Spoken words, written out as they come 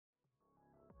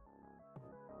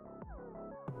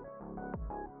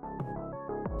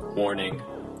Warning: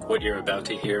 what you're about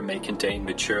to hear may contain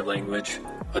mature language,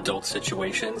 adult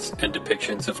situations, and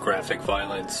depictions of graphic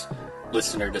violence.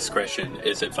 Listener discretion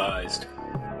is advised.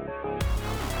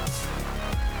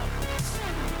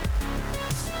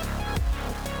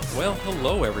 Well,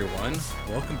 hello everyone.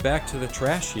 Welcome back to the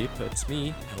Trash Heap. It's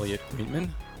me, Elliot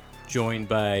Greenman, joined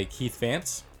by Keith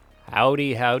Vance.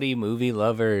 Howdy, howdy, movie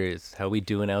lovers. How we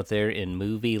doing out there in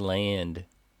movie land?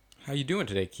 How you doing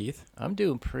today, Keith? I'm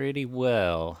doing pretty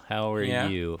well. How are Yeah?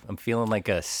 you? I'm feeling like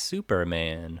a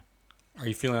Superman. Are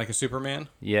you feeling like a Superman?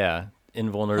 Yeah,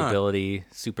 invulnerability,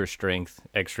 super strength,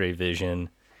 X-ray vision.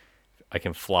 I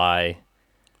can fly.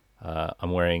 I'm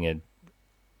wearing an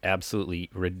absolutely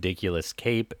ridiculous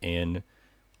cape and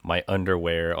my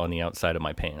underwear on the outside of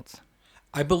my pants.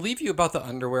 I believe you about the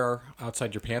underwear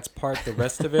outside your pants part. The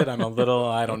rest of it, I'm a little,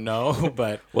 I don't know,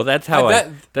 but Well, that's how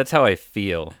that's how I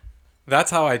feel.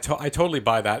 that's how I totally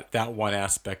buy that one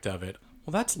aspect of it.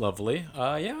 Well, that's lovely.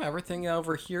 Yeah, everything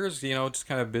over here is, just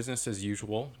kind of business as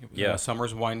usual. Yeah.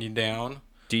 Summer's winding down.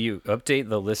 Do you update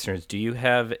the listeners? Do you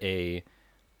have a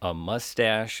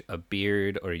mustache, a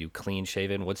beard, or are you clean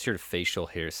shaven? What's your facial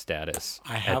hair status?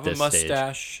 I have a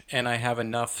mustache and I have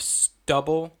enough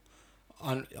stubble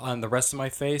on the rest of my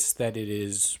face that it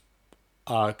is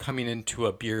coming into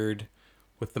a beard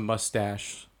with the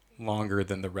mustache longer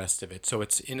than the rest of it. So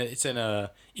it's in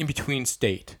a in between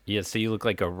state. Yeah, so you look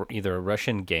like either a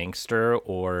Russian gangster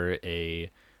or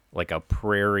a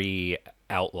prairie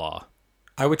outlaw.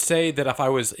 I would say that if I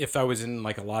was in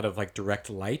like a lot of like direct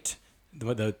light,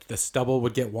 the stubble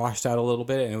would get washed out a little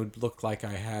bit and it would look like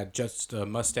I had just a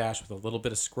mustache with a little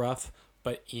bit of scruff,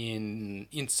 but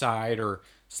inside or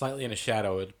slightly in a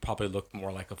shadow, it'd probably look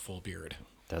more like a full beard.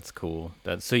 That's cool.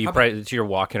 So you're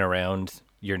walking around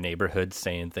your neighborhood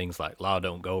saying things like "Law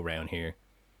don't go around here,"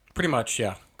 Pretty much,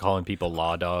 yeah. calling people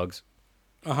law dogs,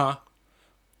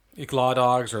 Like law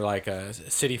dogs or like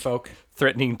city folk.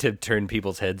 threatening to turn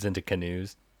people's heads into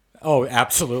canoes. Oh,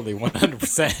 absolutely,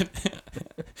 100%.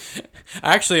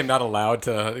 I actually am not allowed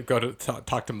to go to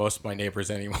talk to most of my neighbors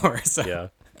anymore. So, Yeah.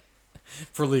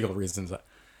 for legal reasons.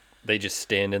 They just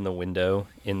stand in the window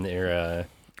in their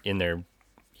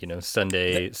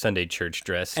Sunday church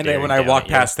dress. And then staring when I down walk at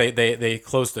you. past, they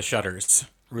close the shutters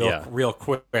Yeah. real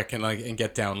quick and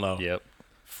get down low. Yep.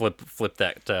 Flip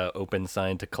that open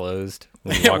sign to closed.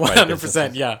 When you walk by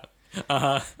 100%, businesses.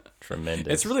 yeah.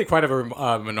 Tremendous. It's really quite a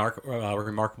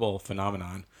remarkable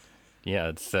phenomenon. Yeah,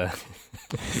 it's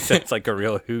sounds like a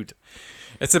real hoot.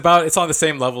 It's on the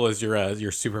same level as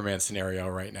your Superman scenario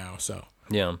right now. So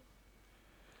Yeah.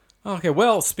 okay,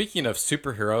 well, speaking of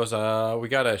superheroes, we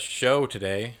got a show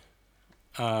today.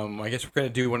 I guess we're gonna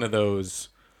do one of those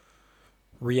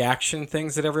reaction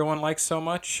things that everyone likes so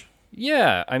much.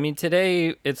 Yeah, I mean,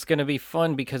 today it's going to be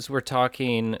fun because we're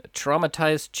talking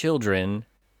traumatized children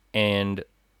and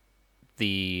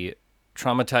the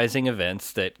traumatizing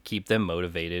events that keep them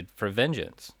motivated for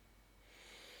vengeance.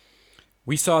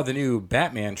 We saw the new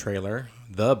Batman trailer,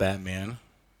 The Batman.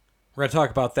 We're gonna talk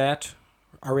about that,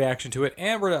 our reaction to it,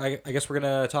 and I guess we're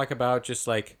gonna talk about just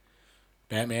like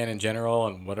Batman in general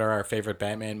and what are our favorite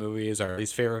Batman movies, our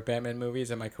least favorite Batman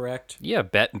movies. Am I correct? Yeah,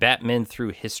 Batman through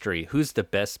history. Who's the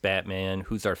best Batman?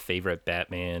 Who's our favorite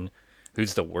Batman?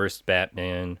 Who's the worst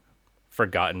Batman?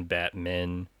 Forgotten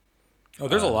Batmen. Oh,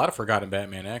 there's a lot of forgotten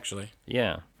Batman actually.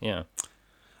 Yeah.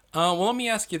 Well, let me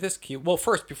ask you this, Keith. Well,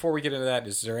 first, before we get into that,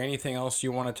 is there anything else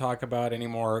you want to talk about? Any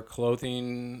more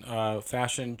clothing,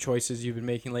 fashion choices you've been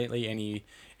making lately? Any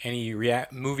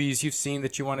movies you've seen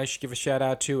that you want to give a shout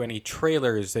out to? Any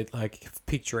trailers that like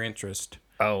piqued your interest?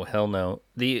 Oh, hell no.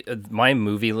 My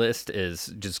movie list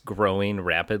is just growing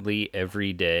rapidly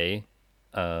every day.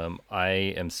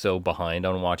 I am so behind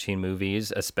on watching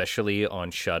movies, especially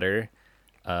on Shudder.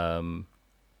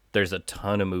 There's a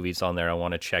ton of movies on there I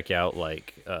want to check out,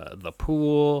 like The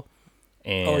Pool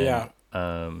and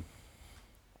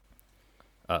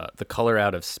The Color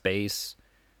Out of Space.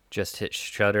 Just hit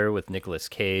Shudder with Nicolas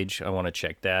Cage. I want to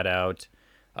check that out.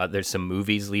 There's some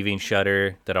movies leaving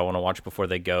Shudder that I want to watch before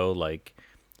they go, like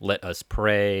Let Us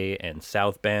Pray and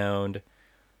Southbound.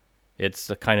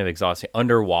 It's kind of exhausting.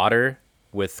 Underwater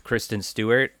with Kristen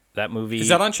Stewart. That movie Is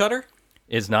that on Shudder?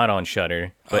 is not on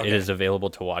Shudder, but Okay. it is available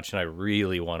to watch, and I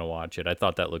really want to watch it. I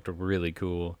thought that looked really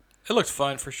cool. It looks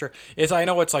fun for sure. I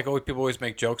know it's like people always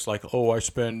make jokes like, "Oh, I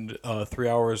spend 3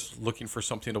 hours looking for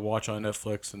something to watch on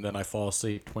Netflix, and then I fall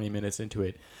asleep 20 minutes into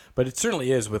it." But it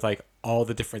certainly is with like all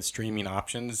the different streaming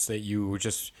options that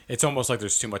it's almost like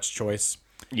there's too much choice.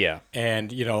 Yeah.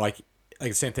 And like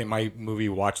the same thing. My movie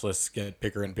watch lists get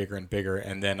bigger and bigger and bigger,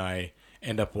 and then I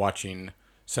end up watching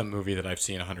some movie that I've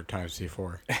seen 100 times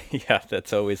before. Yeah,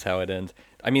 that's always how it ends.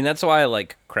 I mean, that's why I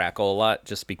like Crackle a lot,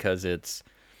 just because it's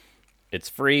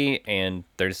free and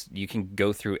you can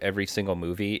go through every single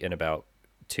movie in about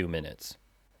 2 minutes.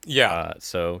 Yeah.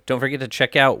 So don't forget to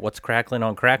check out What's Crackling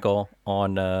on Crackle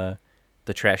on the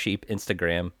Trash Heap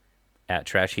Instagram at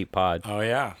Trash Heap Pod. Oh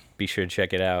yeah. Be sure to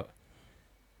check it out.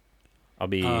 I'll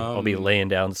be laying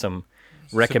down some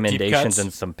recommendations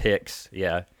and some picks.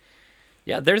 Yeah.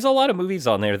 Yeah, there's a lot of movies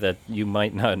on there that you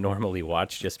might not normally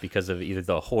watch just because of either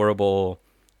the horrible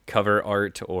cover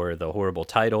art or the horrible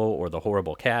title or the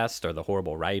horrible cast or the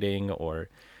horrible writing or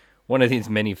one of these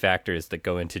many factors that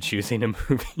go into choosing a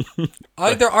movie.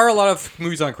 There are a lot of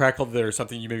movies on Crackle that are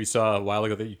something you maybe saw a while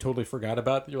ago that you totally forgot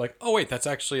about. You're like, oh wait, that's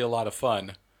actually a lot of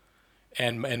fun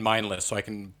and mindless, so I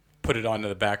can put it on in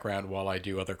the background while I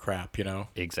do other crap, you know?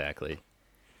 Exactly.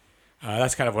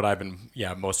 That's kind of what I've been,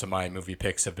 most of my movie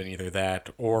picks have been either that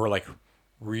or like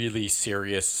really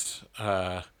serious,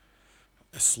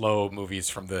 slow movies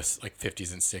from the like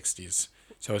 50s and 60s.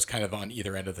 So it's kind of on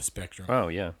either end of the spectrum. Oh,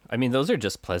 yeah. I mean, those are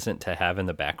just pleasant to have in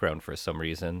the background for some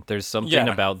reason. There's something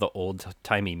about the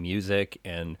old-timey music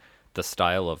and the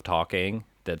style of talking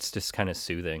that's just kind of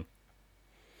soothing.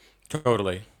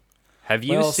 Totally. Have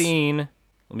you seen...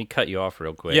 Let me cut you off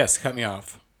real quick. Yes, cut me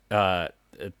off.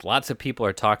 Lots of people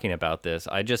are talking about this.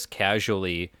 I just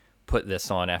casually put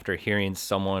this on after hearing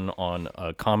someone on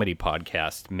a comedy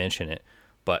podcast mention it.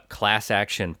 But Class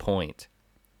Action Point,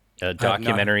 a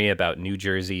documentary about New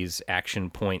Jersey's Action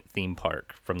Point theme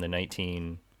park from the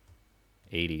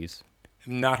 1980s.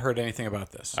 Not heard anything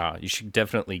about this. You should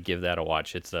definitely give that a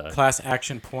watch. It's a Class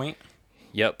Action Point.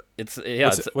 Yep. What's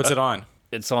it on?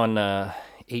 It's on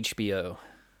HBO.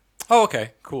 Oh,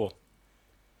 okay, cool.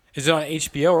 Is it on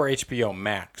HBO or HBO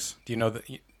Max? Do you know that?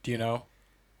 Do you know?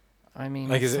 I mean,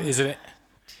 like, is it?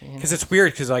 Because it's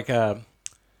weird. Because like,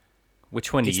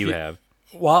 which one do you have?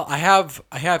 Well, I have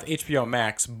HBO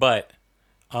Max, but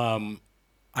I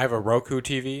have a Roku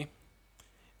TV,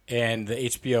 and the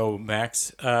HBO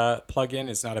Max plugin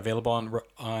is not available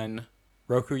on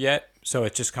Roku yet. So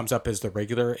it just comes up as the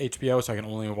regular HBO. So I can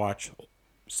only watch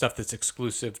stuff that's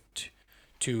exclusive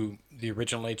to the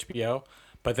original HBO.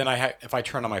 But then if I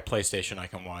turn on my PlayStation, I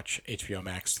can watch HBO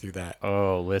Max through that.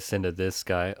 Oh, listen to this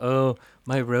guy. Oh,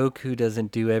 my Roku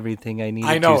doesn't do everything I need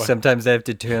I know. to. Sometimes I have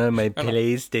to turn on my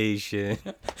PlayStation.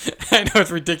 I know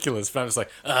it's ridiculous, but I'm just like,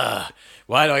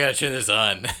 why do I gotta turn this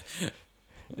on?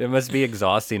 It must be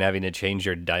exhausting having to change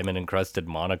your diamond encrusted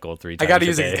monocle 3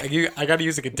 times a day. I gotta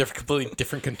use like a completely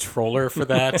different controller for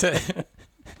that.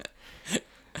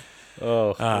 Oh,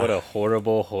 what a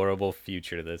horrible, horrible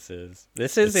future this is.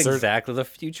 This is exactly... The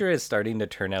future is starting to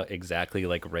turn out exactly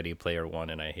like Ready Player One,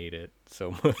 and I hate it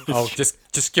so much. Oh,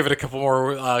 just give it a couple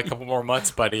more months,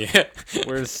 buddy.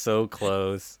 We're so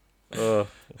close. Ugh.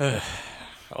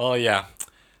 Well, yeah.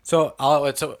 So,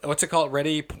 what's it called?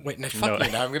 Wait, no, fuck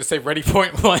you. Now I'm gonna say Ready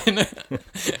Point One,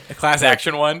 Class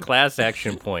Action One. Class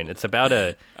Action Point. It's about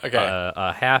a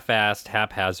half-assed,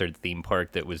 haphazard theme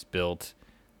park that was built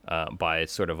by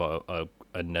sort of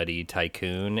a nutty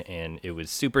tycoon, and it was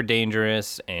super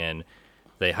dangerous, and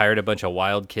they hired a bunch of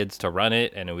wild kids to run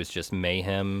it, and it was just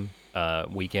mayhem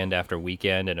weekend after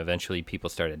weekend, and eventually people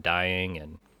started dying,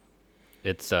 and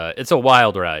it's a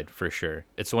wild ride for sure.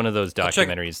 It's one of those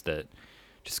documentaries that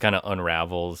just kind of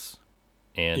unravels,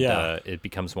 and it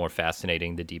becomes more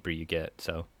fascinating the deeper you get.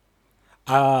 So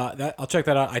I'll check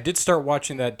that out. I did start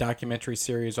watching that documentary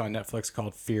series on Netflix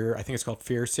called Fear. I think it's called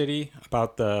Fear City,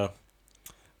 about the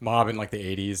mob in like the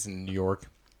 80s in New York.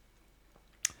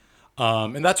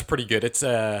 And that's pretty good. It's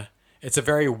a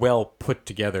very well put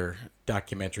together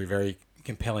documentary, very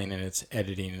compelling in its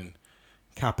editing and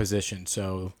composition.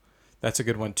 So that's a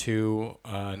good one too.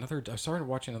 I started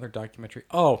watching another documentary.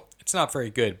 Oh, it's not very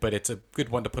good, but it's a good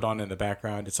one to put on in the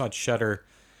background. It's on Shudder.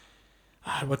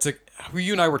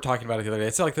 You and I were talking about it the other day.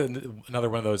 It's like another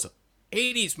one of those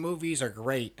 80s movies are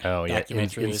great. Oh yeah,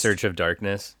 In Search of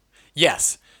Darkness.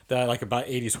 Yes, like about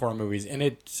 80s horror movies, and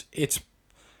it's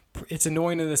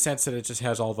annoying in the sense that it just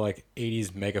has all the like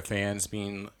 80s mega fans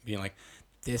being like,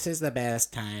 this is the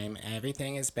best time,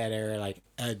 everything is better. Like,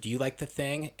 do you like The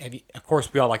Thing? Of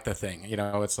course, we all like The Thing. You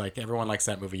know, it's like everyone likes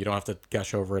that movie. You don't have to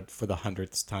gush over it for the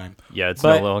 100th time. Yeah, it's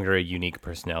no longer a unique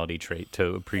personality trait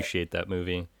to appreciate that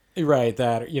movie. Right,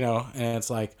 and it's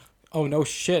like, oh no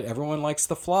shit, everyone likes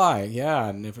The Fly, yeah,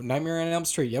 and Nightmare on Elm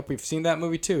Street, yep, we've seen that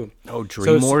movie too. Oh,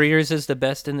 Dream Warriors is the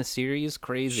best in the series?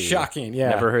 Crazy. Shocking,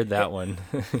 yeah. Never heard that one.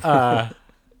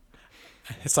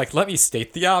 It's like, let me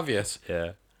state the obvious.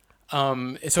 Yeah.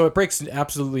 So it breaks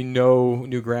absolutely no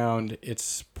new ground.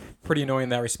 It's pretty annoying in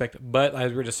that respect. But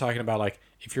as we were just talking about, like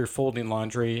if you're folding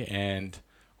laundry and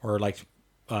or like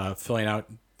filling out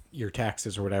your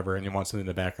taxes or whatever, and you want something in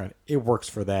the background, it works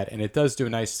for that. And it does do a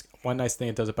nice. One nice thing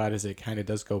it does about it is it kind of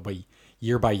does go by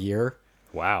year.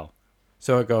 Wow.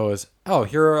 So it goes, oh,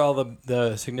 here are all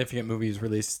the significant movies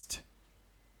released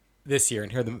this year,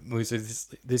 and here are the movies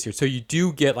this year. So you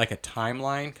do get like a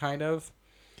timeline kind of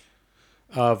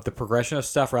the progression of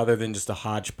stuff rather than just a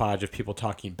hodgepodge of people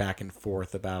talking back and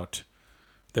forth about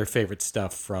their favorite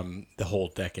stuff from the whole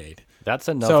decade. That's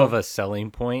enough So- of a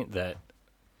selling point that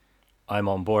I'm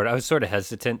on board. I was sort of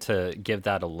hesitant to give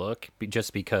that a look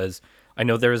just because I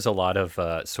know there's a lot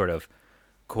of sort of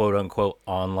quote unquote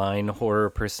online horror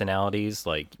personalities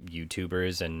like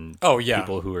YouTubers and Oh, yeah.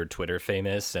 people who are Twitter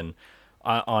famous. And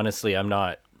honestly, I'm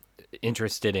not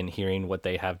interested in hearing what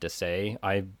they have to say.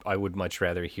 I would much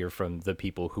rather hear from the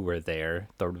people who were there,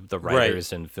 the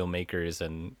writers and filmmakers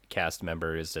and cast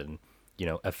members and, you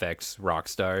know, effects rock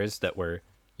stars that were,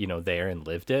 you know, there and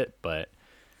lived it. But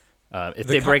if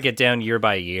they break it down year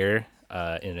by year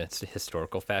in its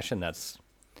historical fashion, that's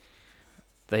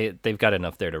they've got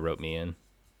enough there to rope me in.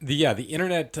 The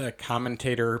internet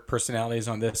commentator personalities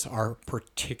on this are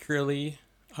particularly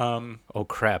Oh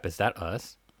crap, is that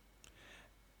us?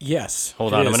 yes.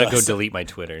 Hold it on, I'm is gonna go us. delete my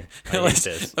Twitter. I hate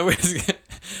this.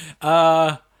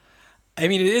 I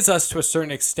mean, it is us to a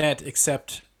certain extent,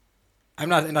 except I'm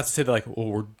not to say that like, oh,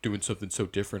 we're doing something so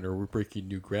different or we're breaking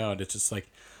new ground. It's just like,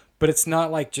 but it's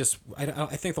not like just. I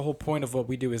think the whole point of what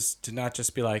we do is to not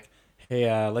just be like,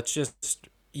 hey, let's just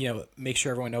make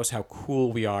sure everyone knows how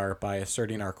cool we are by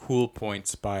asserting our cool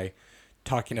points by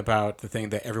talking about the thing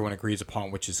that everyone agrees upon,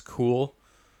 which is cool.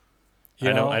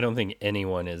 I don't think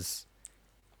anyone is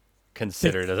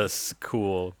considered as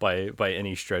cool by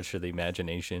any stretch of the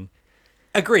imagination.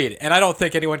 Agreed, and I don't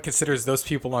think anyone considers those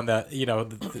people on that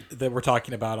that we're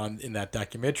talking about in that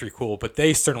documentary cool, but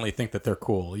they certainly think that they're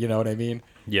cool. You know what I mean?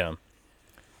 Yeah.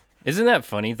 Isn't that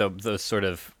funny? The sort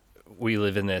of we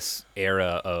live in this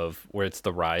era of where it's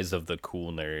the rise of the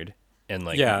cool nerd, and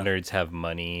like Yeah. nerds have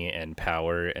money and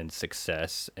power and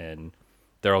success, and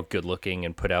they're all good looking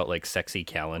and put out like sexy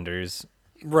calendars.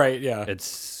 Right? Yeah. It's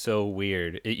so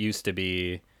weird. It used to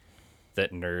be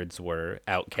that nerds were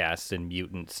outcasts and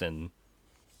mutants, and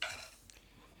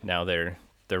now they're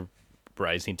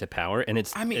rising to power. And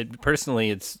it's personally,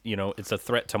 it's it's a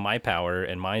threat to my power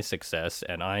and my success,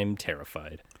 and I'm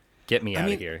terrified. Get me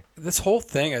out of here. This whole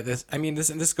thing,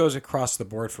 this goes across the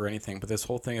board for anything, but this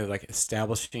whole thing of like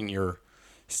establishing your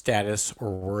status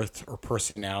or worth or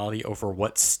personality over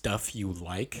what stuff you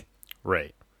like.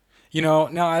 Right. Now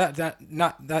that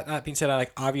not being said, I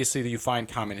like obviously that you find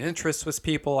common interests with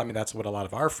people. I mean, that's what a lot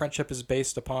of our friendship is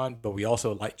based upon. But we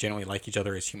also generally like each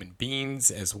other as human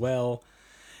beings as well.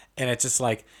 And it's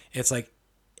like,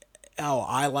 oh,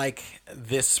 I like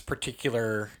this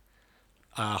particular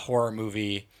horror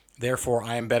movie. Therefore,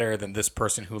 I am better than this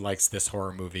person who likes this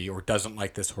horror movie or doesn't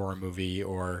like this horror movie.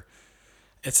 Or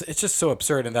it's just so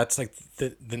absurd. And that's like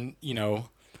the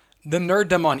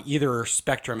nerddom on either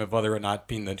spectrum of whether or not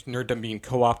being the nerddom being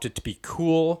co-opted to be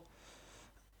cool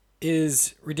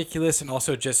is ridiculous, and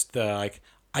also just the like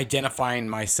identifying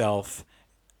myself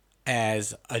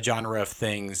as a genre of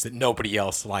things that nobody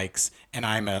else likes and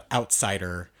I'm an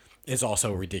outsider is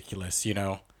also ridiculous.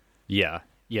 Yeah.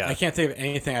 I can't think of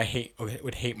anything I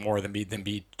would hate more than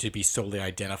to be solely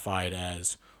identified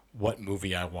as what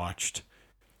movie I watched.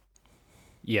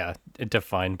 Yeah,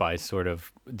 defined by sort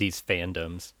of these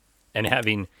fandoms. And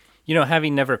having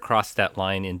never crossed that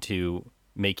line into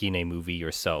making a movie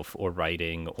yourself or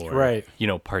writing or, Right.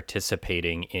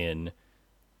 Participating in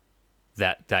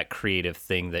that creative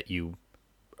thing that you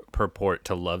purport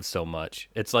to love so much.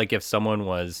 It's like if someone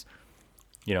was,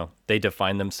 they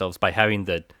define themselves by having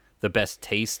the best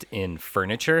taste in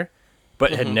furniture,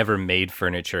 but had never made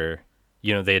furniture,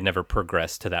 they had never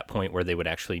progressed to that point where they would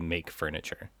actually make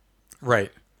furniture.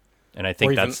 Right. And I think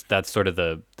Or even- that's sort of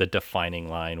the defining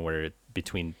line where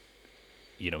between,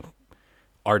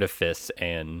 artifice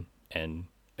and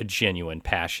a genuine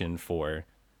passion for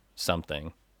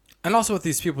something. And also with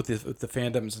these people with the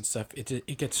fandoms and stuff,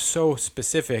 it gets so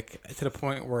specific to the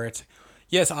point where it's,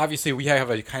 yes, obviously we have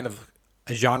a kind of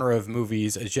a genre of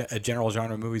movies, a general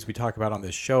genre of movies we talk about on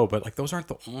this show, but like those aren't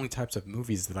the only types of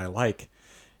movies that I like.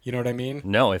 You know what I mean?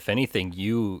 No, if anything,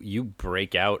 you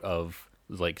break out of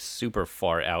like super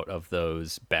far out of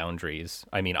those boundaries.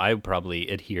 I mean, I would probably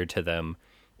adhere to them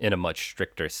in a much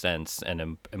stricter sense, and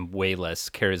am way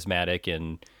less charismatic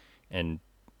and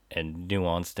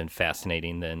nuanced and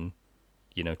fascinating than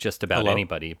just about Hello?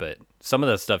 anybody. But some of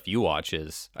the stuff you watch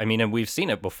is, I mean, and we've seen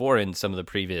it before in some of the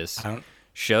previous I don't.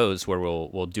 shows where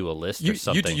we'll do a list You or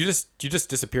something. you just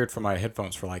disappeared from my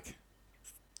headphones for like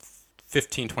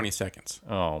 15, 20 seconds.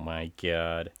 Oh my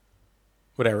god.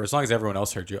 Whatever. As long as everyone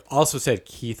else heard you. Also said,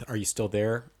 Keith, are you still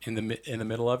there in the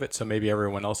middle of it? So maybe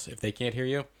everyone else, if they can't hear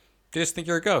you, they just think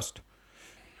you're a ghost.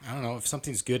 I don't know. If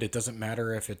something's good, it doesn't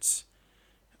matter if it's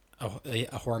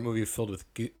a horror movie filled with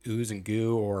ooze and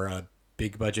goo or a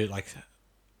big budget like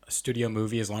a studio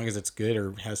movie. As long as it's good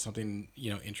or has something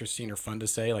interesting or fun to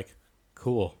say, like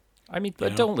cool. I mean,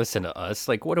 but don't listen to us.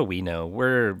 Like, what do we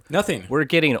know? Nothing. We're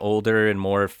getting older and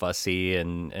more fussy,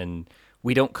 and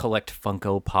we don't collect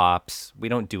Funko Pops. We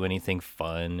don't do anything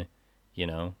fun.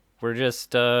 We're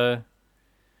just a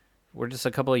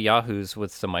couple of yahoos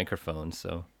with some microphones.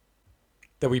 So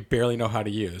That we barely know how to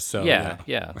use. So yeah.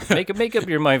 Make up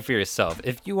your mind for yourself.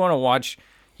 If you want to watch,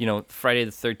 Friday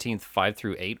the 13th 5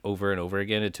 through 8 over and over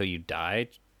again until you die,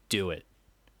 do it.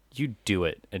 You do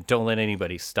it, and don't let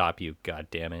anybody stop you. God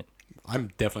damn it.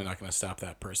 I'm definitely not going to stop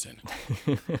that person.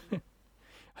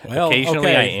 Well, Occasionally,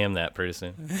 okay. I am that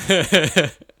person.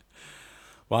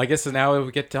 Well, I guess now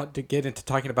we get to get into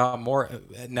talking about more.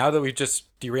 Now that we've just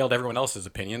derailed everyone else's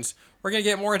opinions, we're going to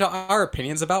get more into our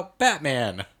opinions about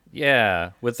Batman.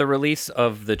 Yeah, with the release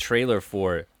of the trailer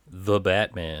for The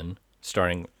Batman,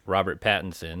 starring Robert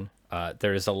Pattinson,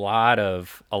 there's a lot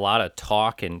of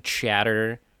talk and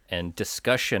chatter and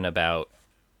discussion about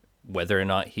whether or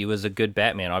not he was a good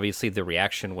Batman. Obviously, the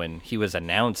reaction when he was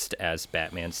announced as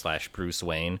Batman / Bruce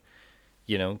Wayne,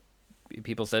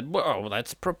 people said, "Whoa,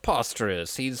 that's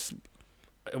preposterous. He's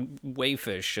a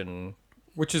wayfish and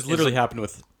Which has literally happened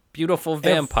with beautiful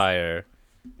vampire."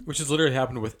 Which has literally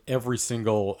happened with every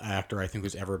single actor I think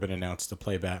who's ever been announced to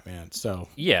play Batman. So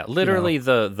Yeah, literally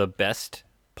the best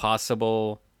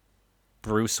possible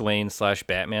Bruce Wayne /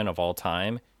 Batman of all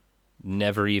time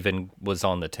never even was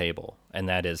on the table, and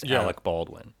that is Alec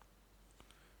Baldwin.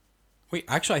 Wait,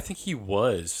 actually, I think he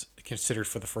was considered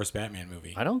for the first Batman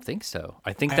movie. I don't think so.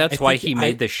 I think that's why he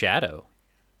made the Shadow.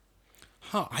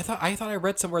 Huh? I thought I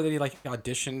read somewhere that he like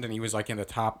auditioned and he was like in the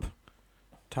top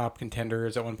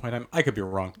contenders at one point in time. I could be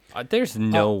wrong. There's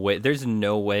no way. There's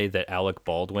no way that Alec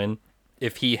Baldwin,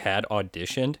 if he had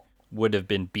auditioned, would have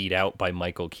been beat out by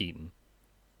Michael Keaton.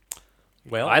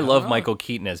 Well, I love Michael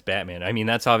Keaton as Batman. I mean,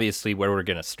 that's obviously where we're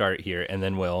gonna start here, and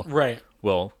then we'll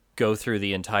go through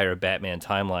the entire Batman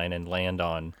timeline and land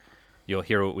on. You'll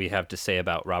hear what we have to say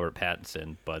about Robert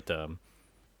Pattinson, but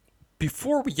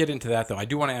before we get into that, though, I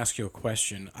do want to ask you a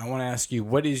question. I want to ask you,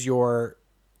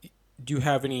 do you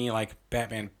have any like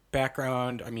Batman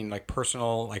background? I mean, like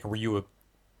personal, like were you a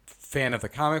fan of the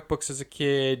comic books as a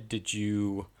kid?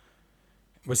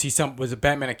 Was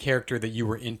Batman a character that you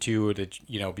were into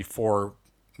before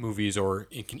movies or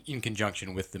in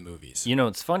conjunction with the movies?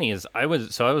 What's funny is I was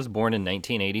born in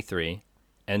 1983,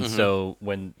 and so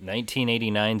when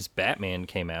 1989's Batman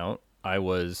came out, I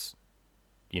was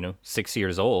 6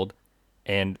 years old,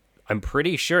 and I'm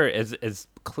pretty sure as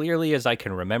clearly as I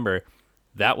can remember,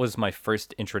 that was my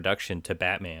first introduction to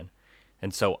Batman.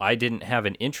 And so I didn't have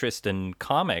an interest in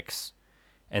comics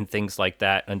and things like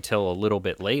that until a little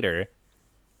bit later.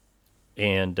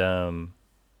 And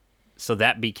so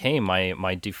that became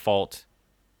my default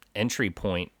entry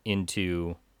point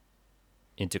into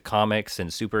comics and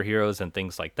superheroes and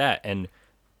things like that. And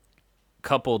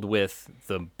coupled with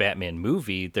the Batman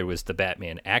movie, there was the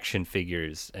Batman action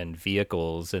figures and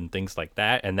vehicles and things like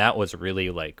that. And that was really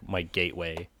like my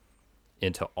gateway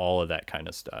into all of that kind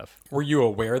of stuff. Were you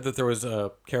aware that there was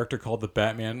a character called the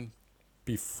Batman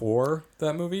before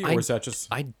that movie, or was that just?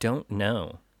 I don't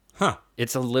know. Huh.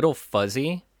 It's a little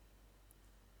fuzzy.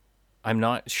 I'm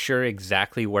not sure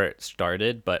exactly where it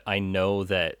started, but I know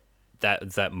that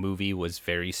movie was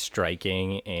very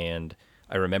striking, and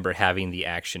I remember having the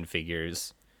action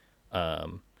figures.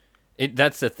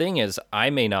 That's the thing is, I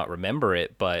may not remember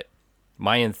it, but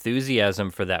my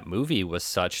enthusiasm for that movie was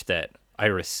such that I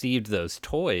received those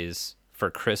toys for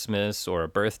Christmas or a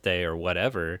birthday or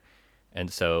whatever,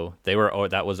 and so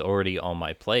that was already on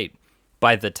my plate.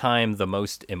 By the time the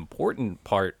most important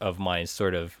part of my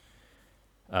sort of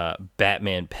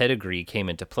Batman pedigree came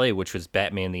into play, which was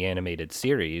Batman the Animated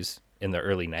Series in the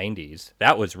early 90s,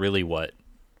 that was really what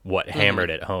hammered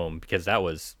it home, because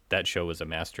that show was a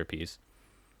masterpiece.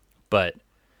 But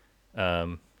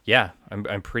yeah,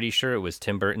 I'm pretty sure it was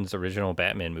Tim Burton's original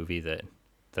Batman movie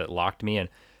that locked me in.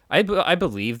 I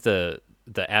believe the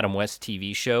Adam West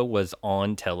TV show was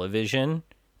on television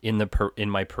in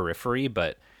my periphery,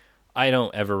 but I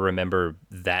don't ever remember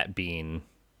that being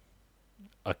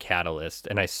a catalyst,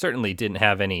 and I certainly didn't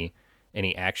have any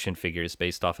any action figures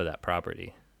based off of that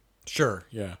property. Sure,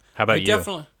 yeah. How about I you?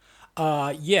 Definitely,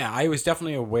 yeah, I was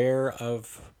definitely aware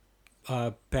of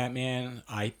Batman.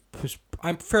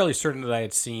 I'm fairly certain that I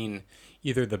had seen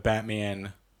either the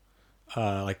Batman,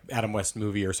 like Adam West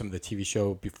movie or some of the TV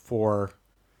show before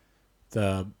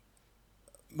the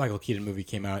Michael Keaton movie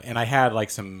came out, and I had like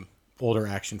some older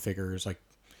action figures, like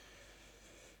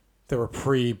there were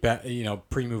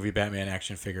pre-movie Batman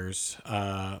action figures.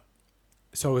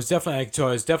 So I was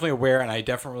definitely aware, and I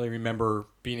definitely remember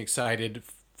being excited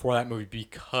for that movie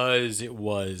because it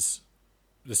was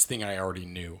this thing I already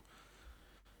knew.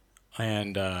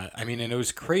 And I mean, and it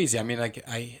was crazy. I mean, like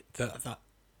the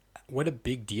what a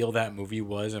big deal that movie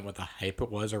was, and what the hype it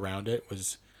was around it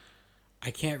was.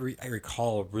 I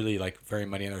recall really like very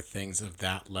many other things of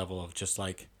that level of just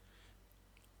like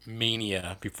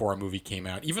mania before a movie came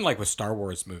out. Even like with Star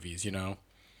Wars movies, you know.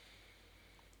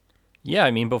 Yeah,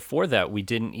 I mean, before that, we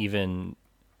didn't even,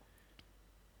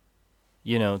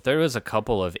 there was a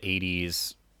couple of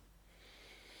 80s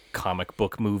comic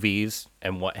book movies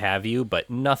and what have you,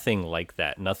 but nothing like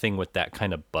that. Nothing with that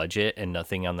kind of budget and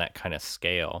nothing on that kind of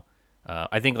scale.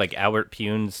 I think like Albert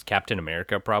Pune's Captain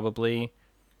America probably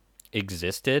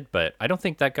existed, but I don't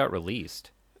think that got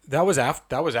released. That was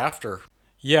after.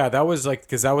 Yeah, that was like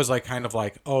because that was like kind of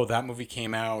like, oh, that movie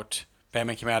came out,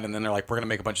 Batman came out, and then they're like, we're gonna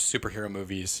make a bunch of superhero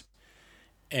movies,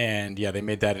 and yeah, they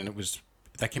made that, and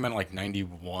that came out in like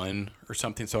 91 or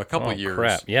something, so a couple of years.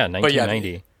 Crap, yeah,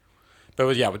 1990. But it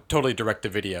was totally direct to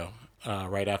video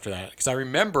right after that, because I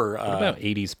remember. What about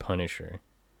 80s Punisher?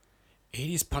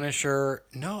 80s Punisher?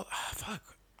 No,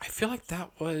 fuck. I feel like that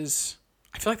was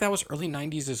early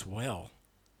 90s as well.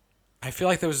 I feel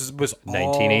like that was all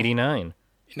 1989.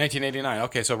 1989.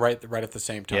 Okay, so right at the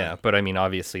same time. Yeah, but I mean,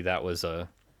 obviously that was a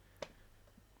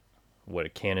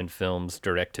Canon Films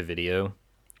direct to video,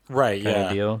 right? Kind yeah.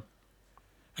 of deal.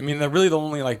 I mean, the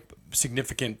only like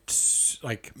significant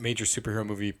like major superhero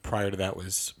movie prior to that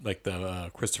was like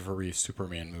the Christopher Reeve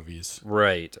Superman movies.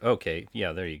 Right. Okay.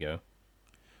 Yeah. There you go.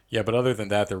 Yeah, but other than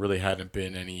that, there really hadn't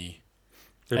been any.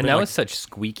 And that was such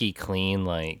squeaky clean.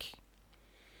 Like,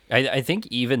 I think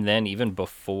even then, even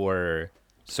before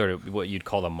sort of what you'd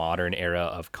call the modern era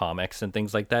of comics and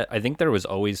things like that, I think there was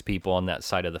always people on that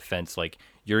side of the fence. Like,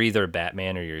 you're either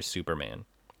Batman or you're Superman.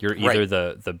 You're either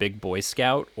the big Boy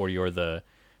Scout or you're the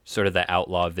sort of the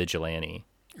outlaw vigilante.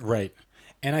 Right.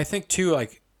 And I think too,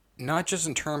 like, not just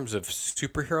in terms of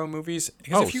superhero movies,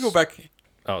 because if you go back.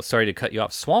 Oh, sorry to cut you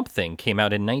off. Swamp Thing came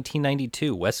out in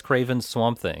 1992. Wes Craven's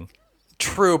Swamp Thing.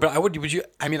 True, but I wouldn't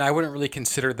really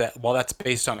consider that. While that's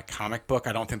based on a comic book,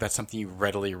 I don't think that's something you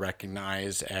readily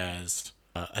recognize as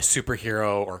a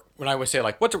superhero. Or when I would say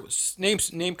like,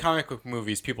 name comic book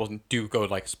movies, people do go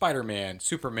like Spider-Man,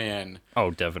 Superman. Oh,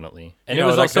 definitely. And it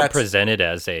was like also presented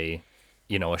as a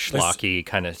schlocky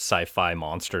kind of sci-fi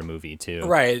monster movie too.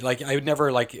 Right. Like I'd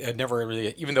never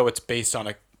really, even though it's based on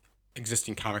a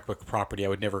existing comic book property, I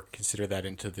would never consider that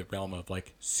into the realm of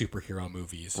like superhero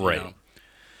movies. Right. You know?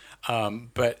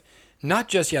 But not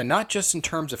just in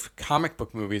terms of comic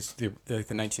book movies, the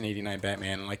 1989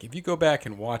 Batman. Like if you go back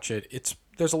and watch it,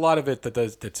 there's a lot of it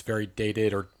that's very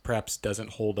dated or perhaps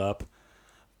doesn't hold up.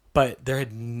 But there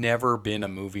had never been a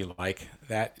movie like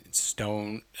that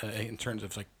in terms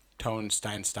of like tone,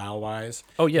 style wise.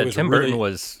 Oh yeah, Tim Burton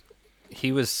was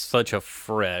such a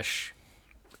fresh,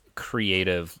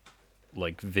 creative,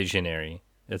 like visionary.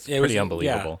 It's pretty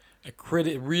unbelievable. Yeah,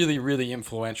 really, really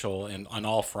influential on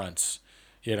all fronts.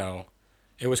 You know,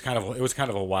 it was kind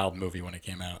of a wild movie when it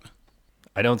came out.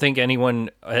 I don't think anyone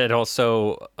had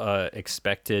also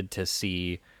expected to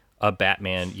see a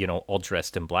Batman, all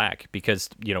dressed in black, because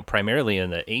primarily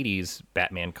in the 80s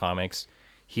Batman comics,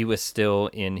 he was still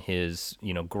in his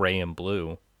gray and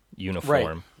blue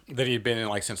uniform. Right. That he had been in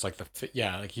like since like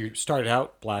like he started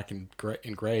out black and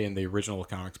gray in the original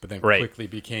comics, but then quickly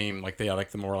became like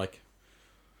the more like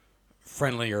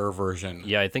friendlier version.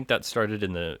 Yeah, I think that started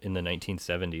in the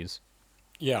 1970s.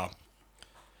 Yeah.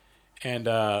 And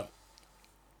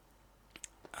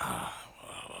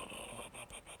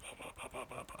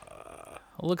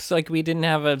looks like we didn't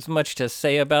have as much to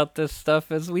say about this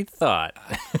stuff as we thought.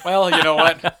 Well, you know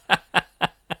what?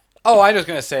 Oh, what I was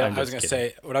going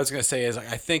to say is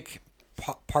I think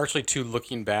partially too,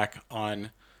 looking back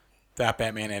on that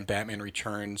Batman and Batman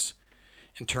Returns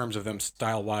in terms of them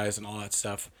style-wise and all that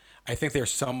stuff, I think they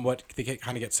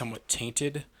kind of get somewhat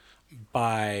tainted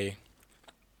by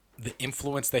the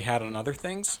influence they had on other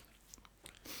things.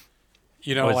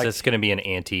 Is this going to be an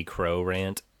anti-Crow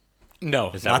rant?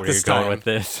 No, is that where you're going with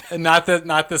this? Not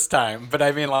this time. But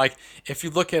I mean, like, if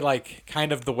you look at like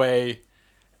kind of the way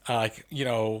like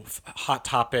Hot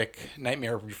Topic,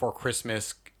 Nightmare Before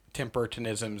Christmas, Tim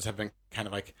Burtonisms have been kind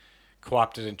of like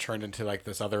co-opted and turned into like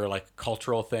this other like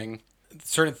cultural thing.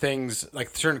 Certain things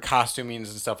like certain costumings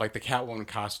and stuff like the Catwoman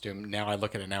costume. Now I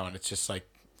look at it now and it's just like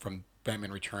from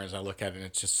Batman Returns. I look at it and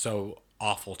it's just so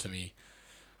awful to me.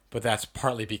 But that's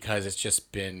partly because it's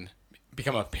just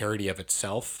become a parody of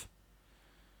itself.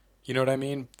 You know what I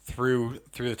mean? Through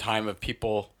the time of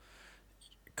people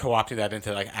co-opting that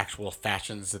into like actual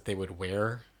fashions that they would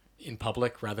wear in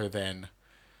public rather than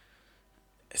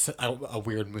a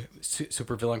weird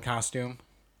supervillain costume.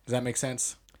 Does that make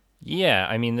sense? Yeah,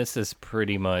 I mean, this is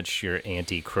pretty much your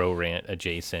anti-Crow rant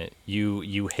adjacent.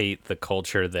 You hate the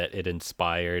culture that it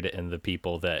inspired and the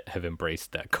people that have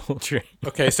embraced that culture.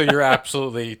 Okay, so you're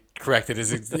absolutely correct. It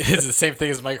is the same thing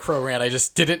as my Crow rant. I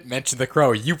just didn't mention the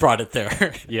Crow. You brought it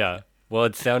there. Yeah. Well,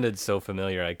 it sounded so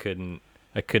familiar, I couldn't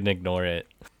ignore it.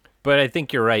 But I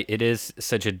think you're right. It is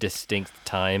such a distinct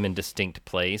time and distinct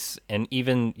place, and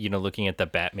even looking at the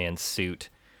Batman suit,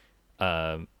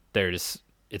 there's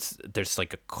there's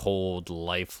like a cold,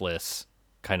 lifeless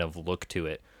kind of look to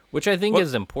it, which I think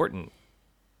is important,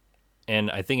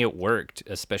 and I think it worked,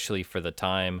 especially for the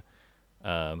time.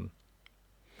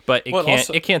 But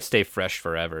it can't stay fresh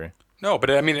forever. No, but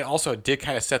I mean, it also did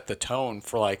kind of set the tone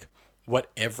for like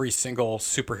what every single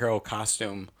superhero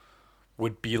costume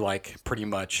would be like pretty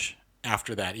much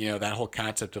after that. That whole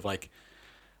concept of like,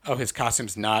 oh, his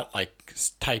costume's not like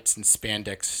tights and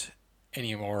spandex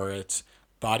anymore. It's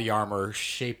body armor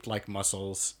shaped like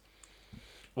muscles.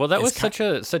 Well, that was such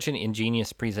an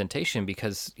ingenious presentation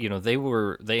because they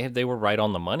were right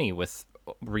on the money with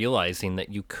realizing that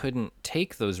you couldn't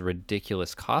take those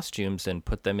ridiculous costumes and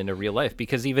put them into real life,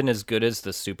 because even as good as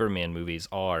the Superman movies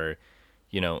are,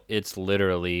 it's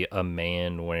literally a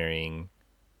man wearing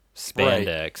spandex,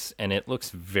 right, and it looks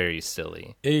very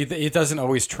silly. It doesn't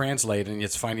always translate, and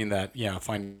it's finding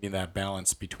that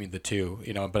balance between the two.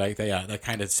 But that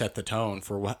kind of set the tone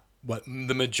for what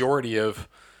the majority of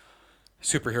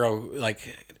superhero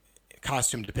like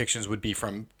costume depictions would be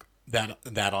from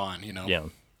that on. Yeah.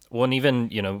 Well, and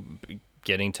even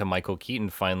getting to Michael Keaton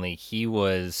finally, he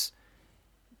was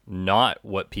not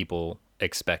what people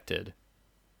expected,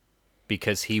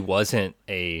 because he wasn't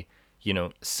a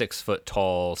 6 foot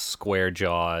tall, square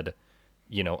jawed,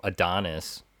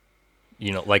 Adonis,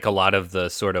 like a lot of the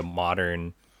sort of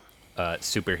modern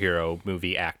superhero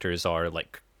movie actors are,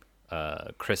 like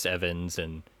Chris Evans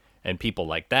and people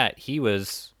like that. He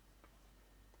was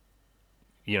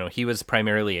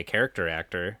primarily a character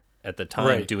actor at the time,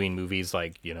 right, doing movies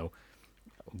like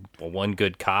One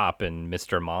Good Cop and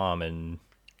Mr. Mom and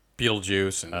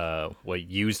Beetlejuice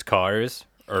and Used Cars,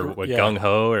 or what, yeah, Gung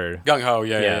Ho,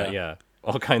 yeah,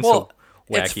 all kinds of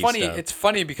wacky stuff. It's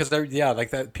funny because like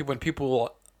that. When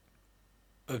people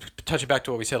touching back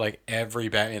to what we said, like every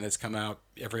Batman that's come out,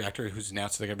 every actor who's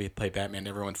announced they're gonna play Batman,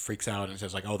 everyone freaks out and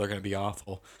says like, oh, they're gonna be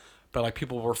awful. But like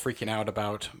people were freaking out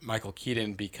about Michael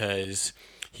Keaton because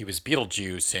he was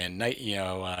Beetlejuice and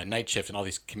Night Shift and all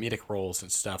these comedic roles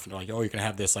and stuff, and they're like, oh, you're gonna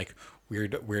have this like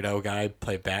weirdo guy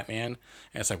play Batman,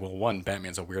 and it's like, well, one,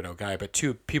 Batman's a weirdo guy, but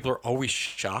two, people are always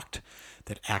shocked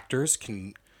that actors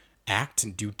can act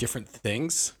and do different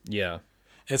things. Yeah,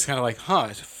 it's kind of like,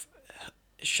 it's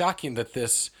shocking that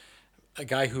a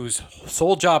guy whose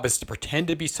sole job is to pretend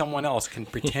to be someone else can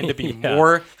pretend to be yeah,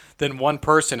 more than one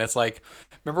person. It's like,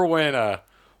 remember when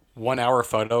 1 Hour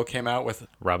Photo came out with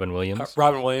Robin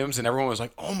Williams, and everyone was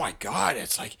like, oh my God,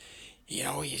 it's like,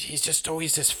 he's just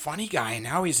always this funny guy, and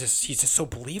now he's just so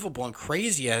believable and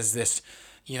crazy as this,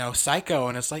 psycho.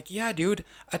 And it's like, yeah, dude,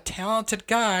 a talented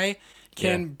guy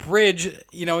can bridge,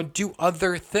 do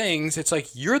other things. It's like,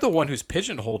 you're the one who's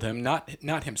pigeonholed him,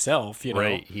 not himself,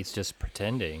 Right, he's just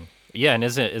pretending. Yeah, and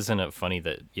isn't it funny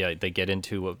that they get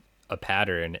into a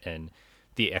pattern and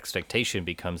the expectation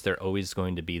becomes they're always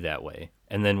going to be that way.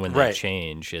 And then when they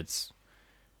change, it's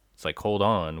like, hold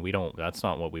on, that's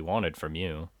not what we wanted from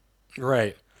you.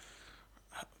 Right.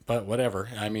 But whatever.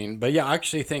 I mean, but yeah, I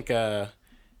actually think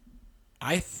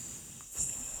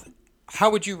how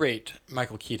would you rate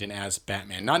Michael Keaton as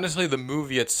Batman? Not necessarily the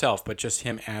movie itself, but just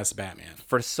him as Batman.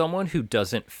 For someone who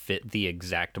doesn't fit the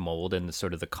exact mold in the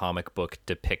sort of the comic book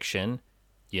depiction,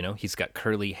 he's got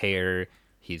curly hair,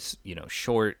 he's,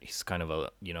 short, he's kind of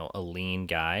a lean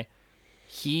guy.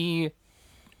 He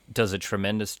does a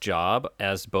tremendous job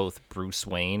as both Bruce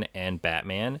Wayne and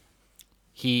Batman.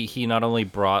 He not only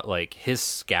brought like his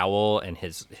scowl and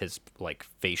his like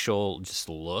facial just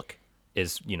look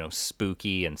is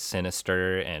spooky and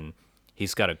sinister, and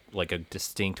he's got a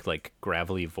distinct like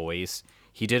gravelly voice.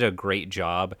 He did a great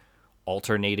job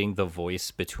alternating the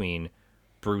voice between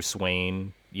Bruce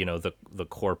Wayne, the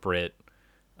corporate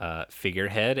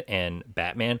figurehead, and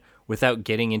Batman without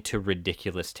getting into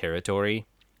ridiculous territory.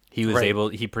 He was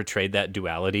Right. he portrayed that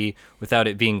duality without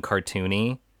it being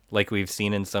cartoony, like we've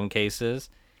seen in some cases.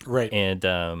 Right.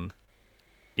 And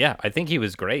yeah, I think he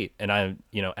was great. And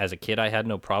as a kid, I had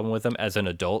no problem with him. As an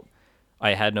adult,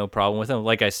 I had no problem with him.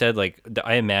 Like I said, like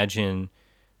I imagine,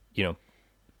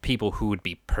 people who would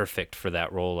be perfect for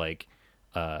that role, like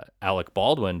Alec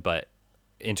Baldwin. But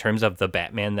in terms of the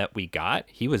Batman that we got,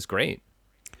 he was great.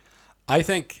 I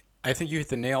think you hit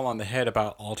the nail on the head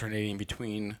about alternating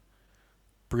between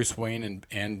Bruce Wayne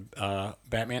and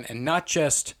Batman, and not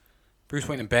just Bruce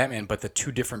Wayne and Batman, but the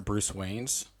two different Bruce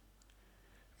Waynes.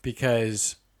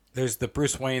 Because there's the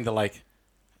Bruce Wayne,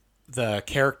 the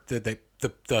character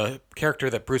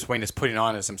that Bruce Wayne is putting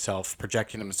on as himself,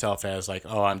 projecting himself as like,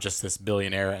 oh, I'm just this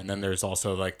billionaire, and then there's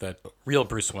also like the real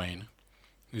Bruce Wayne,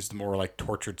 who's the more like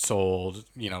tortured souled,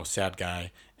 sad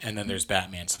guy, and then there's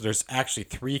Batman. So there's actually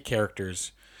three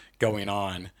characters going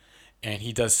on, and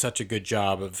he does such a good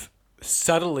job of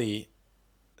subtly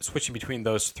switching between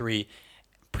those three,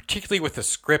 particularly with a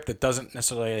script that doesn't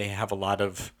necessarily have a lot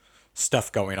of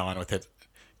stuff going on with it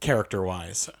character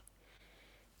wise.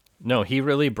 No, he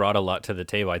really brought a lot to the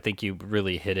table. I think you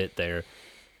really hit it there.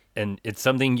 And it's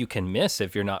something you can miss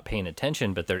if you're not paying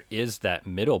attention, but there is that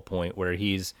middle point where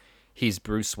he's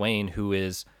Bruce Wayne, who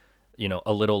is,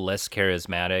 a little less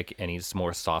charismatic, and he's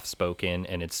more soft spoken,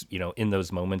 and it's, in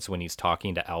those moments when he's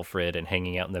talking to Alfred and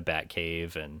hanging out in the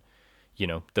Batcave, and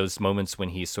those moments when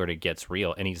he sort of gets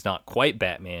real, and he's not quite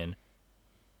Batman,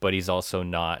 but he's also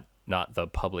not the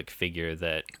public figure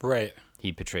that Right.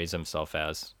 he portrays himself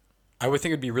as. I would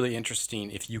think it'd be really interesting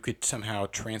if you could somehow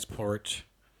transport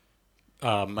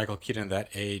Michael Keaton at that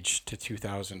age to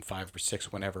 2005 or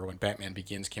 6, when Batman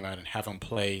Begins came out, and have him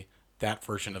play that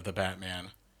version of the Batman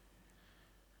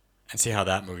and see how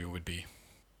that movie would be.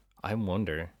 I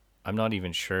wonder. I'm not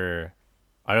even sure.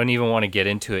 I don't even want to get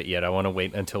into it yet. I want to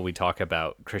wait until we talk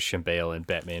about Christian Bale and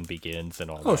Batman Begins and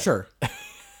all that. Sure.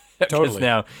 'Cause Totally.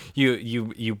 now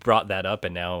you brought that up,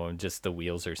 and now just the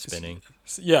wheels are spinning.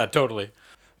 Yeah, totally.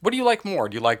 What do you like more?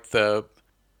 Do you like the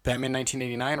Batman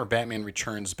 1989 or Batman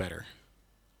Returns better?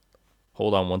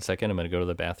 Hold on one second. I'm going to go to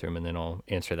the bathroom, and then I'll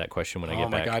answer that question when I Oh get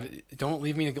my back. God! Don't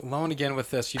leave me alone again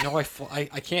with this.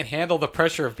 I can't handle the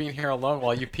pressure of being here alone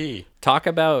while you pee. Talk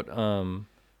about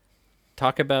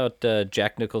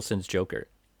Jack Nicholson's Joker.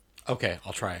 Okay,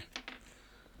 I'll try.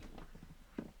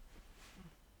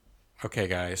 Okay,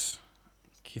 guys.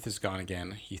 Keith is gone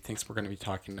again. He thinks we're going to be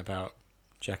talking about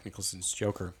Jack Nicholson's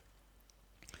Joker.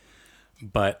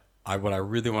 But what I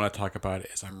really want to talk about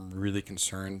is I'm really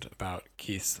concerned about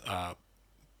Keith's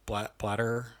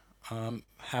bladder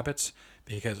habits,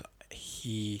 because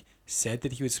he said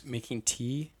that he was making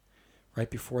tea right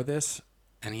before this,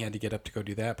 and he had to get up to go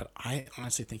do that. But I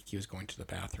honestly think he was going to the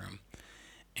bathroom,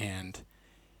 and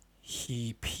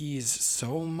he pees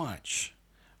so much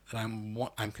that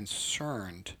I'm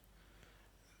concerned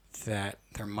that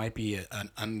there might be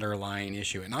an underlying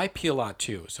issue. And I pee a lot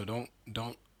too, so don't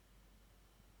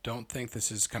think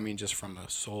this is coming just from a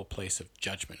sole place of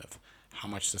judgment of how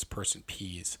much this person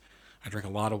pees. I drink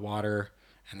a lot of water,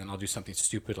 and then I'll do something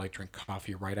stupid like drink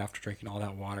coffee right after drinking all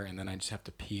that water, and then I just have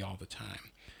to pee all the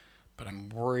time. But I'm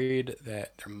worried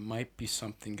that there might be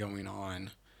something going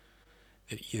on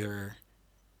that either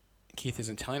Keith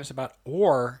isn't telling us about,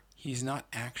 or he's not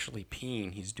actually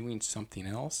peeing. He's doing something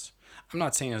else. I'm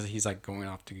not saying that he's like going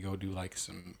off to go do like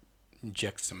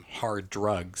inject some hard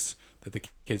drugs that the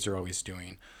kids are always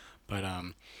doing. But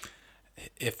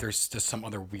if there's just some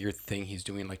other weird thing he's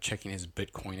doing, like checking his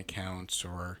Bitcoin accounts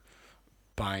or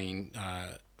buying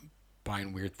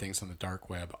weird things on the dark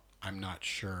web, I'm not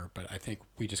sure. But I think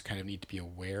we just kind of need to be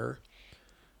aware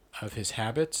of his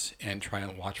habits and try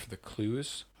and watch for the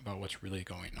clues about what's really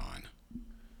going on.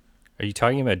 Are you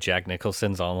talking about Jack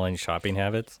Nicholson's online shopping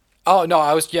habits? Oh no,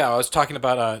 I was talking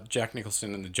about Jack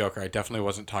Nicholson and the Joker. I definitely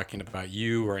wasn't talking about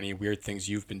you or any weird things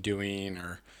you've been doing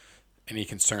or any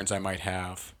concerns I might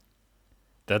have.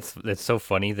 That's so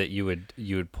funny that you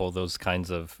would pull those kinds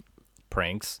of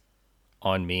pranks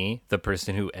on me, the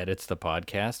person who edits the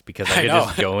podcast, because I could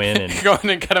just go in and go in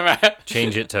and cut him out.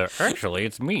 change it to, actually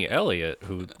it's me, Elliot,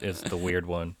 who is the weird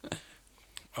one.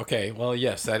 Okay, well,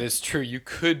 yes, that is true. You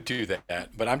could do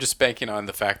that, but I'm just banking on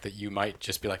the fact that you might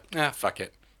just be like, fuck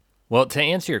it. Well, to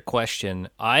answer your question,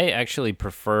 I actually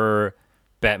prefer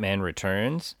Batman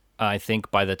Returns. I think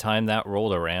by the time that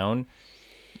rolled around,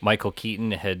 Michael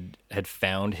Keaton had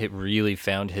really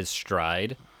found his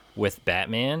stride with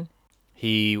Batman.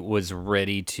 He was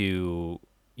ready to,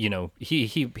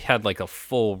 he had like a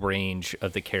full range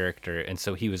of the character, and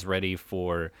so he was ready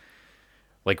for,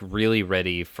 like, really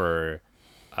ready for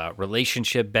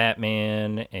relationship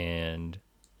Batman and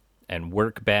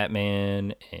work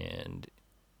Batman, and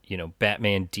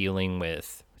Batman dealing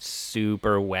with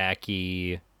super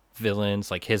wacky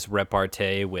villains. Like, his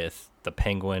repartee with the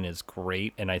Penguin is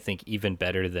great, and I think even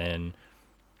better than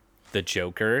the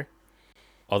Joker.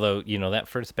 Although, that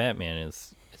first Batman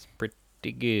is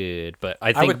pretty good, but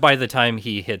I think by the time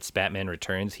he hits Batman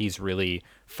Returns, he's really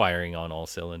firing on all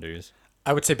cylinders.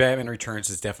 I would say Batman Returns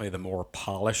is definitely the more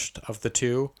polished of the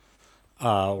two,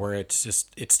 where it's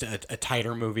a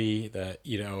tighter movie that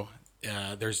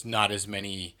there's not as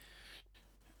many.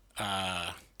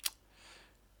 There's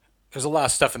a lot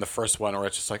of stuff in the first one where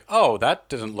it's just like, oh, that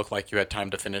doesn't look like you had time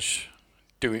to finish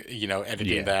doing,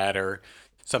 editing that or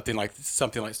something like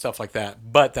stuff like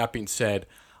that. But that being said,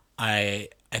 I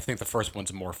think the first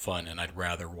one's more fun, and I'd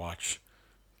rather watch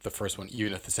the first one,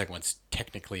 even if the second one's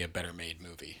technically a better made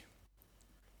movie.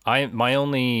 My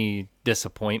only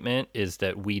disappointment is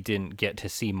that we didn't get to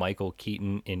see Michael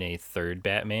Keaton in a third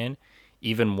Batman,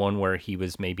 even one where he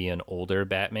was maybe an older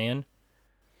Batman.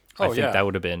 I think that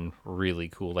would have been really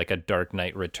cool, like a Dark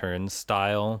Knight Returns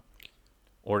style,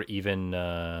 or even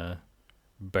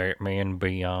Batman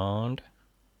Beyond.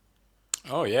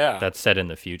 Oh yeah, that's set in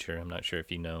the future. I'm not sure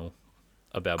if you know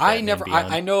about Batman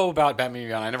Beyond. I know about Batman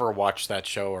Beyond. I never watched that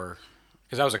show, or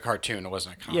because that was a cartoon. It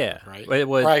wasn't a comic, right? It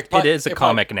was. It is a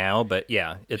comic now, but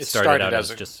yeah, it started out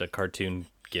as just a cartoon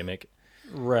gimmick.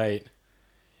 Right.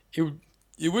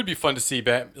 It would be fun to see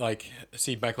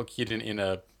see Michael Keaton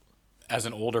as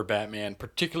an older Batman,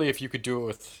 particularly if you could do it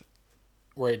with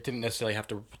where it didn't necessarily have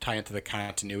to tie into the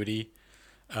continuity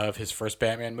of his first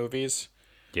Batman movies.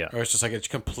 Yeah. Or it's just like a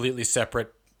completely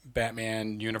separate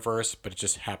Batman universe, but it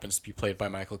just happens to be played by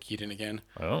Michael Keaton again.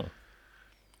 Oh.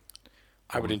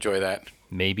 I would enjoy that.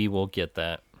 Maybe we'll get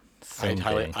that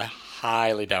someday. I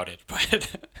highly doubt it,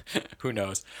 but who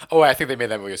knows? Oh, I think they made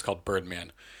that movie. It's called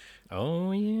Birdman.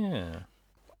 Oh, yeah.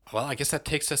 Well, I guess that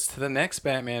takes us to the next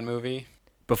Batman movie.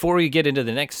 Before we get into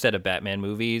the next set of Batman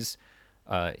movies,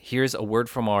 here's a word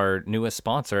from our newest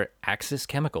sponsor, Axis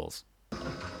Chemicals.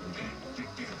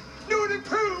 New and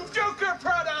improved Joker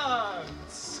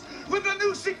products with a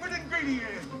new secret ingredient.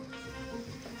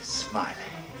 Smiley.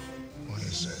 What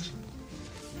is it?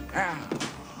 Now,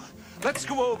 let's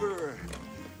go over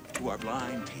to our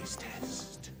blind taste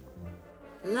test.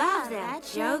 Love that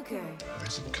Joker.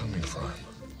 Where's it coming from?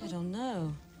 I don't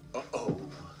know. Uh-oh.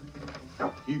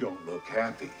 He don't look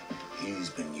happy. He's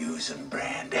been using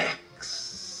Brand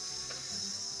X.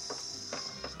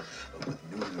 But with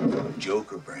new and improved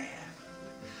Joker brand,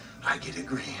 I get a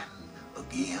grin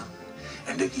again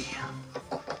and again.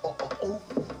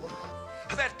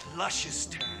 That luscious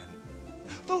tan,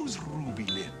 those ruby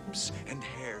lips and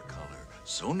hair color,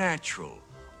 so natural,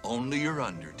 only your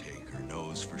Undertaker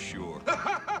knows for sure.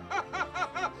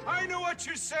 I know what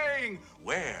you're saying.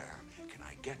 Where can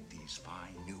I get these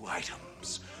fine new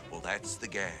items? Well, that's the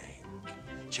gang.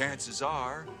 Chances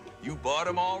are you bought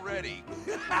them already.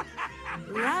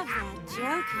 Love that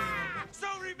Joker. So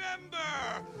remember,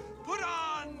 put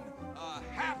on a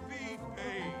happy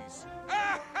face.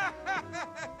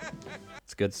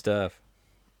 It's good stuff.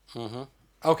 Mm-hmm.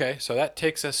 Okay, so that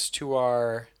takes us to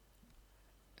our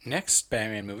next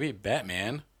Batman movie,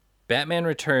 Batman. Batman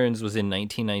Returns was in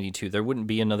 1992. There wouldn't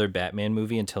be another Batman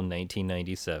movie until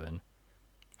 1997.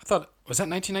 Was that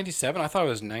 1997? I thought it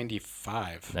was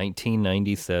 95.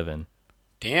 1997.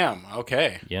 Damn,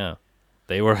 okay. Yeah.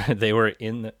 They were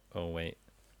in the... Oh, wait.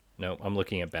 No, I'm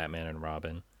looking at Batman and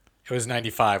Robin. It was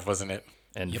 95, wasn't it?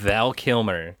 And yep. Val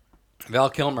Kilmer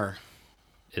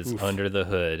is under the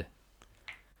hood.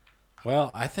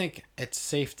 Well, I think it's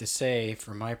safe to say,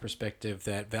 from my perspective,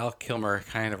 that Val Kilmer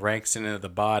kind of ranks into the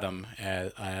bottom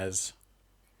as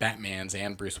Batman's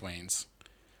and Bruce Wayne's.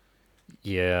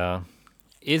 Yeah.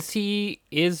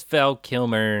 Is Val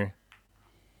Kilmer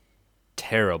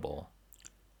terrible?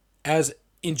 As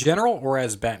in general or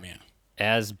as Batman?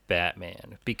 As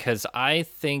Batman. Because I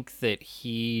think that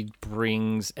he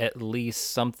brings at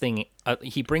least something...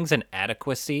 he brings an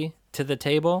adequacy to the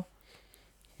table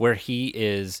where he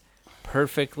is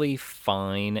perfectly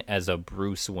fine as a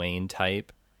Bruce Wayne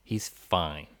type. He's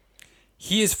fine.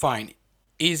 He is fine.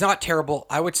 He's not terrible.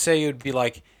 I would say it would be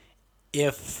like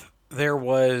if there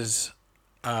was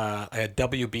a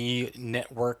WB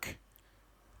network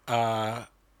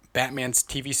Batman's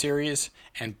TV series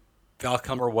and Val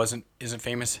Kilmer isn't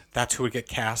famous, that's who would get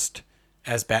cast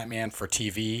as Batman for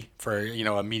TV, for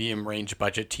a medium range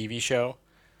budget TV show.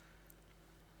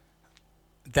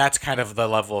 That's kind of the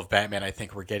level of Batman I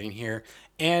think we're getting here.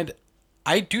 And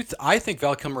I think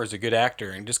Val Kilmer is a good actor,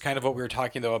 and just kind of what we were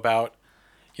talking though about,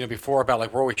 before, about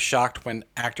like we're always shocked when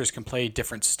actors can play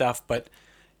different stuff, but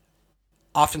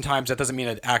oftentimes that doesn't mean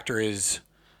an actor is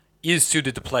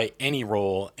suited to play any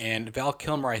role. And Val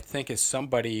Kilmer, I think, is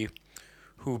somebody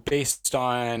who, based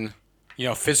on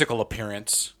physical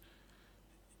appearance,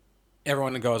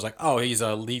 everyone goes like, oh, he's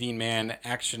a leading man,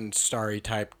 action starry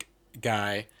type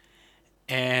guy.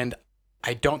 And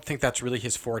I don't think that's really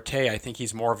his forte. I think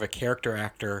he's more of a character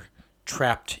actor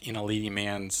trapped in a leading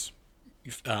man's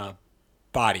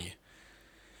body.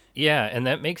 Yeah, and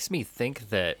that makes me think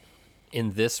that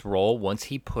in this role, once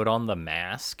he put on the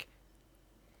mask,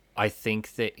 I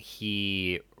think that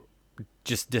he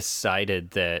just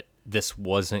decided that this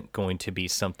wasn't going to be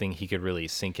something he could really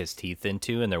sink his teeth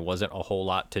into, and there wasn't a whole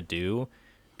lot to do,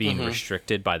 being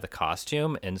restricted by the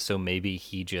costume. And so maybe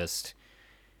he just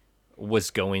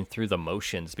was going through the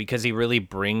motions, because he really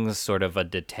brings sort of a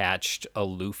detached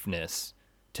aloofness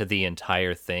to the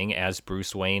entire thing as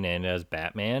Bruce Wayne and as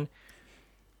Batman.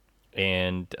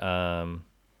 And I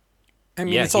mean,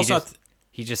 yeah, it's also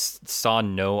he just saw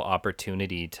no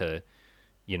opportunity to,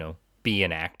 be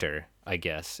an actor, I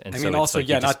guess. And so it's like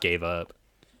he just gave up.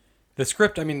 The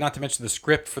script, I mean, not to mention the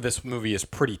script for this movie is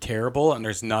pretty terrible, and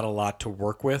there's not a lot to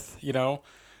work with,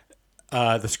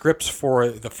 The scripts for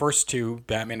the first two,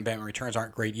 Batman and Batman Returns,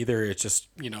 aren't great either. It's just,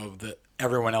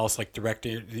 everyone else, like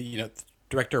director,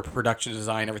 production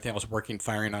design, everything else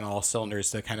firing on all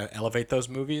cylinders to kind of elevate those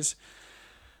movies.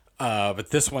 But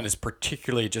this one is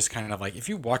particularly just kind of like, if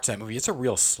you watch that movie, it's a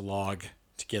real slog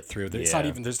to get through. There's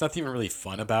nothing even really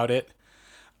fun about it.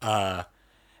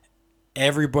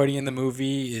 Everybody in the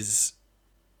movie is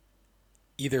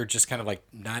either just kind of like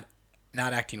not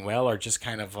acting well, or just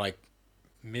kind of like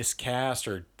miscast,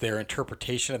 or their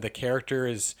interpretation of the character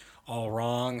is all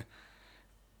wrong.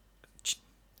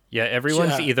 Yeah,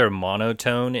 everyone's either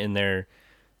monotone in their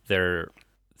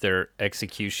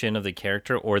execution of the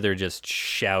character, or they're just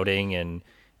shouting and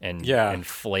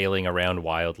flailing around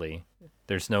wildly.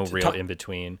 There's no real in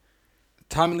between.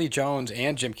 Tommy Lee Jones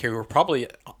and Jim Carrey were probably,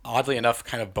 oddly enough,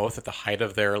 kind of both at the height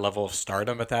of their level of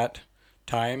stardom at that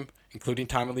time, including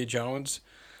Tommy Lee Jones,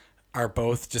 are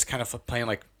both just kind of playing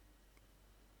like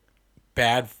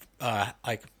bad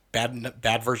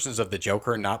versions of the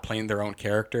Joker, not playing their own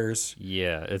characters.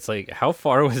 Yeah, it's like, how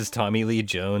far was Tommy Lee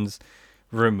Jones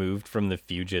removed from The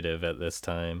Fugitive at this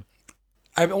time?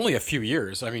 I'm only a few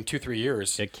years. I mean, 2-3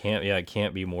 years. It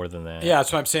can't be more than that. Yeah,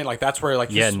 that's what I'm saying. Like, that's where,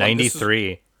 like,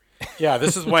 93.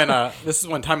 This is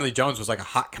when Tommy Lee Jones was like a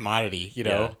hot commodity,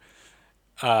 Yeah.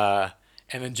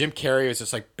 And then Jim Carrey was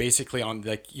just like basically on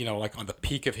like on the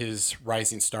peak of his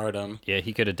rising stardom. Yeah,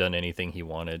 he could have done anything he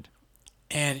wanted.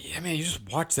 And I mean, you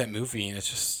just watch that movie, and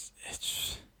it's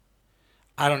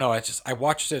I don't know. I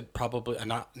watched it probably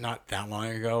not that long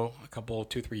ago,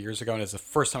 2-3 years ago, and it's the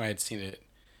first time I had seen it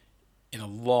in a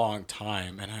long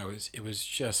time, and it was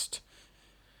just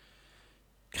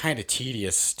kind of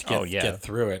tedious to get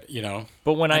through it,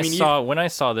 But when I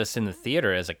saw this in the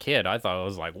theater as a kid, I thought it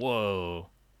was like, whoa.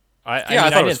 I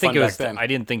didn't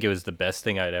think it was the best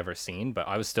thing I'd ever seen, but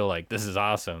I was still like, this is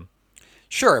awesome.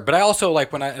 Sure, but I also,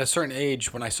 like, at a certain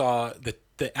age, when I saw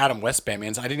the Adam West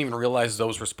Batmans, I didn't even realize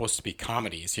those were supposed to be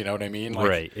comedies. You know what I mean? Like,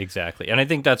 right, exactly. And I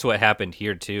think that's what happened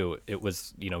here too. It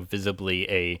was,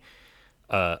 visibly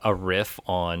a riff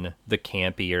on the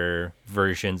campier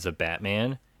versions of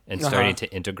Batman, and starting to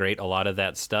integrate a lot of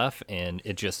that stuff, and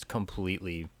it just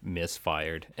completely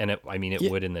misfired. And it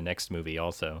would in the next movie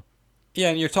also. Yeah,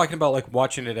 and you're talking about like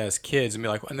watching it as kids, and be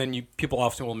like, and then people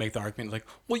often will make the argument like,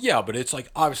 well, yeah, but it's like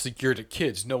obviously geared at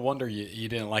kids. No wonder you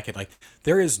didn't like it. Like,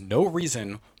 there is no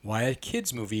reason why a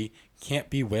kids movie can't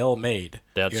be well made.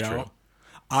 That's true.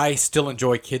 I still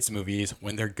enjoy kids movies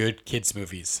when they're good kids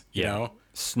movies. You know,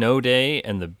 Snow Day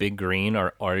and The Big Green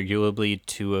are arguably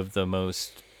two of the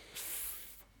most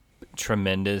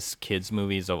tremendous kids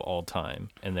movies of all time,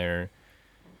 and they're,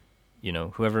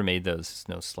 whoever made those is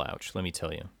no slouch. Let me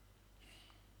tell you.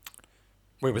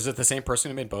 Wait, was it the same person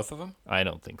who made both of them? I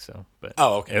don't think so, but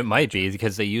okay. It might be,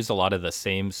 because they use a lot of the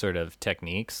same sort of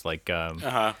techniques, like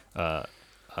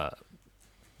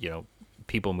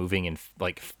people moving in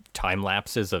like time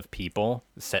lapses of people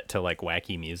set to like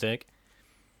wacky music,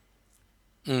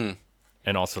 and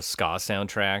also ska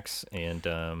soundtracks,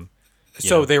 and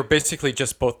so they were basically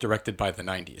just both directed by the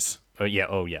 90s. Oh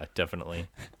yeah, definitely.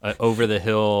 Over the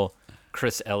Hill,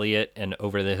 Chris Elliott, and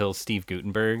Over the Hill, Steve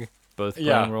Guttenberg. Both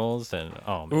playing roles, and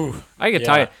I could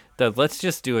tell you that let's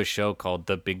just do a show called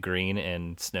The Big Green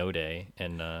and Snow Day,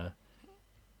 and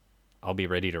I'll be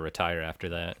ready to retire after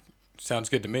that. Sounds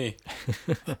good to me.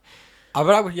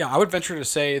 I would venture to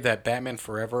say that Batman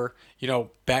Forever,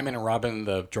 Batman and Robin,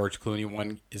 the George Clooney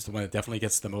one, is the one that definitely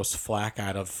gets the most flack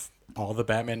out of all the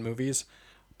Batman movies.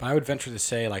 But I would venture to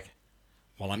say, like,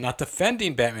 while I'm not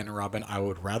defending Batman and Robin, I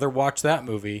would rather watch that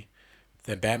movie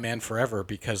than Batman Forever,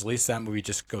 because at least that movie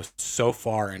just goes so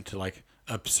far into like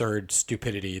absurd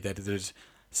stupidity that there's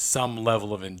some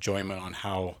level of enjoyment on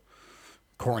how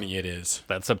corny it is.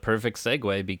 That's a perfect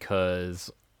segue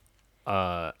because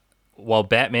while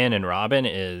Batman and Robin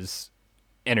is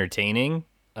entertaining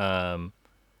as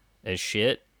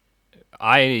shit,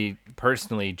 I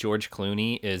personally, George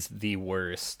Clooney is the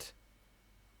worst,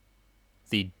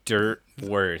 the dirt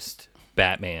worst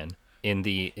Batman in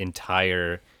the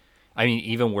entire. I mean,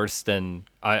 even worse than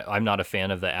I'm not a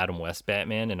fan of the Adam West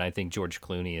Batman, and I think George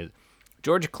Clooney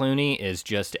is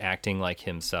just acting like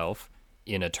himself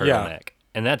in a turtleneck,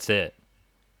 and that's it.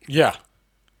 Yeah.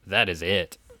 That is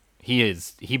it.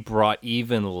 He brought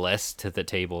even less to the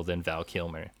table than Val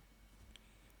Kilmer.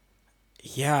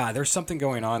 Yeah, there's something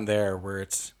going on there where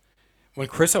it's when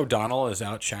Chris O'Donnell is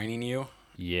outshining you,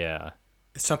 Yeah.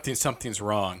 something's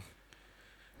wrong.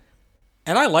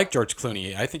 And I like George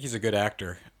Clooney. I think he's a good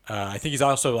actor. I think he's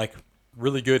also like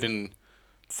really good in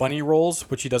funny roles,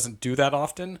 which he doesn't do that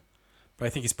often. But I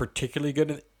think he's particularly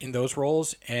good in those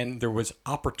roles. And there was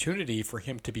opportunity for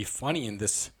him to be funny in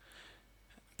this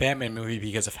Batman movie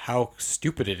because of how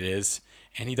stupid it is,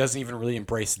 and he doesn't even really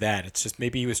embrace that. It's just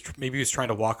maybe he was trying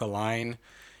to walk a line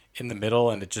in the middle,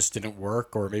 and it just didn't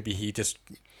work, or maybe he just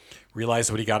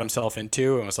realized what he got himself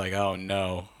into and was like, oh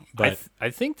no. But I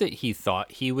think that he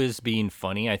thought he was being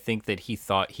funny. I think that he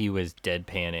thought he was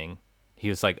deadpanning. He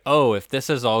was like, oh, if this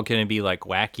is all going to be like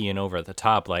wacky and over the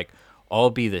top, like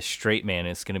I'll be the straight man.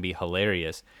 It's going to be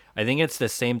hilarious. I think it's the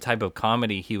same type of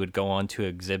comedy he would go on to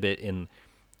exhibit in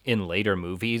later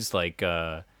movies, like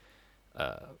Men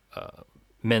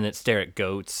That Stare at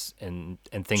Goats and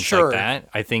things Sure. like that.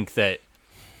 I think that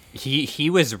he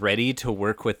was ready to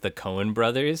work with the Coen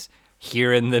brothers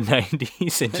here in the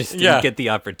 90s and just didn't Yeah. get the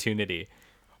opportunity.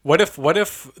 what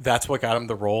if that's what got him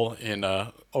the role in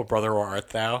Oh Brother, Where Art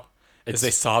Thou? Is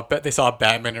they saw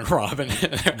Batman and Robin.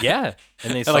 Yeah,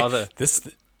 and they And saw like, this.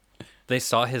 they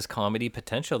saw his comedy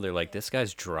potential. They're like, this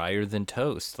guy's drier than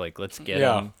toast. Like, let's get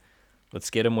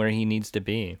him where he needs to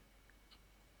be.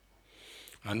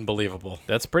 Unbelievable.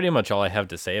 That's pretty much all I have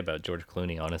to say about George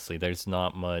Clooney, honestly. There's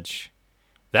not much.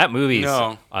 That movie's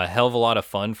No. a hell of a lot of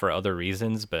fun for other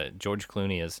reasons, but George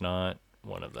Clooney is not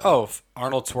one of them. Oh,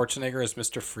 Arnold Schwarzenegger as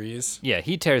Mr. Freeze. Yeah,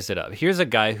 he tears it up. Here's a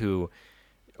guy who,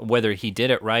 whether he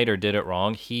did it right or did it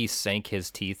wrong, he sank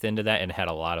his teeth into that and had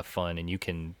a lot of fun, and you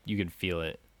can feel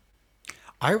it.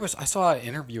 I saw an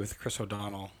interview with Chris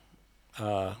O'Donnell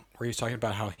where he was talking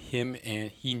about how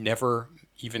he never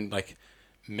even like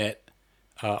met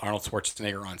Arnold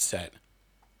Schwarzenegger on set,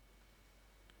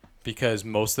 because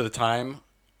most of the time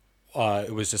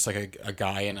it was just like a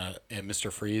guy in a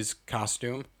Mr. Freeze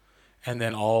costume, and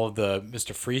then all of the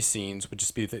Mr. Freeze scenes would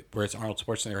just be where it's Arnold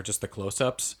Schwarzenegger, just the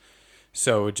close-ups.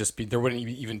 So it would just be, there wouldn't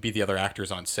even be the other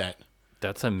actors on set.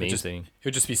 That's amazing. It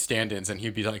would just be stand-ins, and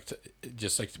he'd be like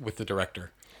just like with the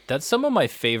director. That's some of my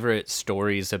favorite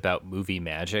stories about movie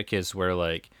magic, is where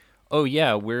like, oh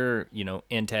yeah, we're,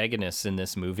 antagonists in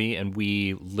this movie and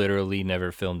we literally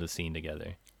never filmed a scene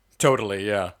together. Totally,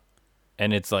 yeah.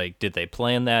 And it's like, did they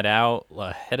plan that out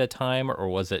ahead of time, or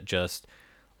was it just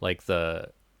like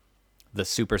the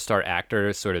superstar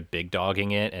actor sort of big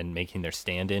dogging it and making their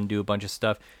stand-in do a bunch of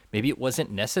stuff? Maybe it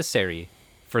wasn't necessary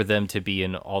for them to be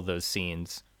in all those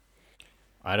scenes.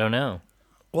 I don't know.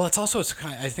 Well, I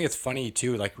think it's funny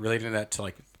too, like relating that to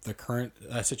like the current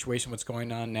situation, what's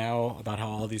going on now about how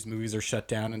all these movies are shut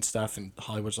down and stuff, and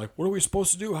Hollywood's like, what are we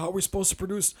supposed to do? How are we supposed to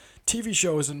produce TV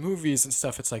shows and movies and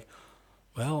stuff? It's like,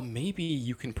 well, maybe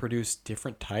you can produce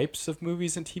different types of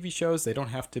movies and TV shows. They don't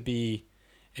have to be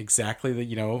exactly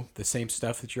the same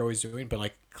stuff that you're always doing, but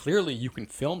like clearly you can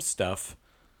film stuff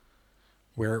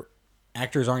where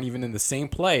actors aren't even in the same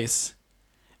place,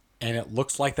 and it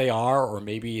looks like they are, or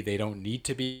maybe they don't need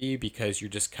to be, because you're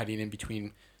just cutting in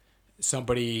between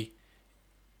somebody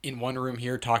in one room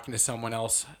here talking to someone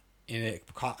else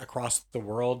across the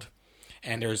world,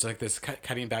 and there's like this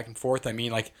cutting back and forth. I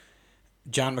mean, like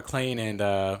John McClane and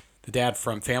the dad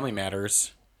from Family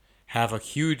Matters have a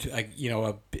huge,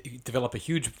 develop a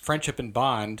huge friendship and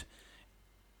bond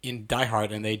in Die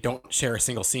Hard, and they don't share a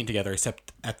single scene together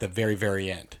except at the very,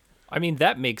 very end. I mean,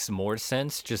 that makes more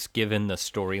sense just given the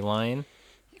storyline.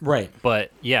 Right.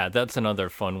 But yeah, that's another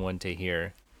fun one to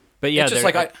hear. But yeah, It's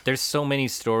just there's so many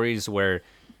stories where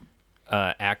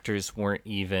actors weren't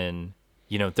even,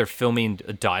 they're filming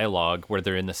a dialogue where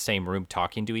they're in the same room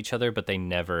talking to each other, but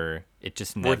it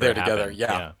just never We're there happened.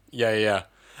 together. Yeah.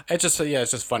 It's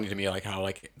just funny to me, like how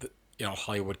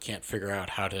Hollywood can't figure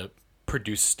out how to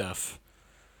produce stuff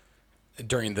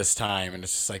during this time, and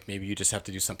it's just like maybe you just have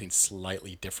to do something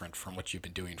slightly different from what you've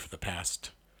been doing for the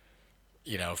past,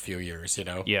 few years.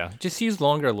 Yeah, just use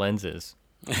longer lenses.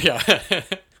 Yeah.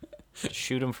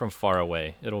 Shoot them from far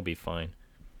away. It'll be fine.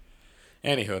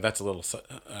 Anywho, that's a little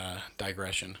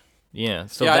digression. Yeah.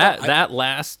 So Yeah, that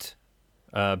last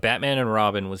Batman and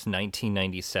Robin was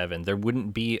 1997. There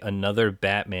wouldn't be another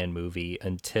Batman movie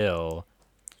until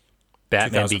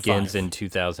Batman 2005. Begins in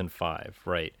 2005.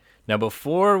 Right. Now,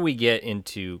 before we get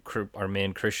into our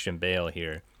man Christian Bale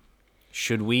here,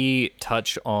 should we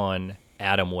touch on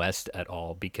Adam West at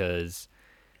all? Because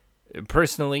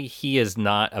personally, he is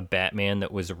not a Batman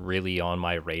that was really on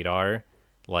my radar.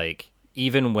 Like,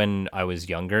 even when I was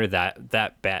younger,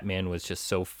 that Batman was just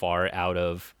so far out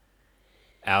of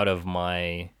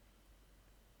my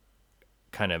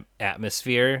kind of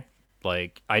atmosphere.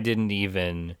 Like, I didn't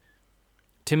even...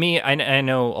 To me, I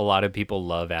know a lot of people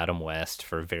love Adam West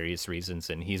for various reasons,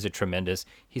 and he's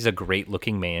a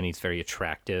great-looking man. He's very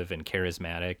attractive and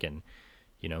charismatic, and,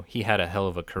 he had a hell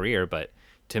of a career, but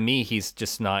to me, he's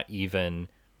just not even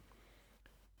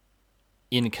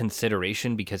in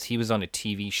consideration because he was on a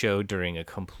TV show during a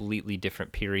completely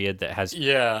different period that has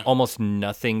almost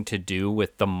nothing to do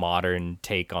with the modern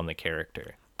take on the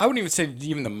character. I wouldn't even say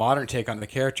even the modern take on the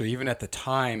character. Even at the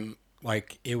time,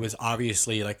 like, it was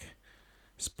obviously like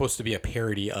supposed to be a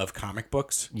parody of comic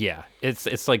books. Yeah,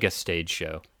 it's like a stage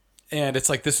show. And it's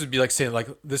like, this would be like saying, like,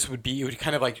 it would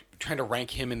kind of like trying to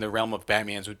rank him in the realm of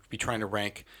Batman's would be trying to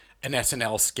rank an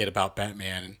SNL skit about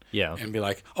Batman, and be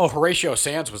like, oh, Horatio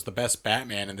Sands was the best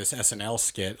Batman in this SNL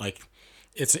skit. Like,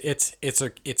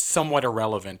 it's somewhat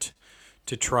irrelevant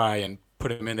to try and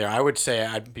put him in there. I would say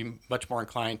I'd be much more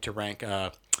inclined to rank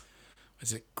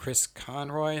is it Chris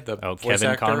Conroy, the voice Kevin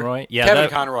actor? Conroy? Yeah, Kevin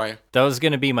Conroy. That was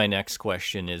going to be my next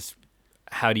question, is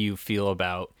how do you feel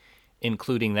about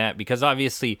including that? Because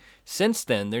obviously since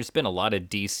then there's been a lot of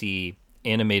DC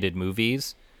animated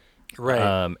movies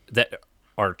that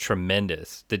are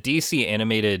tremendous. The DC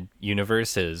animated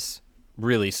universe is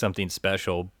really something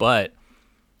special, but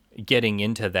getting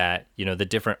into that, the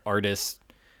different artists'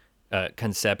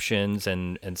 conceptions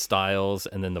and styles,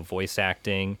 and then the voice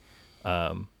acting.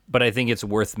 But I think it's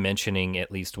worth mentioning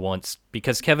at least once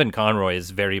because Kevin Conroy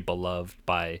is very beloved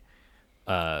by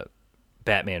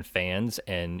Batman fans,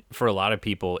 and for a lot of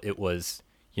people, it was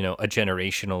a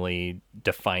generationally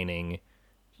defining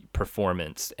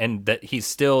performance, and that he's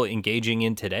still engaging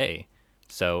in today.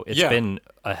 So it's been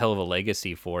a hell of a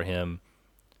legacy for him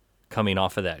coming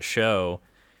off of that show.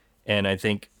 And I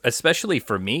think, especially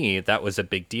for me, that was a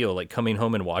big deal. Like coming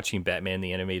home and watching Batman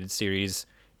the Animated Series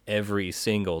every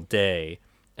single day.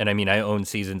 And I mean, I own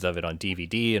seasons of it on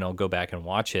DVD, and I'll go back and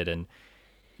watch it. And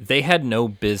they had no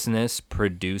business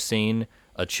producing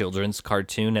a children's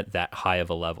cartoon at that high of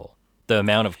a level. The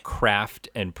amount of craft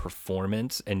and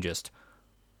performance and just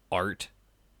art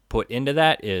put into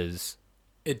that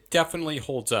it definitely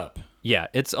holds up. Yeah,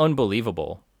 it's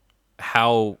unbelievable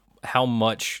how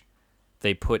much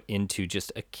they put into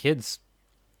just a kid's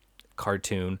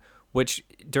cartoon, which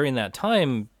during that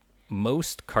time,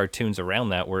 most cartoons around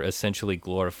that were essentially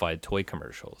glorified toy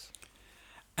commercials.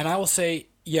 And I will say,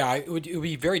 it would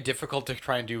be very difficult to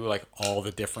try and do like all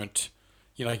the different,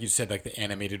 like you said, like the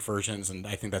animated versions, and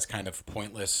I think that's kind of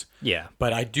pointless. Yeah.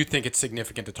 But I do think it's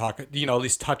significant to talk, at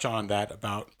least touch on that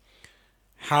about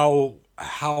how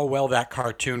well that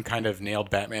cartoon kind of nailed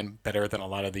Batman better than a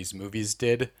lot of these movies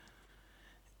did.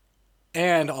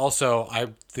 And also, I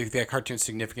think that cartoon's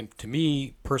significant to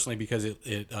me personally because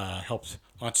it helped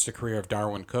launch the career of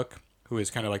Darwyn Cooke, who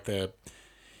is kind of like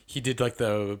he did like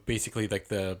basically like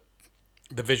the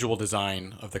visual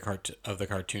design of the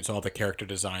cartoon, so all the character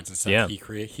designs and stuff he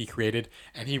created,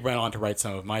 and he went on to write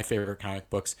some of my favorite comic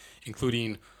books,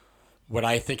 including what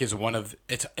I think is one of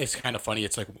it's kind of funny.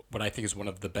 It's like what I think is one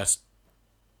of the best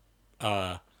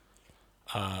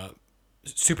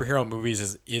superhero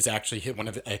movies is actually one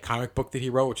of a comic book that he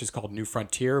wrote, which is called New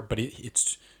Frontier, but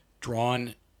it's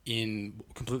drawn in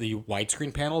completely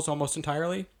widescreen panels almost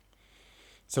entirely.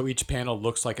 So each panel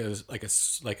looks like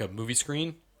a movie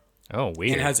screen. Oh,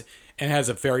 weird. And it has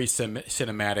a very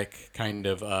cinematic kind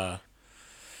of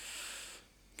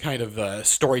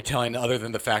storytelling, other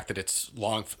than the fact that it's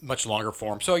much longer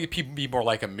form. So it'd be more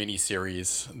like a mini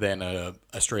series than a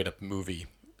straight up movie.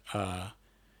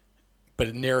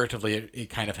 But narratively, it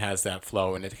kind of has that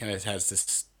flow, and it kind of has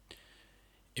this.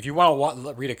 if you want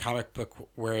to read a comic book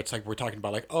where it's like we're talking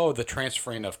about like, oh, the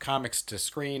transferring of comics to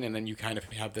screen, and then you kind of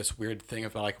have this weird thing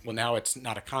of like, well, now it's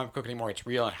not a comic book anymore, it's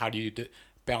real, and how do you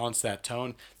balance that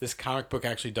tone? This comic book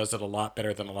actually does it a lot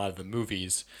better than a lot of the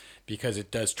movies, because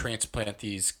it does transplant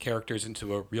these characters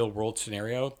into a real world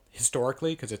scenario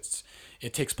historically, because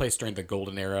it takes place during the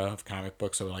golden era of comic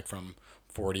books, so like from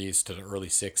 40s to the early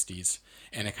 60s,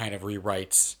 and it kind of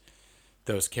rewrites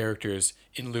those characters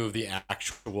in lieu of the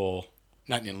actual,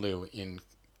 not in lieu, in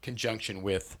conjunction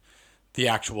with the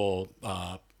actual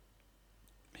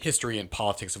history and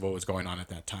politics of what was going on at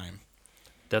that time.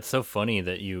 That's so funny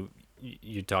that you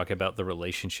talk about the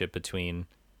relationship between,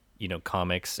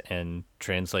 comics and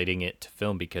translating it to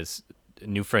film, because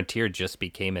New Frontier just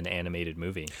became an animated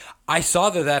movie. I saw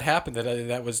that happened.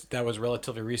 That was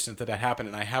relatively recent that happened,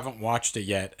 and I haven't watched it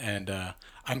yet. And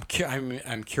I'm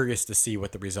curious to see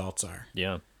what the results are.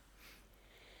 Yeah.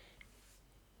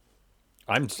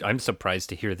 I'm surprised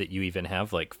to hear that you even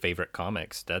have like favorite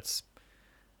comics. That's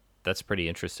pretty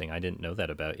interesting. I didn't know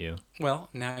that about you. Well,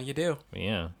 now you do.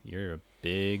 Yeah, you're a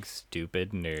big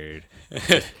stupid nerd.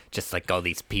 Just like all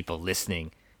these people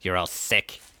listening. You're all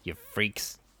sick, you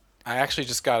freaks. I actually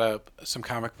just got some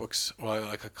comic books, well,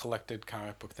 like a collected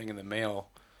comic book thing in the mail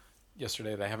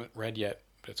yesterday that I haven't read yet,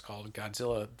 but it's called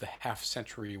Godzilla: The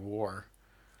Half-Century War.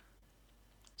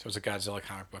 So it's a Godzilla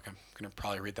comic book. I'm going to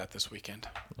probably read that this weekend.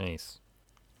 Nice.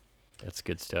 That's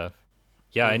good stuff.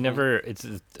 Yeah, I never. It's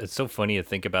so funny to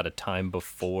think about a time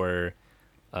before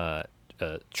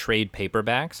trade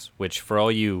paperbacks, which for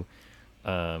all you,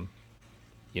 half-ass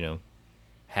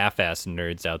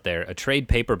nerds out there, a trade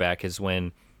paperback is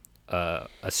when a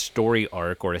story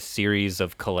arc or a series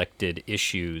of collected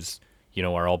issues,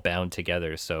 are all bound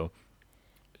together. So,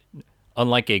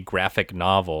 unlike a graphic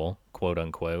novel, quote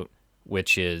unquote,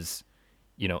 which is,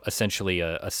 essentially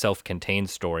a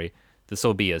self-contained story, this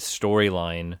will be a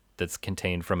storyline that's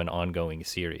contained from an ongoing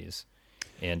series.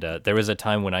 And there was a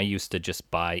time when I used to just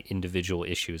buy individual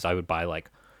issues. I would buy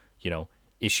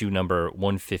issue number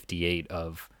 158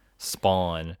 of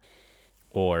Spawn,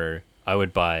 or I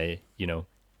would buy,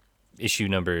 issue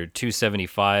number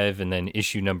 275 and then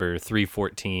issue number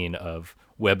 314 of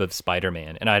Web of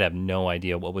Spider-Man. And I'd have no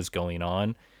idea what was going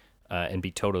on and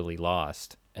be totally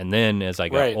lost. And then as I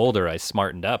got older, I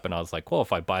smartened up and I was like, well,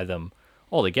 if I buy them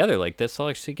all together like this, I'll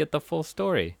actually get the full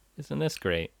story. Isn't this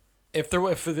great? If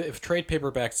trade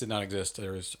paperbacks did not exist,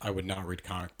 I would not read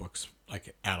comic books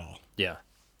like at all. Yeah,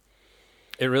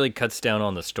 it really cuts down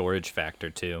on the storage factor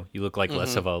too. You look like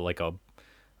less of a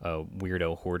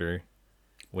weirdo hoarder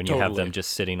when you have them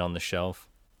just sitting on the shelf.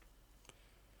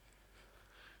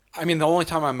 I mean, the only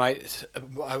time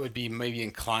I would be maybe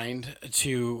inclined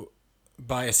to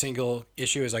buy a single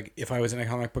issue is like if I was in a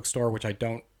comic book store, which I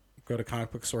don't go to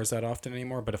comic book stores that often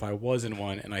anymore, but if I was in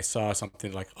one and I saw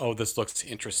something like, oh, this looks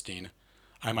interesting,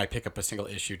 I might pick up a single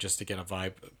issue just to get a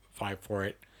vibe for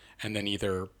it, and then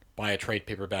either buy a trade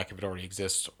paperback if it already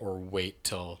exists, or wait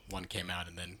till one came out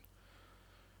and then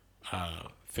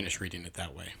finish reading it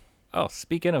that way. Oh,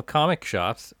 speaking of comic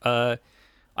shops, I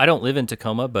don't live in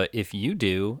Tacoma, but if you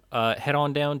do, head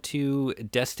on down to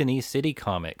Destiny City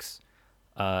Comics.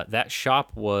 That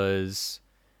shop was...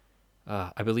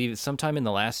 I believe sometime in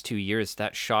the last 2 years,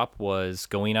 that shop was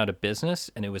going out of business,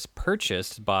 and it was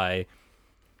purchased by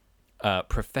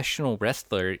professional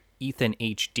wrestler Ethan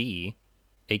HD,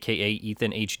 a.k.a.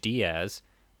 Ethan H. Diaz,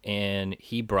 and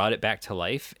he brought it back to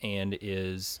life and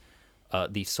is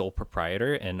the sole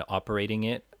proprietor and operating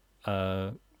it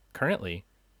currently.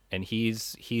 And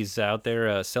he's out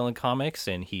there selling comics,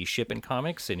 and he's shipping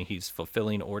comics, and he's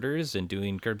fulfilling orders and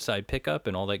doing curbside pickup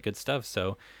and all that good stuff.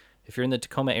 So if you're in the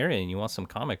Tacoma area and you want some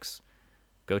comics,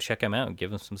 go check him out and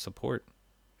give him some support.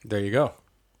 There you go.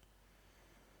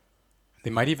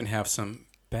 They might even have some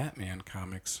Batman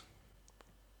comics.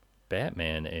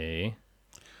 Batman, eh?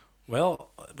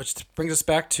 Well, which brings us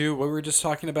back to what we were just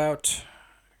talking about.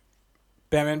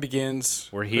 Batman Begins.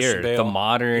 We're here.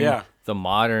 The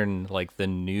modern, like the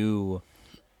new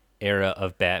era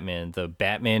of Batman. The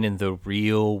Batman in the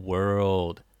real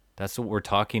world. That's what we're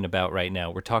talking about right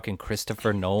now. We're talking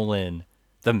Christopher Nolan,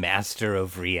 the master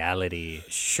of reality.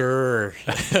 Sure.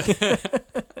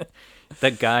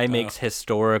 That guy makes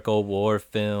historical war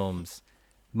films.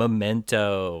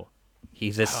 Memento.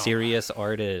 He's a serious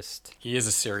artist. He is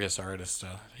a serious artist.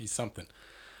 He's something.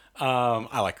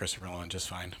 I like Christopher Nolan just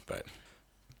fine, but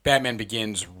Batman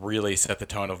Begins really set the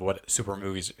tone of what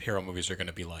hero movies are going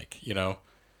to be like,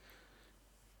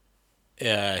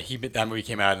 that movie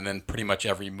came out, and then pretty much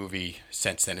every movie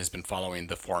since then has been following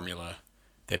the formula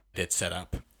that it set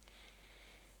up.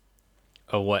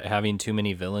 Oh, what? Having too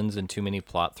many villains and too many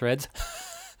plot threads?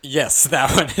 Yes,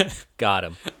 that one. Got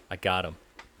him. I got him.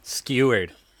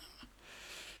 Skewered.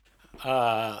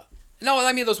 No,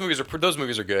 I mean those movies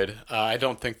are good. I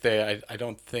don't think they. I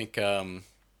don't think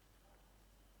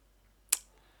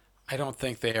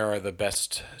they are the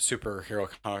best superhero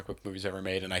comic book movies ever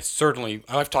made, and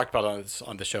I've talked about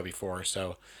on the show before.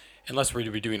 So, unless we're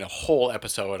to be doing a whole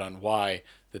episode on why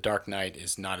The Dark Knight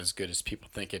is not as good as people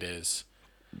think it is,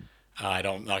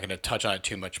 I'm not going to touch on it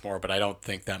too much more. But I don't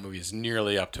think that movie is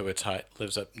nearly up to its hype,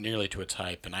 lives up nearly to its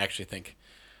hype, and I actually think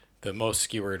the most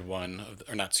skewered one,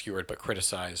 or not skewered, but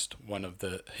criticized one of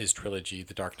his trilogy,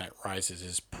 The Dark Knight Rises,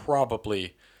 is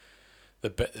probably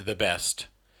the best.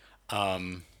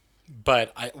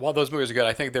 But while those movies are good,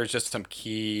 I think there's just some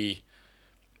key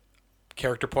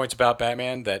character points about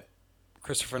Batman that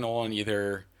Christopher Nolan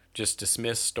either just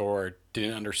dismissed or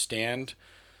didn't understand.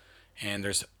 And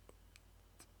there's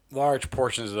large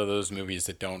portions of those movies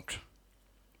that don't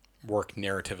work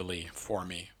narratively for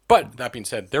me. But that being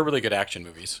said, they're really good action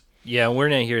movies. Yeah, we're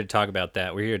not here to talk about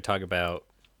that. We're here to talk about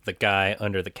the guy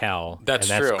under the cowl. That's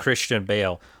true. true. Christian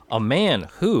Bale, a man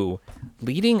who,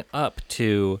 leading up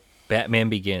to Batman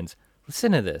Begins,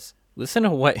 listen to this. Listen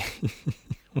to what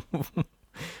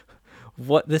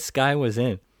what this guy was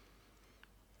in.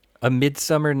 A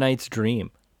Midsummer Night's Dream,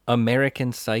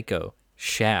 American Psycho,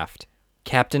 Shaft,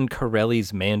 Captain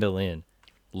Corelli's Mandolin,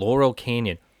 Laurel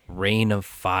Canyon, Reign of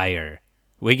Fire.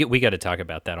 We got to talk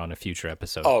about that on a future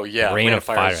episode. Oh yeah, Reign of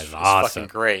Fire is awesome. Fucking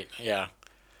great. Yeah.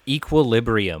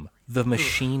 Equilibrium, The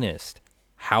Machinist,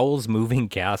 Howl's Moving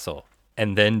Castle,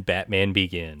 and then Batman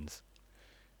Begins.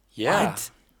 Yeah.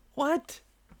 What?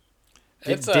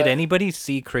 It's, Did anybody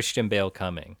see Christian Bale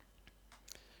coming?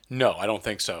 No, I don't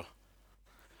think so.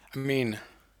 I mean,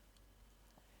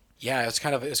 yeah, it's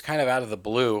kind of out of the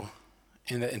blue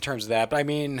in terms of that. But I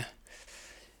mean,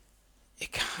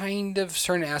 it kind of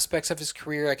certain aspects of his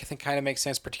career I think kind of makes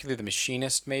sense, particularly The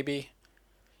Machinist, maybe.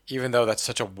 Even though that's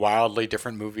such a wildly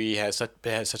different movie, it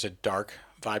has such a dark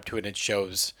vibe to it, and it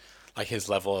shows like his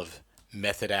level of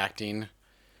method acting.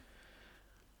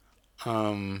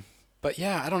 But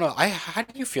yeah, I don't know. How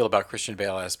do you feel about Christian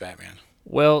Bale as Batman?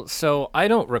 Well, so I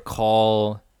don't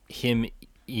recall him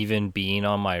even being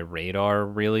on my radar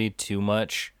really too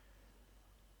much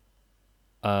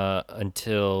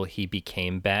until he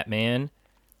became Batman.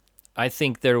 I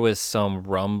think there was some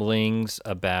rumblings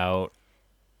about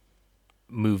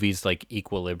movies like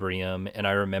Equilibrium, and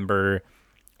I remember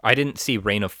I didn't see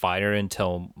Reign of Fire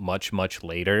until much, much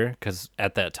later, because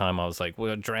at that time I was like,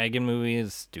 well, dragon movie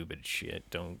is stupid shit.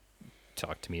 Don't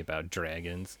talk to me about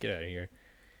dragons. Get out of here.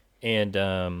 And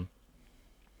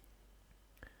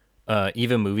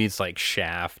even movies like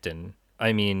Shaft, and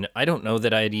I mean, I don't know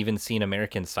that I had even seen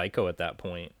American Psycho at that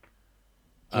point.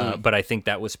 But I think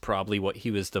that was probably what he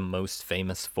was the most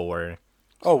famous for.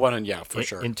 Oh, yeah, for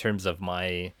sure. In terms of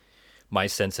my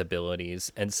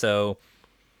sensibilities. And so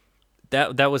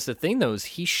that was the thing, though, is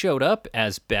he showed up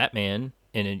as Batman,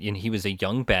 and he was a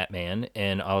young Batman,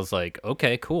 and I was like,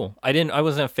 okay, cool. I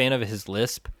wasn't a fan of his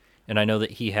lisp, and I know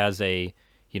that he has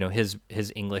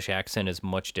his English accent is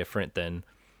much different than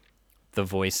the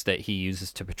voice that he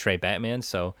uses to portray Batman,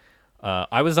 so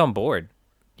I was on board.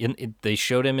 They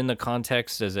showed him in the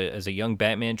context as a young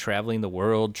Batman traveling the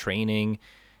world, training,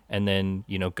 and then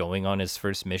going on his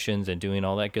first missions and doing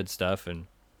all that good stuff. And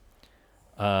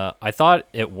I thought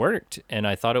it worked, and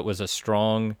I thought it was a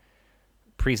strong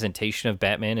presentation of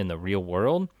Batman in the real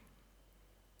world.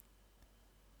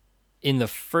 In the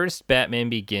first Batman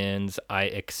Begins, I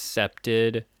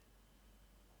accepted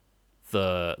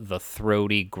the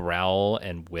throaty growl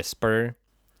and whisper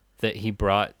that he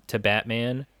brought to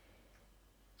Batman.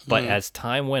 But as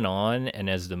time went on and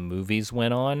as the movies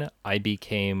went on, I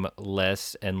became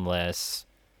less and less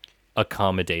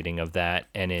accommodating of that,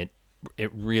 and it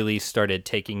really started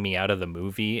taking me out of the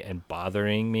movie and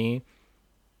bothering me.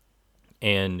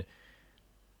 And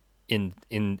in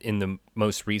the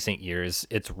most recent years,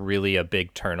 it's really a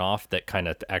big turnoff that kind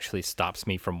of actually stops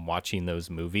me from watching those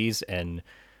movies and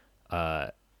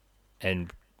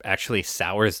actually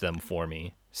sours them for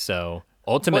me. So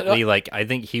ultimately, I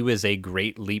think he was a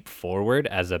great leap forward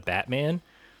as a Batman,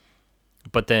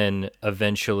 but then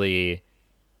eventually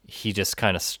he just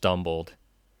kind of stumbled.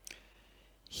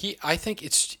 I think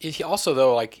he also,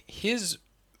 though, like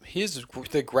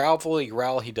the gravelly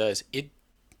growl he does, it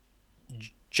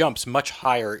jumps much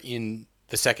higher in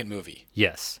the second movie.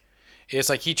 Yes. It's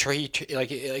like he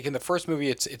like in the first movie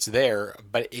it's there,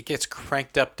 but it gets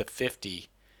cranked up to 50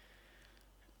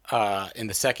 in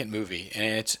the second movie, and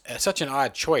it's such an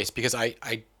odd choice because I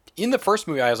in the first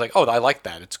movie I was like, oh, I like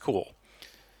that, it's cool.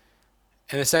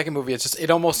 In the second movie, it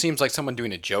almost seems like someone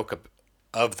doing a joke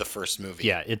of the first movie.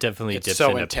 Yeah, it definitely It's dips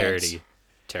so into intense. parody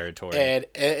territory. And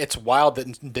it's wild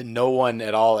that no one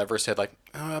at all ever said like,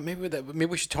 maybe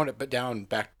we should tone it down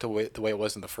back to the way it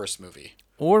was in the first movie.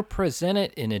 Or present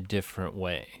it in a different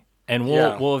way. And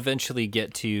we'll eventually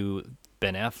get to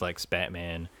Ben Affleck's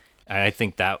Batman. And I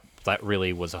think that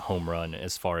really was a home run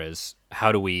as far as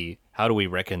how do we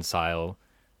reconcile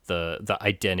the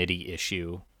identity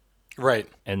issue, Right.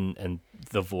 and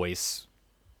the voice,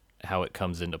 how it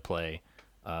comes into play.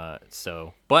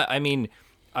 But I mean,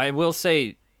 I will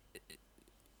say,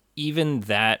 even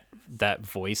that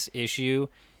voice issue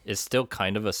is still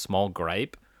kind of a small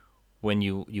gripe when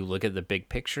you look at the big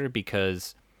picture,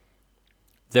 because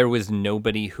there was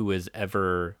nobody who was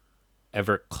ever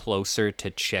closer to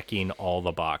checking all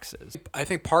the boxes. I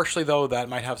think partially though that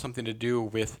might have something to do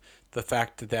with the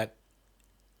fact that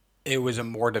it was a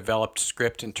more developed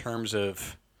script in terms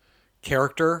of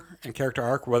character and character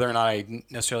arc, whether or not I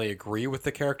necessarily agree with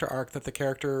the character arc that the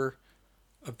character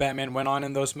of Batman went on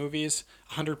in those movies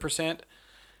 100%.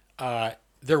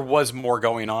 There was more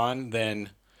going on than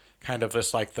kind of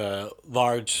just like the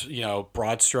large,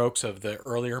 broad strokes of the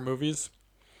earlier movies.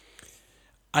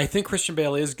 I think Christian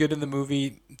Bale is good in the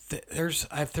movie. There's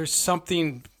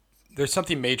something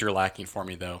major lacking for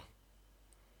me though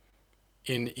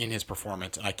in his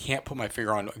performance. And I can't put my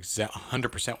finger on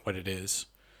 100% what it is,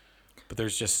 but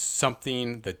there's just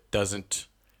something that doesn't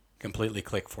completely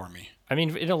click for me. I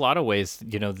mean, in a lot of ways,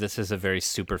 this is a very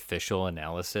superficial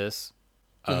analysis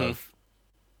of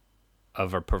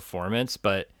a performance,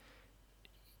 but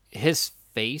his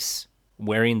face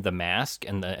wearing the mask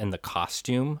and the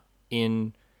costume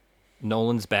in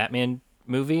Nolan's Batman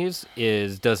movies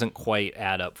doesn't quite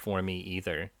add up for me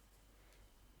either.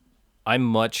 I'm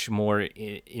much more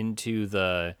into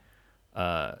the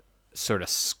sort of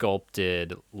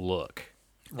sculpted look.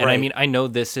 And I mean, I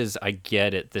know I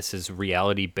get it. This is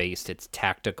reality based. It's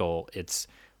tactical. It's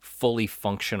fully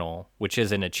functional, which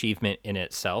is an achievement in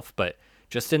itself. But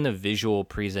just in the visual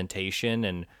presentation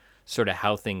and sort of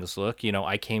how things look,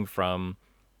 I came from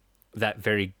that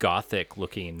very gothic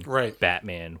looking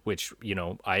Batman, which,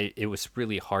 it was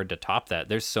really hard to top that.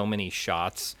 There's so many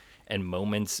shots and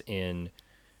moments in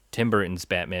Tim Burton's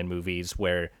Batman movies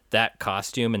where that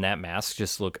costume and that mask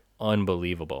just look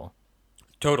unbelievable.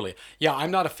 Totally. Yeah, I'm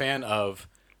not a fan of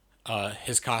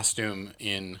his costume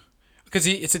because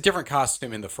it's a different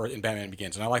costume in Batman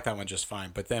Begins, and I like that one just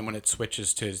fine. But then when it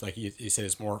switches to his, like you said,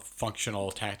 his more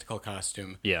functional tactical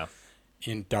costume,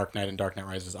 in Dark Knight and Dark Knight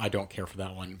Rises, I don't care for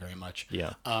that one very much.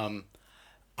 Yeah.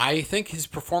 I think his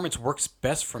performance works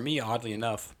best for me, oddly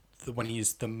enough, when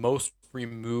he's the most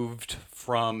removed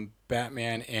from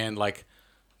Batman and like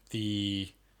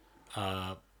the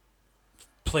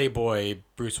playboy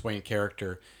Bruce Wayne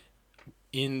character.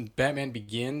 In Batman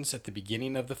Begins, at the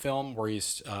beginning of the film, where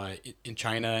he's in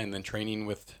China and then training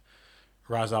with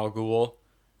Ra's al Ghul,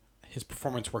 his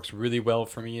performance works really well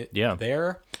for me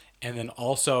there. And then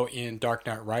also in Dark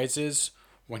Knight Rises,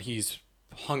 when he's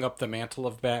hung up the mantle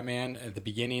of Batman at the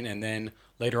beginning, and then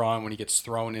later on when he gets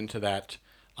thrown into that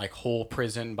like hole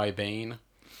prison by Bane,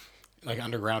 like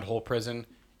underground hole prison,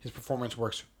 his performance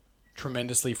works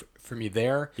tremendously for me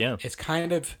there. Yeah, it's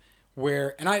kind of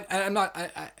where, and I'm not.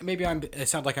 I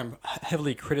sound like I'm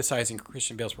heavily criticizing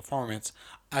Christian Bale's performance.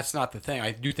 That's not the thing.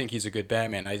 I do think he's a good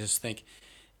Batman. I just think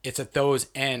it's at those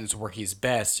ends where he's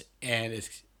best, and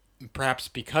it's perhaps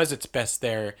because it's best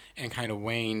there and kind of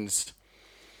wanes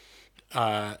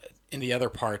in the other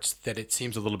parts that it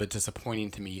seems a little bit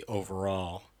disappointing to me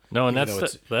overall. No, and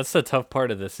that's the tough part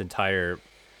of this entire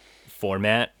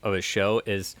format of a show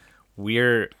is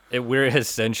we're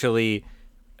essentially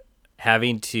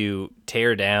having to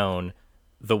tear down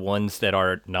the ones that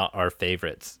are not our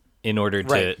favorites in order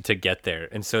to get there.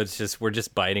 And so it's just, we're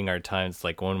just biding our time. It's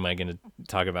like, when am I going to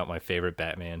talk about my favorite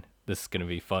Batman? This is going to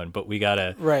be fun, but we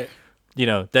gotta,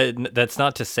 that's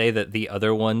not to say that the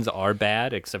other ones are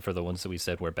bad, except for the ones that we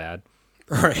said were bad.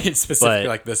 Right. Specifically,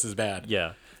 like, this is bad.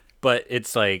 Yeah. But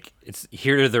it's like,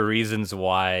 here are the reasons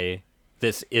why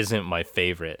this isn't my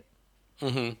favorite.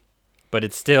 Mm-hmm. But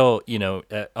it's still,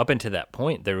 up until that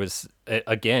point, there was,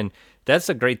 again, that's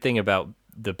a great thing about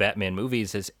the Batman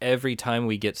movies is every time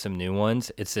we get some new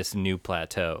ones, it's this new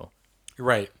plateau.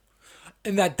 Right.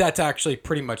 And that's actually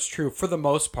pretty much true for the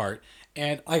most part.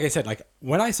 And like I said, like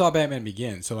when I saw Batman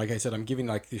Begins, so like I said, I'm giving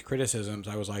like these criticisms.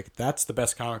 I was like, that's the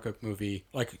best comic book movie,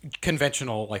 like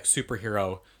conventional, like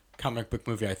superhero comic book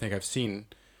movie I think I've seen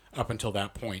up until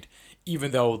that point.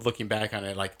 Even though looking back on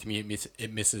it, like to me,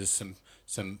 it misses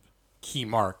some key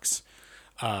marks,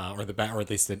 or at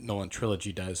least the Nolan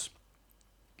trilogy does.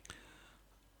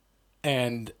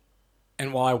 And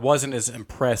And while I wasn't as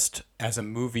impressed as a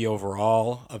movie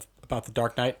overall about The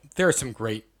Dark Knight, there are some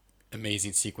great,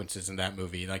 amazing sequences in that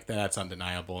movie. Like that's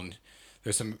undeniable, and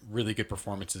there's some really good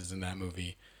performances in that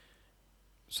movie.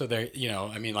 So there,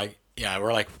 I mean, like, yeah,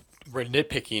 we're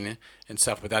nitpicking and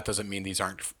stuff, but that doesn't mean these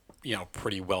aren't,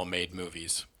 pretty well made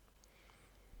movies.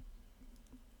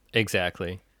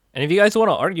 Exactly. And if you guys want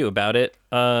to argue about it,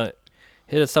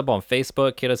 hit us up on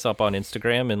Facebook, hit us up on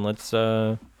Instagram, and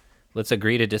let's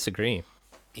agree to disagree.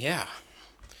 Yeah.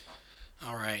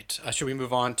 All right. Should we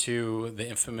move on to the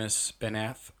infamous Ben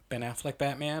Affleck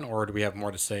Batman, or do we have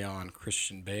more to say on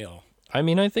Christian Bale? I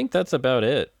mean, I think that's about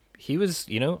it. He was,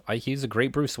 he's a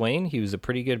great Bruce Wayne. He was a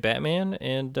pretty good Batman,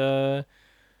 and but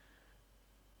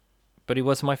he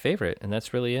wasn't my favorite, and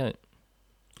that's really it.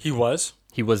 He was?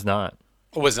 He was not.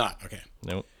 Oh, was not. Okay.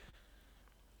 Nope.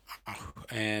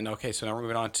 And okay, so now we're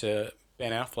moving on to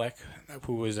Ben Affleck,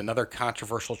 who was another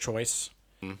controversial choice.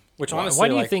 Which honestly, why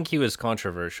do you think he was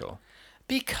controversial?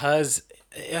 Because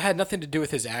it had nothing to do with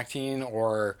his acting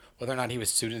or whether or not he was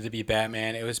suited to be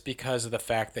Batman. It was because of the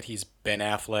fact that he's Ben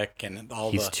Affleck and all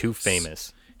He's too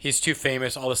famous. He's too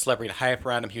famous. All the celebrity hype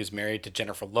around him. He was married to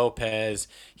Jennifer Lopez.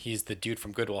 He's the dude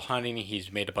from Good Will Hunting.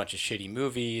 He's made a bunch of shitty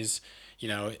movies,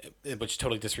 which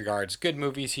totally disregards good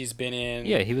movies he's been in.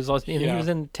 Yeah, he was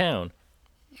in town.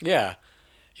 Yeah,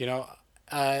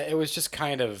 it was just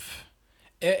kind of.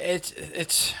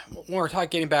 It's when we're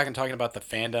getting back and talking about the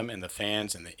fandom and the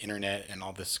fans and the internet and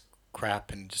all this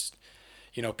crap and just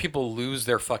people lose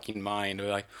their fucking mind. They're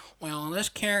like, well,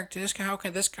 how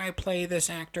can this guy play this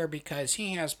actor because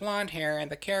he has blonde hair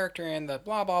and the character in the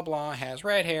blah blah blah has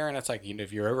red hair, and it's like,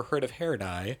 if you've ever heard of hair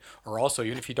dye, or also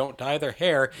even if you don't dye their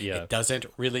hair, it doesn't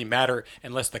really matter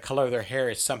unless the color of their hair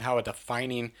is somehow a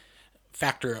defining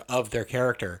factor of their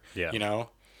character. Yeah.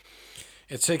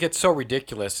 It gets so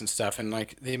ridiculous and stuff, and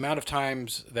like the amount of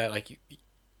times that like,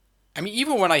 I mean,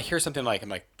 even when I hear something like, I'm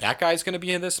like, that guy's going to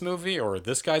be in this movie, or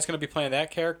this guy's going to be playing that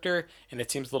character, and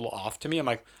it seems a little off to me. I'm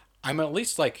like, I'm at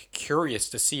least like curious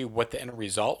to see what the end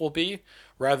result will be,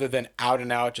 rather than out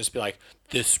and out just be like,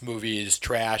 this movie is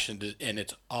trash and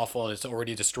it's awful and it's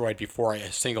already destroyed before a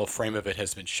single frame of it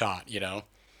has been shot.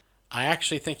 I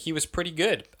actually think he was pretty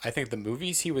good. I think the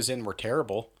movies he was in were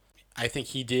terrible. I think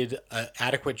he did an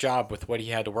adequate job with what he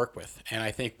had to work with, and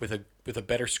I think with a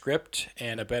better script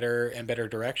and better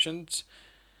directions,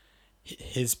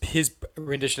 his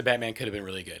rendition of Batman could have been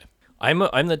really good.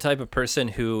 I'm the type of person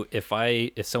who, if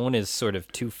someone is sort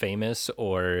of too famous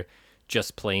or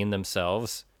just playing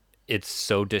themselves, it's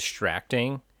so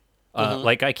distracting.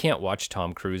 Like I can't watch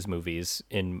Tom Cruise movies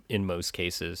in most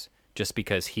cases just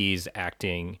because he's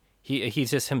acting.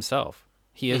 He's just himself.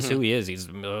 He is who he is. He's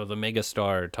the mega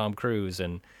star, Tom Cruise,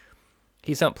 and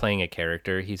he's not playing a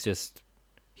character. He's just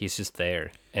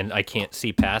there, and I can't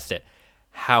see past it.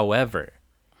 However,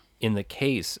 in the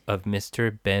case of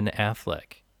Mr. Ben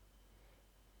Affleck,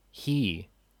 he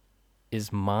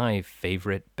is my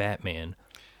favorite Batman.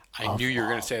 I knew you were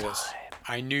going to say this.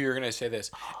 I knew you were going to say this.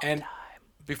 And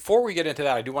before we get into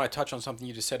that, I do want to touch on something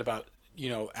you just said about,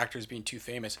 actors being too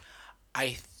famous.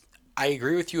 I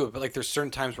agree with you, but like there's certain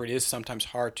times where it is sometimes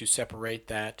hard to separate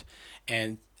that,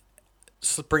 and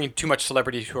bringing too much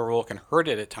celebrity to a role can hurt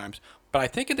it at times. But I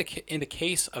think in the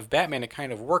case of Batman, it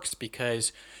kind of works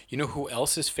because who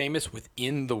else is famous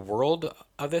within the world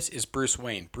of this is Bruce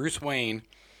Wayne. Bruce Wayne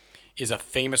is a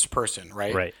famous person,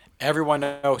 right? Right. Everyone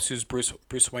knows who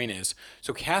Bruce Wayne is.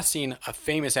 So casting a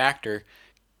famous actor,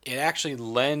 it actually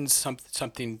lends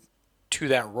something to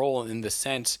that role in the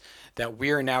sense that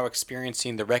we are now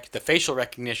experiencing the facial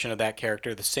recognition of that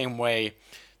character the same way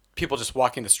people just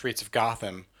walking the streets of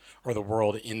Gotham or the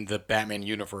world in the Batman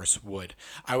universe would.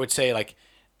 I would say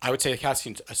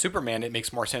casting a Superman, it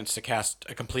makes more sense to cast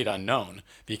a complete unknown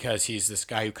because he's this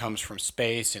guy who comes from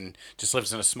space and just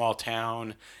lives in a small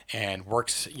town and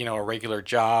works, a regular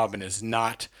job and is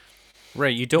not...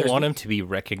 Right, you don't want him to be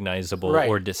recognizable Right.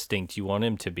 or distinct. You want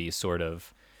him to be sort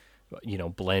of,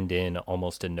 blend in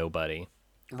almost a nobody.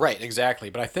 Right, exactly.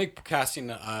 But I think casting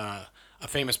a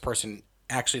famous person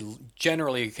actually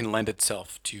generally can lend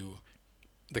itself to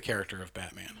the character of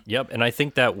Batman. Yep, and I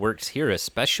think that works here,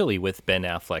 especially with Ben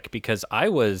Affleck, because I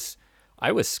was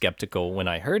skeptical when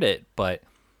I heard it, but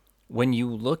when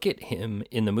you look at him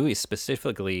in the movie,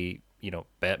 specifically,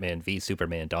 Batman v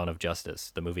Superman: Dawn of Justice,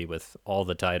 the movie with all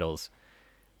the titles,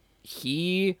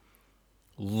 he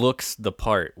looks the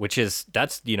part,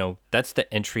 that's the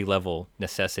entry level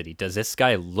necessity. Does this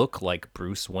guy look like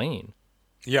Bruce Wayne?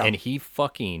 Yeah. And he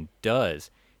fucking does.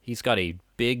 He's got a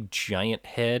big giant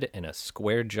head and a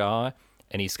square jaw,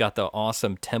 and he's got the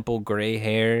awesome temple gray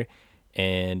hair,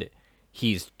 and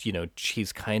he's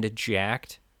kind of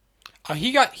jacked.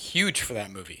 He got huge for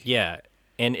that movie. Yeah,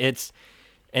 and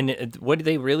what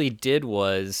they really did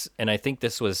was, and I think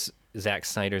this was Zack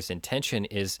Snyder's intention,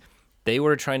 is they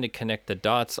were trying to connect the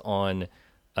dots on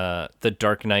The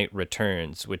Dark Knight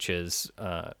Returns, which is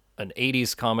an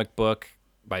 80s comic book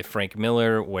by Frank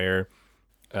Miller where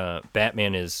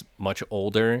Batman is much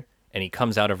older and he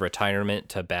comes out of retirement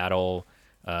to battle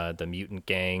the mutant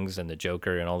gangs and the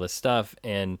Joker and all this stuff.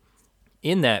 And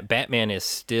in that, Batman is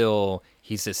still,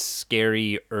 he's this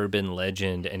scary urban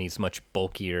legend, and he's much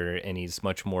bulkier and he's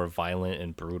much more violent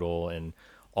and brutal and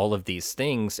all of these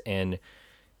things. And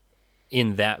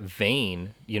in that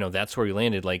vein, that's where he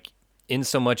landed, like, in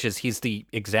so much as he's the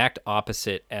exact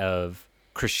opposite of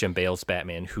Christian Bale's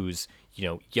Batman, who's,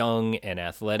 young and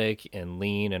athletic and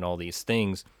lean and all these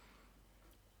things.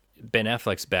 Ben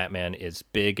Affleck's Batman is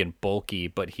big and bulky,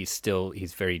 but he's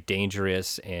very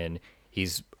dangerous, and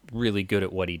he's really good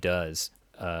at what he does,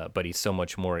 but he's so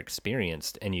much more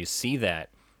experienced, and you see that,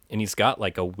 and he's got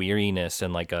like a weariness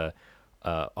and like a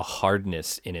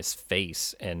hardness in his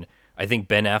face. And I think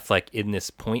Ben Affleck, in this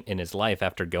point in his life,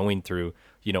 after going through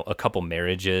a couple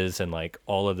marriages and like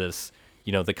all of this,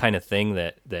 the kind of thing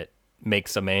that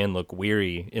makes a man look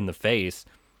weary in the face,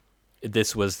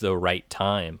 this was the right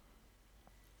time.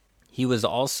 He was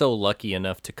also lucky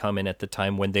enough to come in at the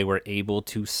time when they were able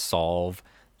to solve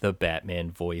the Batman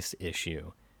voice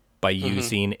issue by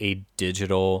using a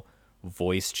digital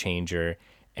voice changer.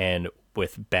 And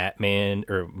with Batman,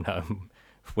 or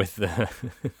with the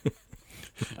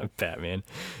Batman,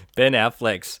 Ben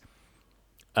Affleck's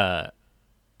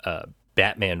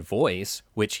Batman voice,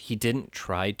 which he didn't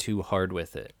try too hard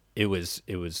with it. It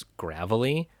was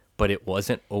gravelly, but it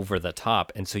wasn't over the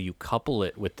top. And so you couple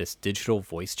it with this digital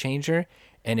voice changer,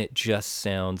 and it just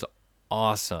sounds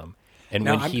awesome. And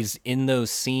now, when he's in those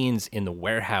scenes in the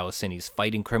warehouse and he's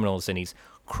fighting criminals and he's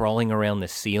crawling around the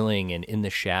ceiling and in the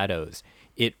shadows,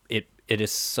 it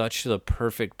is such the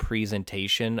perfect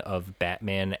presentation of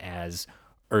Batman as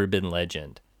urban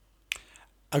legend.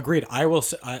 Agreed. I will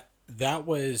say that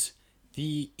was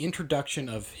the introduction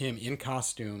of him in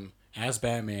costume as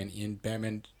Batman in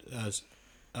Batman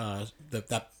what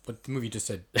the movie just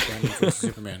said, Batman vs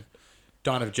Superman,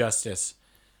 Dawn of Justice.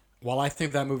 While I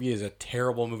think that movie is a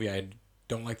terrible movie, I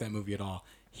don't like that movie at all.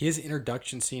 His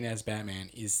introduction scene as Batman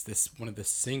is one of the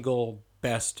single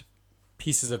best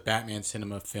pieces of Batman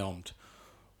cinema filmed,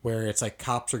 where it's like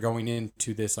cops are going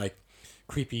into this like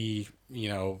creepy,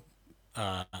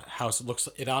 house.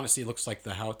 It honestly looks like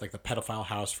the house, like the pedophile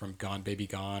house from Gone Baby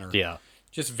Gone, or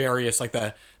just various, like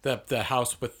the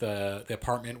house with the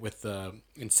apartment with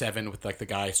in Seven with like the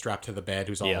guy strapped to the bed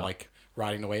who's all like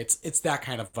rotting away. It's that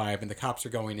kind of vibe, and the cops are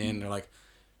going in. They're like,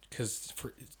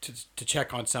 to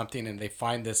check on something, and they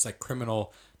find this like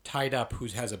criminal tied up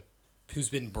who's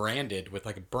been branded with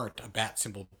like a bat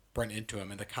symbol burnt into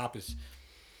him, and the cop is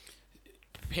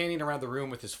panning around the room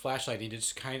with his flashlight, and he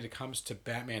just kind of comes to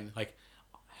Batman like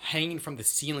hanging from the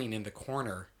ceiling in the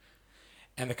corner,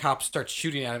 and the cop starts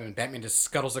shooting at him, and Batman just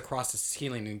scuttles across the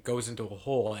ceiling and goes into a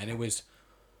hole. And it was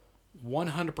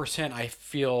 100%, I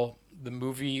feel, the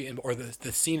movie or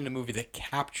the scene in the movie that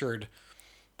captured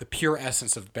the pure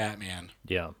essence of Batman.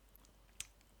 Yeah.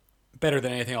 Better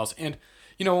than anything else. And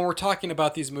when we're talking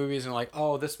about these movies and like,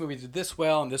 oh, this movie did this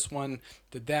well and this one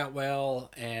did that well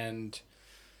and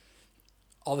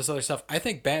all this other stuff, I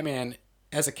think Batman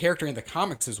as a character in the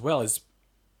comics as well is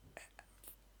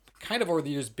kind of over the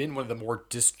years been one of the more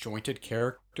disjointed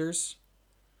characters,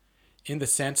 in the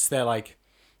sense that like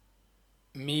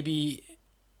maybe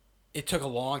it took a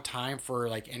long time for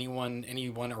like any one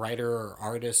writer or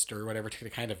artist or whatever to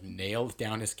kind of nail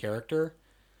down his character.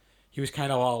 He was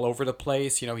kind of all over the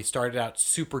place. He started out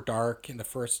super dark in the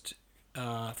first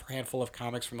handful of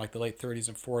comics from like the late 30s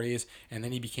and 40s, and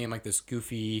then he became like this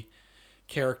goofy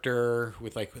character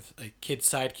with a kid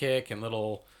sidekick and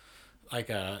little like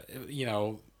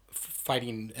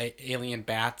fighting alien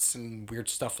bats and weird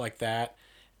stuff like that.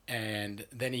 And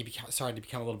then he started to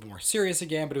become a little bit more serious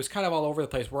again, but it was kind of all over the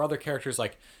place, where other characters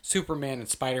like Superman and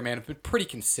Spider-Man have been pretty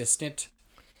consistent,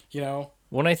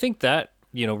 When I think that,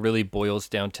 really boils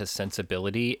down to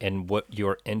sensibility and what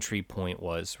your entry point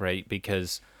was, right?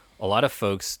 Because a lot of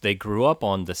folks, they grew up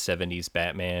on the 70s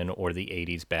Batman or the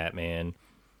 80s Batman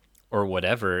or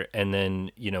whatever. And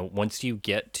then, once you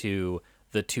get to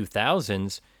the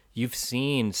 2000s, you've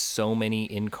seen so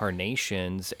many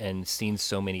incarnations and seen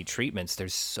so many treatments.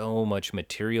 There's so much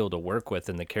material to work with,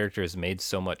 and the character has made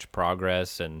so much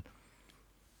progress. And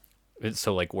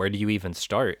so, like, where do you even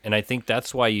start? And I think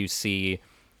that's why you see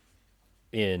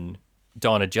in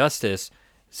Dawn of Justice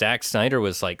Zack Snyder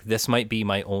was like, this might be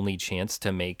my only chance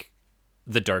to make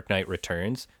The Dark Knight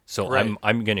Returns, so Right.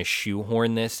 I'm gonna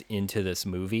shoehorn this into this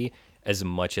movie as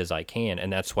much as I can,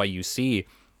 and that's why you see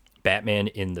Batman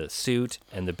in the suit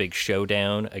and the big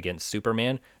showdown against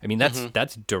Superman. I mean,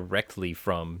 that's directly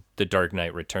from The Dark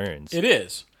Knight Returns. It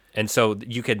is. And so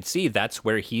you can see that's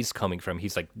where he's coming from.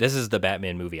 He's like, this is the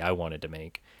Batman movie I wanted to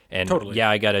make. And Totally. yeah,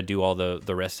 I got to do all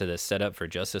the rest of this setup for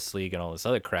Justice League and all this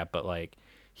other crap. But like,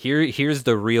 here's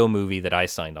the real movie that I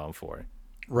signed on for.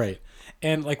 Right.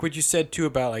 And like what you said too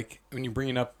about like when you're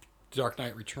bringing up Dark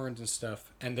Knight Returns and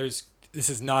stuff, and this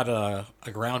is not a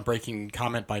groundbreaking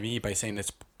comment by me by saying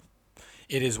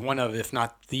it is one of, if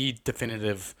not the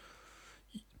definitive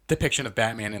depiction of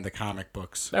Batman in the comic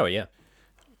books. Oh, yeah.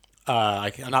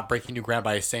 I'm not breaking new ground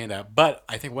by saying that, but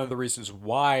I think one of the reasons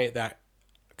why that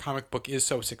comic book is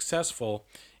so successful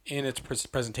in its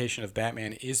presentation of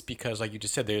Batman is because, like you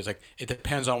just said, there's like, it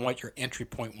depends on what your entry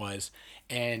point was.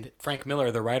 And Frank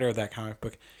Miller, the writer of that comic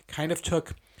book, kind of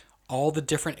took all the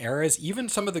different eras, even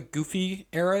some of the goofy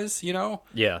eras, you know?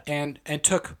 Yeah. And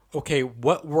took, okay,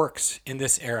 what works in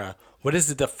this era? What is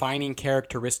the defining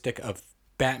characteristic of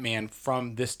Batman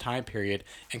from this time period,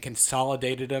 and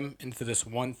consolidated them into this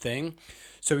one thing.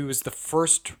 So he was the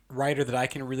first writer that I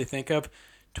can really think of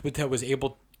that was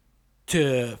able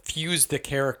to fuse the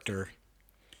character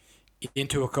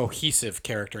into a cohesive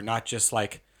character, not just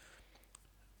like,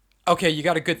 okay, you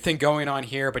got a good thing going on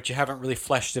here, but you haven't really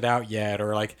fleshed it out yet,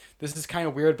 or like, this is kind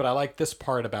of weird, but I like this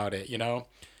part about it, you know?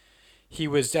 He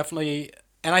was definitely,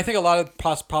 and I think a lot of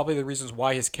probably the reasons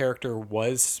why his character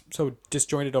was so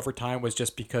disjointed over time was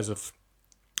just because of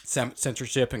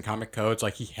censorship and comic codes.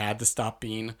 Like, he had to stop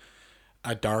being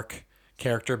a dark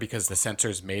character because the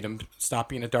censors made him stop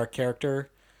being a dark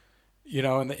character, you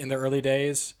know, in the early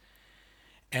days.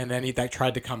 And then he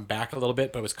tried to come back a little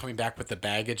bit, but was coming back with the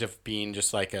baggage of being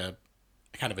just like a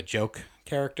kind of a joke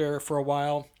character for a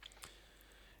while.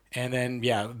 And then,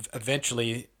 yeah,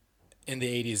 eventually in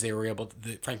the 80s, they were able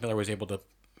to, Frank Miller was able to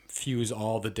fuse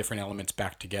all the different elements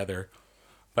back together.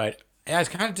 But yeah, it's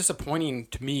kind of disappointing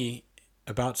to me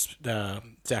about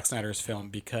Zack Snyder's film,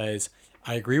 because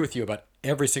I agree with you about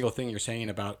every single thing you're saying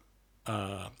about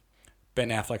Ben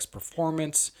Affleck's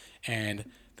performance and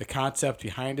the concept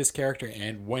behind his character,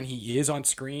 and when he is on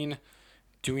screen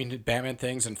doing Batman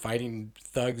things and fighting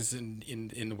thugs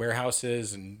in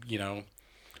warehouses and, you know,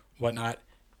 whatnot.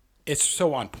 It's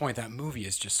so on point. That movie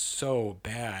is just so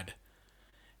bad.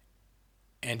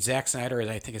 And Zack Snyder,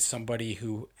 I think, is somebody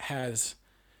who has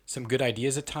some good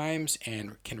ideas at times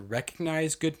and can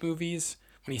recognize good movies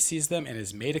when he sees them, and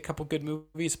has made a couple good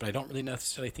movies, but I don't really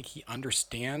necessarily think he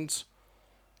understands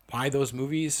why those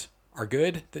movies are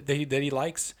good that he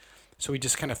likes. So he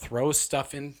just kind of throws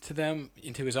stuff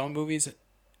into his own movies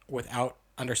without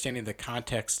understanding the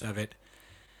context of it.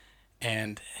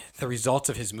 And the results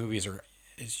of his movies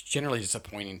is generally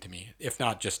disappointing to me, if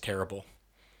not just terrible.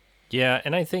 Yeah,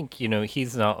 and I think, you know,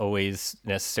 he's not always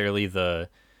necessarily the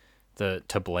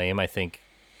to blame. I think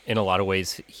in a lot of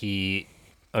ways he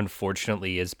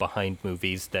unfortunately is behind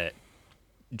movies that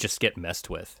just get messed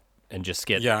with and just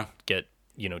get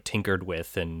you know, tinkered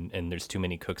with, and there's too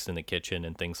many cooks in the kitchen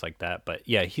and things like that. But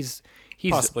yeah, he's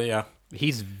Possibly, yeah.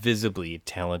 He's visibly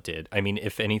talented. I mean,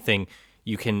 if anything,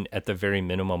 you can at the very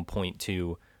minimum point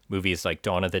to movies like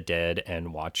Dawn of the Dead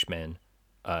and Watchmen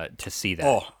to see that.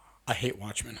 Oh, I hate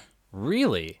Watchmen.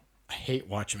 Really? I hate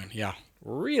Watchmen, yeah.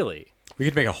 Really? We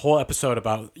could make a whole episode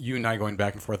about you and I going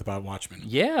back and forth about Watchmen.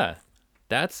 Yeah,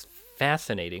 that's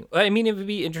fascinating. I mean, it would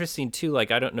be interesting too.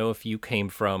 Like, I don't know if you came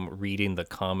from reading the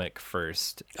comic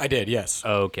first. I did, yes.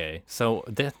 Okay, so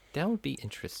that would be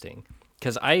interesting,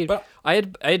 because I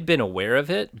had been aware of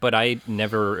it, but I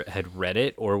never had read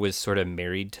it or was sort of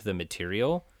married to the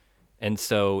material, and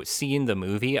so seeing the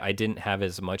movie, I didn't have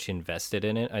as much invested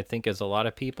in it, I think, as a lot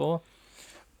of people.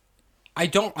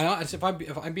 If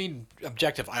I'm being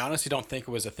objective, I honestly don't think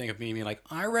it was a thing of me being like,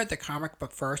 I read the comic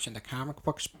book first and the comic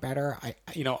book's better. I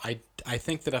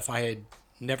think that if I had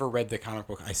never read the comic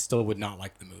book, I still would not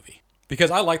like the movie. Because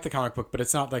I like the comic book, but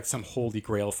it's not like some holy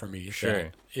grail for me.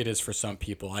 Sure. It is for some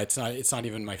people. It's not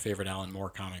even my favorite Alan Moore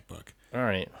comic book. All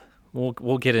right.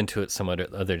 We'll get into it some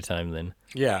other time then.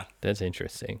 Yeah. That's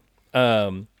interesting.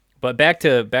 But back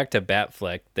to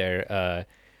Batfleck there.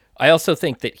 I also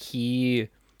think that he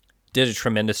did a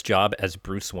tremendous job as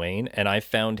Bruce Wayne, and I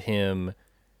found him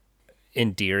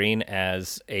endearing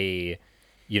as a,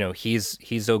 you know, he's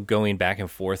going back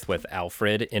and forth with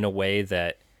Alfred in a way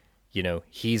that, you know,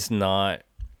 he's not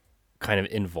kind of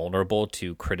invulnerable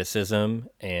to criticism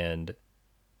and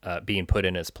being put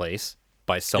in his place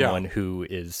by someone who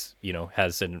is,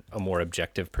 has a more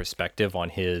objective perspective on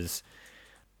his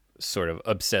sort of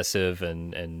obsessive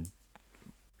and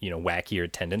wackier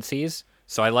tendencies.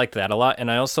 So I liked that a lot. And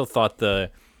I also thought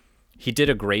he did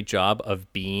a great job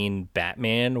of being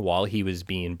Batman while he was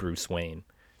being Bruce Wayne.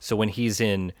 So when he's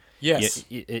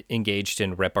engaged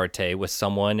in repartee with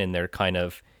someone and they're kind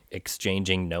of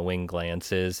exchanging knowing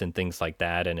glances and things like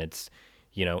that, and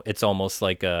it's almost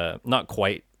like not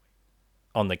quite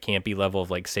on the campy level of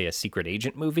like, say, a secret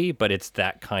agent movie, but it's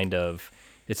that kind of,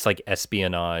 it's like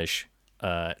espionage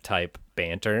type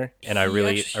banter, and I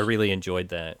really enjoyed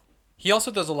that. He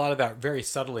also does a lot of that very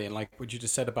subtly, and like what you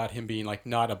just said about him being like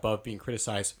not above being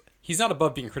criticized. He's not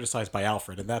above being criticized by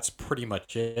Alfred, and that's pretty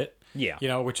much it.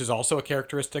 Yeah. Which is also a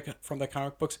characteristic from the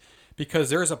comic books, because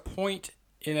there's a point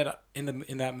in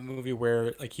that movie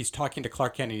where like he's talking to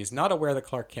Clark Kent and he's not aware that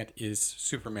Clark Kent is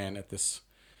Superman at this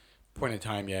point in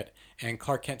time yet, and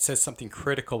Clark Kent says something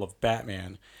critical of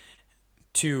Batman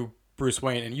to Bruce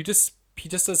Wayne, and he just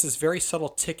does this very subtle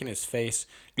tick in his face.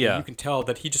 Yeah. You can tell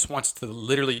that he just wants to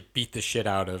literally beat the shit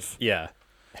out of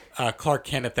Clark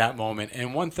Kent at that moment.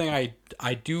 And one thing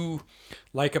I do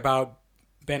like about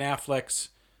Ben Affleck's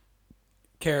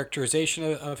characterization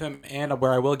of him, and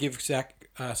where I will give Zack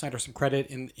Snyder some credit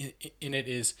in it,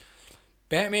 is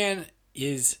Batman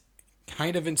is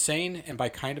kind of insane, and by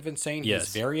kind of insane,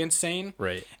 he's very insane.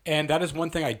 Right. And that is one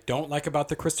thing I don't like about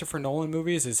the Christopher Nolan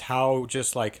movies, is how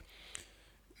just like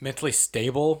mentally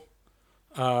stable.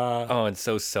 And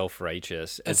so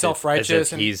self-righteous. As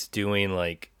if he's doing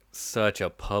like such a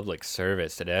public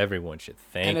service that everyone should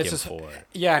thank him for.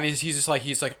 Yeah, and he's like,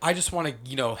 I just want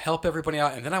to, help everybody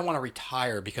out, and then I want to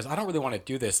retire because I don't really want to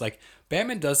do this. Like,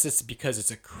 Batman does this because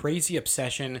it's a crazy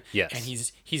obsession. Yes. And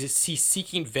he's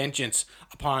seeking vengeance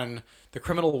upon the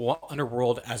criminal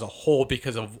underworld as a whole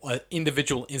because of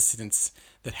individual incidents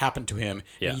that happened to him.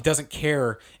 Yeah. And he doesn't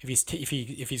care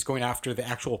if he's going after the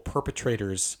actual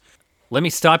perpetrators. Let me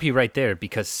stop you right there,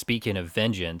 because speaking of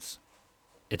vengeance,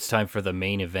 it's time for the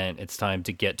main event. It's time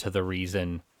to get to the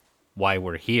reason why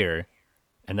we're here,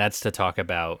 and that's to talk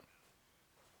about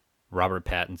Robert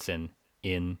Pattinson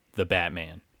in The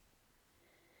Batman.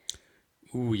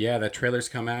 Ooh, yeah, that trailer's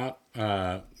come out.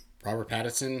 Robert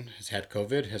Pattinson has had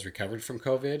COVID, has recovered from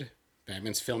COVID.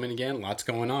 Batman's filming again. Lots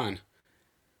going on.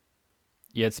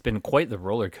 Yeah, it's been quite the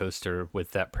roller coaster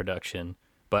with that production,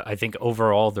 but I think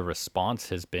overall the response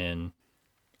has been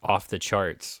off the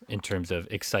charts in terms of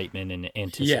excitement and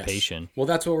anticipation. Yes. Well,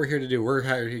 that's what we're here to do. We're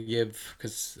here to give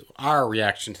our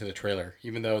reaction to the trailer,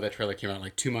 even though that trailer came out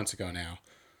like 2 months ago now.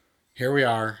 Here we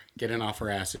are, getting off our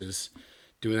asses,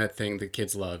 doing that thing that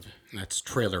kids love, and that's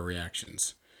trailer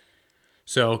reactions.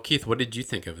 So, Keith, what did you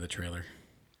think of the trailer?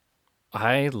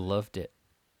 I loved it.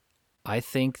 I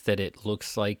think that it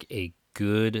looks like a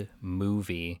good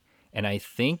movie, and I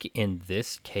think in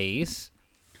this case,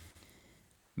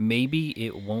 maybe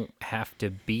it won't have to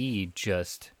be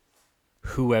just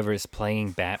whoever's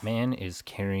playing Batman is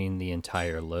carrying the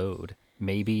entire load.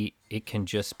 Maybe it can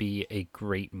just be a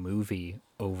great movie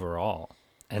overall,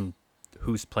 and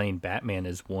who's playing Batman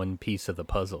is one piece of the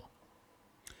puzzle.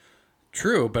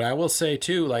 True, but I will say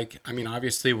too,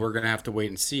 obviously we're going to have to wait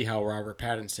and see how Robert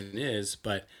Pattinson is,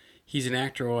 but he's an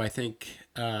actor who I think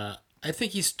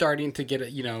he's starting to get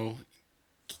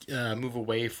move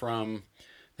away from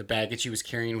the baggage he was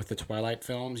carrying with the Twilight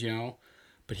films,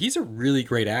 but he's a really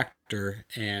great actor.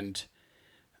 And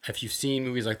if you've seen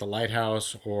movies like The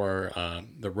Lighthouse or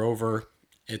The Rover,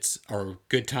 or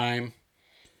Good Time,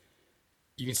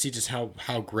 you can see just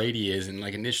how great he is. And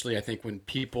like initially, I think when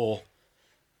he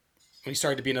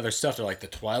started to be in other stuff, they're like the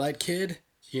Twilight kid,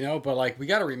 but like we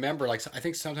got to remember, like I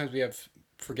think sometimes we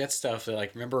forget stuff that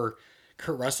like, remember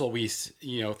Kurt Russell, we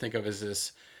think of as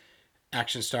this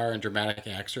action star and dramatic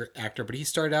actor, but he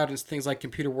started out in things like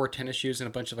Computer Wore Tennis Shoes and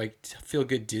a bunch of like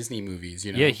feel-good Disney movies,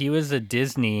 Yeah, he was a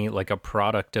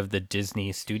product of the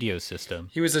Disney studio system.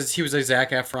 He was a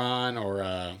Zac Efron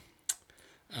or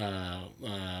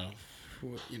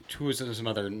who was in some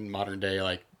other modern day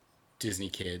like Disney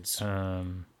kids.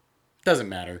 Doesn't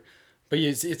matter, but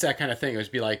it's that kind of thing.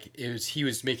 He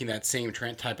was making that same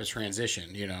type of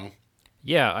transition,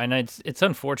 Yeah, and it's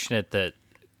unfortunate that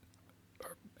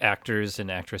actors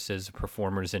and actresses,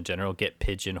 performers in general, get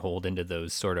pigeonholed into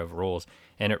those sort of roles,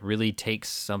 and it really takes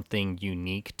something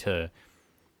unique to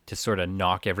sort of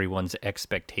knock everyone's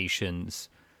expectations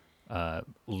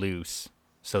loose,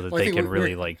 so that they can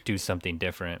really do something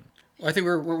different. Well, I think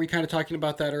weren't we kind of talking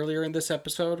about that earlier in this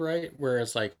episode, right? Where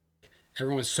it's like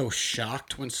everyone's so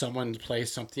shocked when someone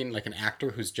plays something like an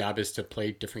actor whose job is to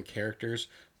play different characters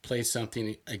play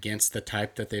something against the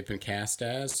type that they've been cast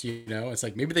as. You know, it's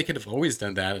like maybe they could have always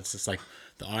done that. It's just like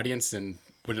the audience and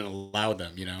wouldn't allow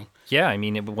them. You know. Yeah, I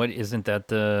mean, what isn't that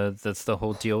that's the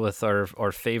whole deal with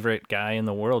our favorite guy in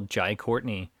the world, Jai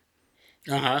Courtney.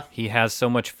 Uh-huh. He has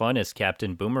so much fun as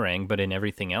Captain Boomerang, but in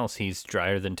everything else, he's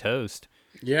drier than toast.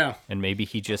 Yeah. And maybe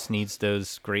he just needs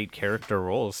those great character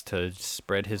roles to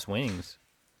spread his wings,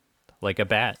 like a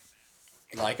bat.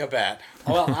 Like a bat.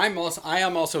 Well, I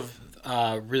am also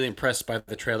really impressed by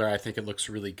the trailer. I think it looks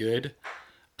really good.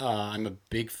 I'm a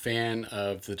big fan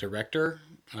of the director,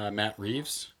 Matt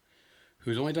Reeves,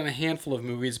 who's only done a handful of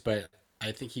movies, but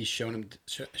I think he's shown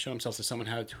himself as someone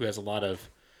who has a lot of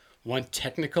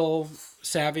technical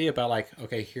savvy about like,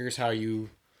 okay, here's how you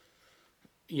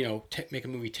make a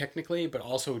movie technically, but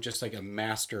also just like a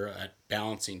master at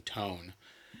balancing tone,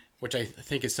 which I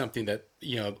think is something that,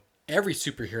 every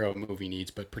superhero movie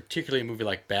needs, but particularly a movie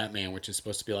like Batman, which is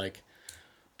supposed to be like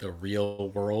the real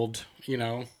world,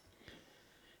 you're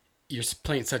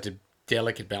playing such a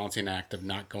delicate balancing act of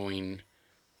not going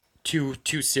too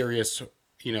serious,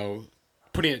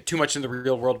 putting it too much in the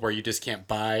real world where you just can't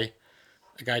buy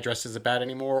a guy dressed as a bat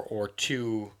anymore, or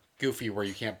too goofy where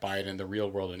you can't buy it in the real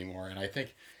world anymore. And I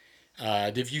think,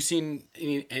 have you seen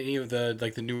any of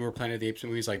the newer Planet of the Apes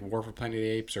movies, like War for Planet of the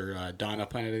Apes or Dawn of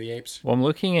Planet of the Apes? Well, I'm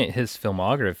looking at his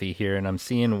filmography here, and I'm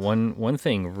seeing one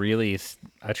thing really,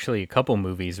 actually a couple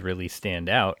movies really stand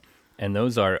out, and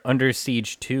those are Under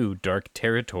Siege 2, Dark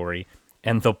Territory,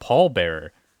 and The Pallbearer.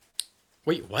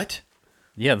 Wait, what?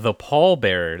 Yeah, The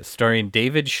Pallbearer, starring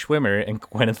David Schwimmer and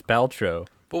Gwyneth Paltrow.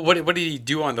 But what did he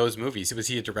do on those movies? Was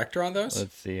he a director on those?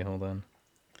 Let's see, hold on.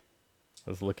 I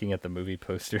was looking at the movie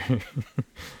poster.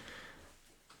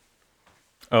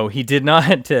 Oh, he did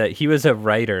not. He was a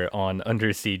writer on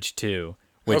Under Siege 2,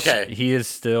 which he is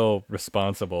still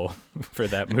responsible for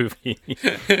that movie.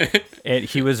 And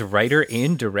he was writer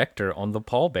and director on The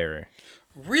Pallbearer.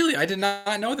 Really? I did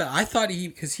not know that. I thought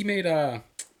because he made that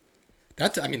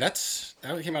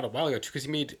came out a while ago too,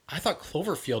 because I thought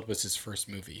Cloverfield was his first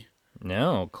movie.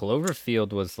 No,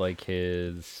 Cloverfield was like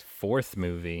his fourth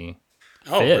movie.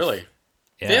 Oh, Fifth. Really?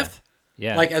 Yeah. Fifth?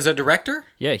 Yeah. Like as a director?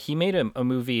 Yeah, he made a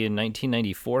movie in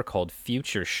 1994 called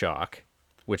Future Shock,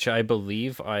 which I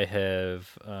believe I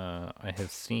have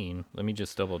seen. Let me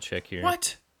just double check here.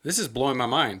 What? This is blowing my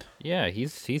mind. Yeah,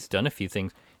 he's done a few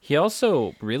things. He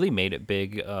also really made it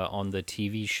big on the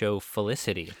TV show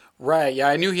Felicity. Right. Yeah,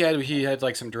 I knew he had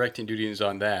like some directing duties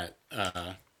on that.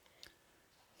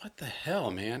 What the hell,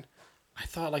 man? I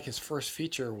thought like his first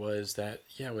feature was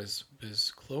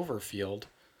was Cloverfield.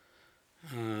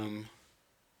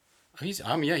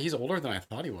 He's older than I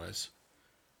thought he was.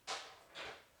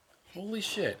 Holy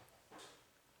shit.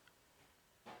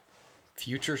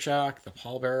 Future Shock, The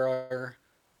Pallbearer.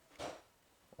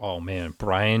 Oh man,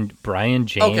 Brian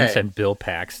James and Bill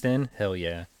Paxton. Hell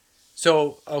yeah.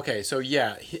 So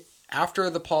yeah, after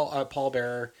the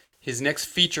Pallbearer, his next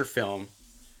feature film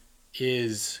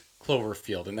is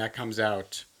Cloverfield, and that comes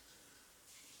out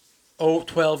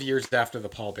 12 years after the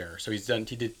Pallbearer. So he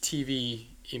did TV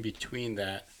in between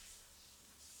that.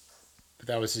 But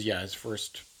that was his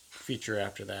first feature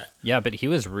after that. Yeah, but he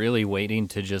was really waiting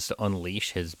to just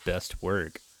unleash his best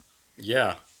work.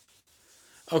 Yeah.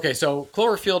 Okay, so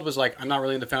Cloverfield was like, I'm not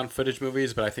really into found footage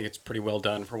movies, but I think it's pretty well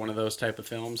done for one of those type of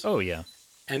films. Oh yeah.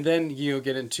 And then you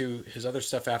get into his other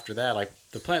stuff after that, like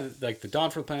the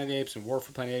Dawn for Planet of the Apes and War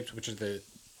for Planet of the Apes, which is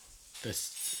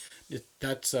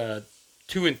that's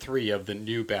 2 and 3 of the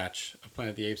new batch of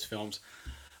Planet of the Apes films.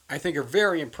 I think are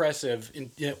very impressive.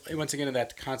 Once again, in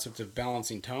that concept of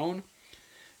balancing tone,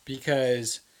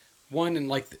 because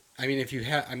if you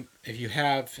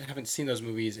haven't seen those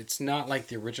movies, it's not like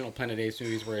the original Planet of the Apes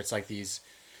movies where it's like these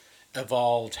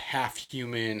evolved half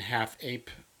human, half ape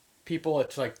people.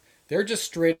 It's like they're just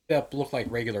straight up look like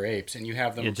regular apes, and you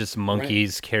have them just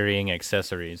monkeys carrying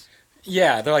accessories.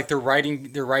 Yeah, they're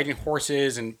riding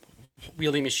horses and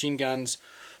wielding machine guns,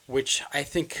 which I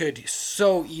think could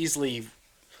so easily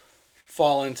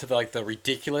fall into the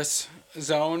ridiculous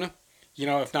zone,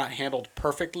 if not handled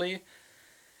perfectly.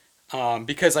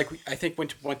 Because I think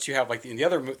once you have in the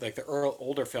other the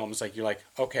older films, you're like,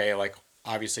 okay,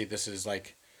 obviously this is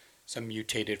some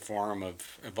mutated form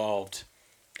of evolved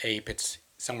ape. It's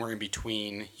somewhere in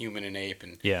between human and ape,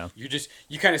 and yeah, you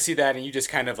kind of see that, and you just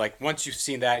kind of once you've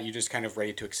seen that, you're just kind of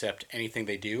ready to accept anything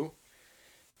they do.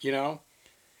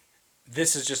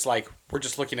 This is just we're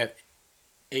just looking at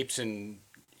apes and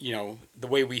the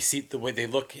way they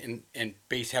look and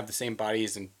have the same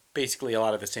bodies and basically a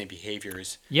lot of the same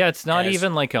behaviors. Yeah, it's not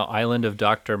even like an Island of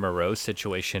Dr. Moreau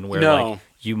situation where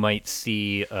you might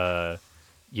see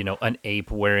an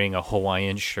ape wearing a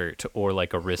Hawaiian shirt or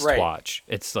like a wristwatch.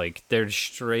 Right. It's like they're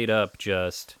straight up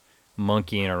just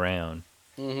monkeying around.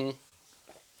 Mm-hmm.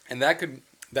 And that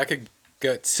could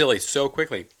get silly so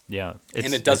quickly. Yeah,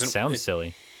 and it doesn't sound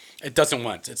silly. It doesn't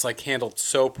once. It's like handled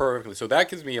so perfectly. So that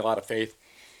gives me a lot of faith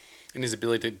in his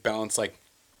ability to balance, like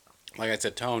I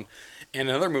said, tone. And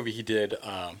another movie he did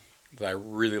that I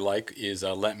really like is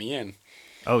Let Me In.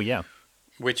 Oh yeah.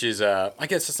 Which is, I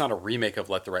guess it's not a remake of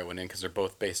Let the Right One In because they're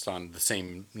both based on the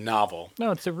same novel.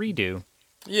 No, it's a redo.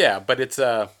 Yeah, but it's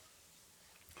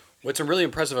what's really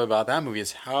impressive about that movie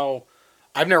is how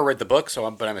I've never read the book,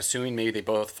 but I'm assuming maybe they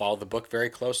both follow the book very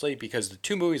closely because the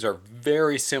two movies are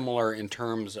very similar in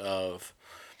terms of,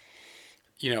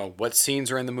 what scenes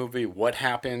are in the movie, what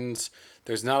happens.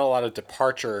 There's not a lot of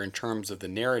departure in terms of the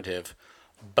narrative,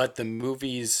 but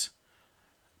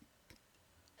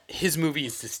his movie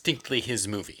is distinctly his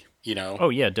movie, Oh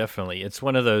yeah, definitely. It's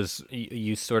one of those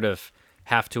you sort of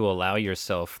have to allow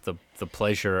yourself the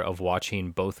pleasure of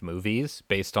watching both movies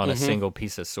based on a single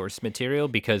piece of source material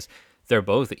because they're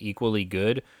both equally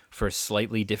good for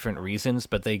slightly different reasons,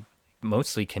 but they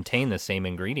mostly contain the same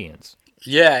ingredients.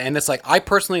 Yeah, and it's like I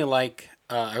personally like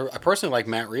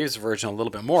Matt Reeves' version a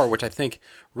little bit more, which I think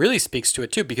really speaks to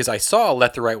it too because I saw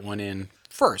Let the Right One In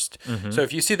first. Mm-hmm. So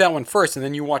if you see that one first and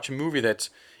then you watch a movie that's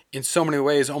in so many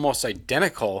ways almost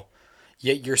identical,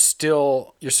 yet you're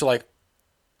still like,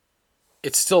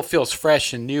 it still feels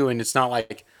fresh and new, and it's not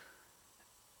like,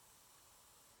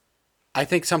 I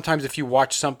think sometimes if you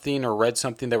watch something or read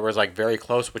something that was like very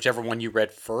close, whichever one you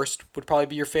read first would probably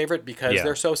be your favorite because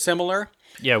they're so similar.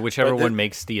 Yeah, whichever one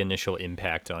makes the initial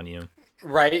impact on you.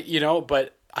 Right,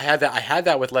 but I had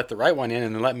that with Let the Right One In,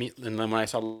 and then when I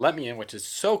saw Let Me In, which is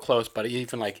so close, but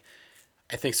even like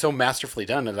I think so masterfully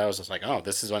done that I was just like, oh,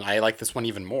 this is when I like this one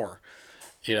even more,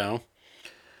 Yeah,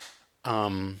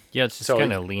 it's just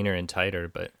kind of leaner and tighter,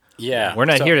 but yeah, we're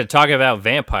not here to talk about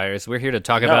vampires. We're here to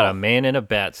talk about a man in a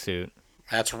bat suit.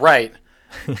 That's right.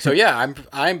 So yeah,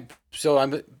 I'm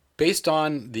based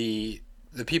on the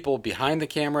people behind the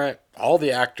camera, all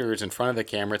the actors in front of the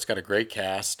camera. It's got a great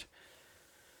cast.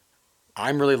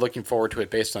 I'm really looking forward to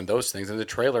it based on those things, and the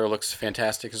trailer looks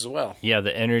fantastic as well. Yeah,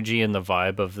 the energy and the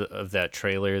vibe of that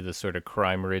trailer, the sort of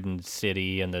crime-ridden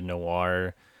city and the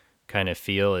noir kind of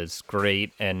feel is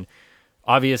great. And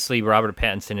obviously, Robert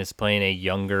Pattinson is playing a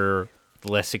younger,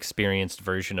 less experienced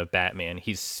version of Batman.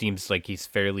 He seems like he's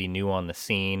fairly new on the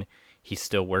scene. He's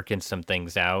still working some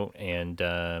things out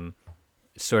and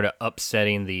sort of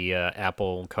upsetting the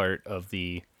apple cart of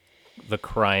the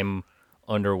crime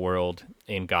underworld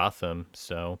in Gotham.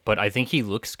 But I think he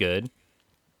looks good.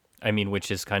 I mean, which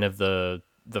is kind of the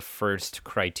first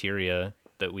criteria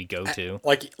that we go to.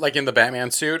 Like in the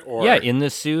Batman suit, or in the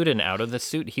suit and out of the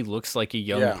suit, he looks like a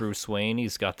young Bruce Wayne.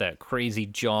 He's got that crazy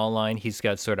jawline. He's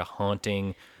got sort of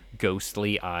haunting,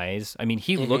 ghostly eyes. I mean,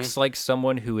 he looks like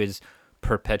someone who is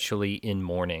perpetually in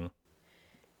mourning.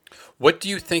 What do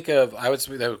you think of? That was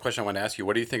a question I want to ask you.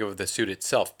 What do you think of the suit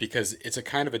itself? Because it's a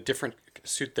kind of a different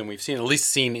suit than we've seen, at least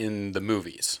seen in the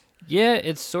movies. Yeah,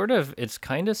 it's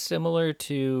kind of similar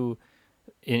to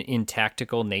in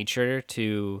tactical nature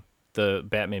to the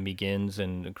Batman Begins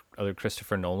and other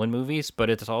Christopher Nolan movies, but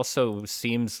it also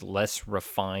seems less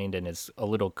refined and is a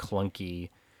little clunky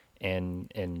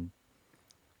and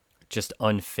just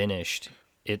unfinished.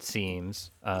 It seems.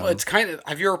 Well, it's kind of.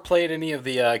 Have you ever played any of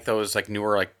the those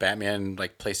newer Batman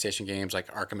PlayStation games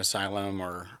like Arkham Asylum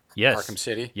or Arkham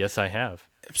City? Yes, I have.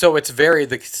 So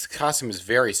the costume is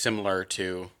very similar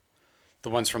to the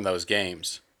ones from those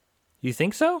games. You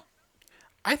think so?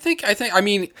 I think. I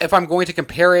mean, if I'm going to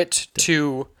compare it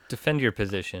to defend your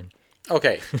position.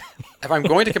 Okay, if I'm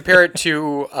going to compare it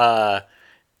to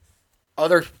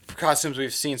other costumes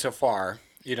we've seen so far,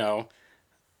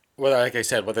 whether, like I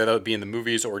said, whether that would be in the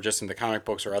movies or just in the comic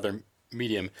books or other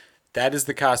medium, that is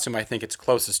the costume I think it's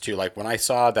closest to. Like when I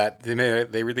saw that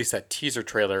they released that teaser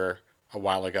trailer a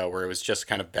while ago where it was just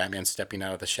kind of Batman stepping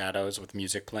out of the shadows with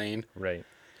music playing. Right.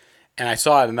 And I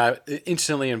saw it and that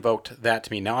instantly invoked that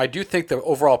to me. Now I do think the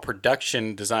overall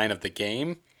production design of the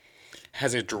game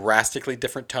has a drastically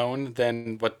different tone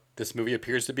than what this movie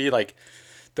appears to be. Like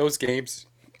those games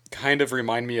kind of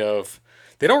remind me of.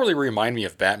 They don't really remind me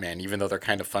of Batman, even though they're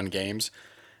kind of fun games.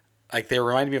 Like they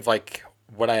remind me of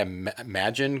what I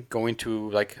imagine going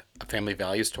to a Family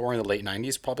Values tour in the late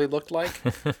 '90s probably looked like.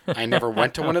 I never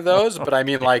went to one of those, but I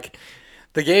mean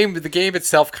the game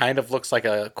itself kind of looks like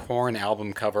a Korn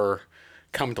album cover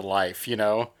come to life,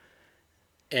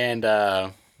 And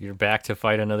you're back to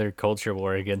fight another culture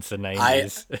war against the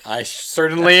 '90s. I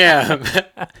certainly am.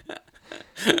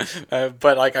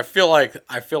 But like I feel like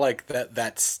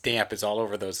that stamp is all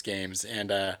over those games,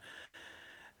 and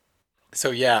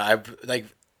so yeah, I like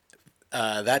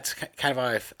that's kind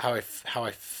of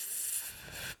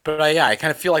but yeah, I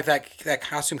kind of feel like that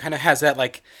costume kind of has that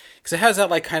like, because it has that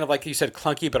like kind of like you said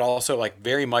clunky, but also like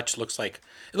very much looks like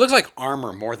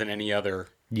armor more than any other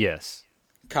Yes.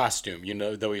 costume,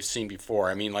 that we've seen before.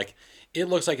 I mean, like it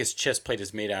looks like his chest plate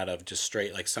is made out of just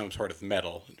straight like some sort of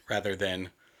metal rather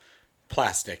than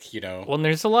plastic. Well, and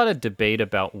there's a lot of debate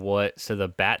about so the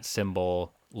bat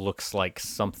symbol looks like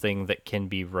something that can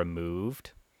be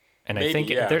removed. And I Maybe, think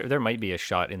yeah. there might be a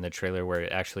shot in the trailer where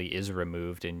it actually is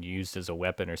removed and used as a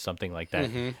weapon or something like that.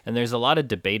 Mm-hmm. And there's a lot of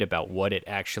debate about what it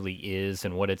actually is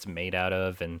and what it's made out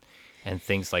of and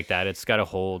things like that. It's got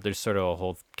there's sort of a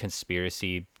whole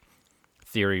conspiracy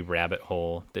theory rabbit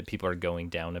hole that people are going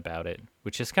down about it,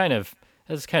 which is kind of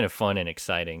fun and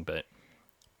exciting, but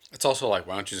It's also like,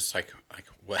 why don't you just like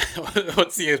what,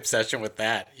 what's the obsession with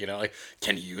that? Like,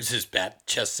 can you use his bat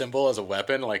chest symbol as a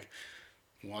weapon? Like,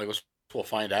 well, I guess we'll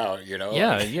find out. yeah,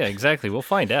 Like, yeah, exactly. We'll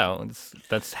find out.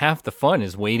 That's half the fun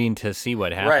is waiting to see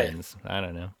what happens. I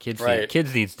don't know. Right.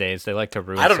 Kids these days, they like to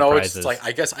ruin I don't know. surprises. It's like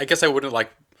I guess I wouldn't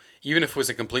like, even if it was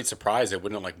a complete surprise, it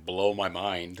wouldn't like blow my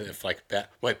mind if like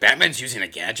Batman's using a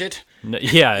gadget. No,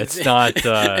 yeah, it's not.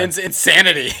 It's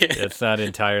insanity. It's not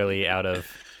entirely out of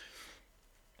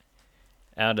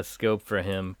scope for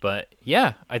him, but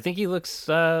yeah, I think he looks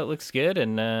good,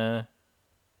 and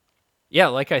yeah,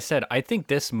 like I said, I think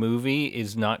this movie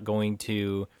is not going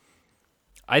to.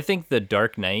 I think The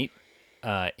Dark Knight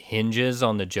hinges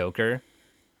on the Joker.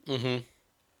 Mm-hmm.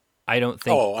 I don't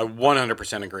think. Oh, I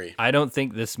 100% agree. I don't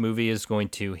think this movie is going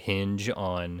to hinge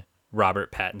on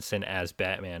Robert Pattinson as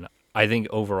Batman. I think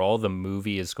overall the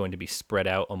movie is going to be spread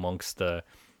out amongst the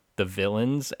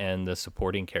villains and the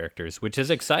supporting characters, which is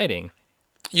exciting.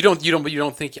 You don't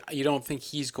think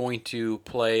he's going to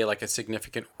play like a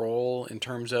significant role in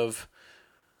terms of,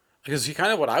 because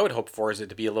kind of what I would hope for is it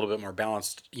to be a little bit more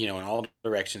balanced, in all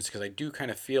directions. Because I do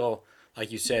kind of feel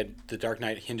like you said, The Dark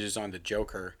Knight hinges on the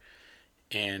Joker,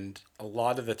 and a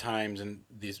lot of the times in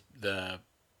the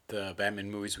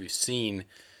Batman movies we've seen,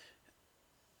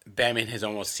 Batman has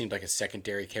almost seemed like a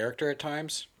secondary character at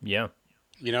times. Yeah.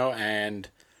 And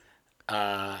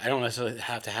I don't necessarily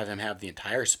have to have him have the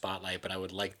entire spotlight, but I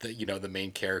would like the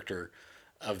main character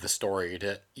of the story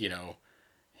to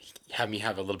have me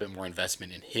have a little bit more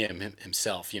investment in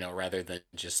himself, rather than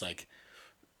just like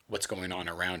what's going on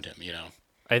around him.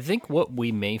 I think what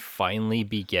we may finally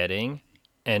be getting,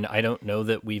 and I don't know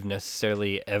that we've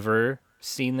necessarily ever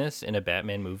seen this in a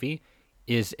Batman movie,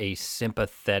 is a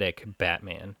sympathetic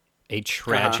Batman, a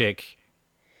tragic,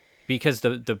 because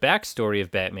the backstory of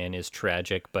Batman is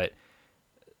tragic, but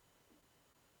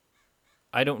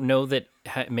I don't know that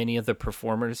many of the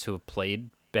performers who have played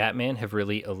Batman have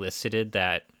really elicited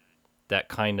that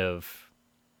kind of,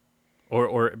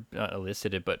 or not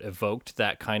elicited, but evoked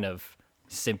that kind of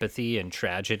sympathy and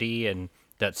tragedy and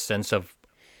that sense of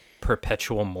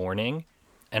perpetual mourning.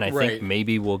 And I think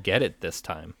maybe we'll get it this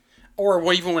time.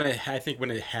 Or even when it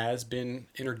has been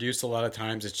introduced, a lot of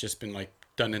times it's just been like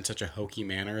done in such a hokey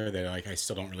manner that like I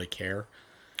still don't really care.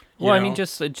 Well, I mean,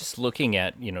 just looking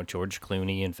at George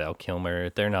Clooney and Val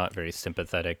Kilmer, they're not very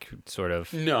sympathetic sort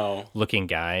of looking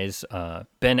guys.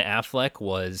 Ben Affleck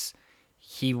was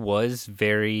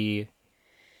very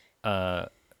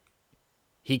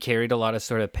he carried a lot of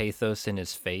sort of pathos in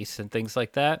his face and things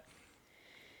like that,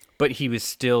 but he was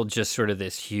still just sort of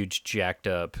this huge jacked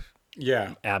up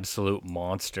absolute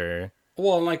monster.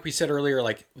 Well, and like we said earlier,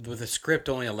 like the script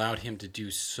only allowed him to do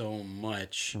so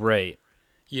much. Right.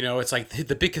 It's like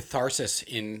the big catharsis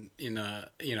in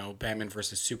Batman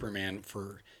versus Superman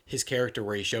for his character,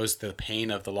 where he shows the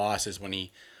pain of the loss, is when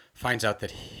he finds out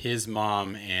that his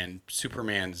mom and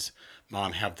Superman's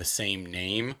mom have the same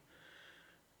name.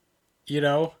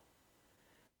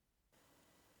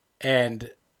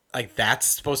 And like that's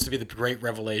supposed to be the great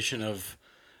revelation of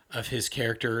his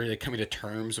character, like, coming to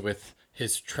terms with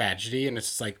his tragedy, and it's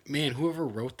just like, man, whoever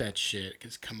wrote that shit,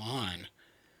 because come on.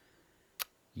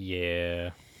 Yeah.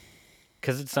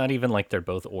 Because it's not even like they're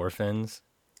both orphans.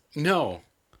 No,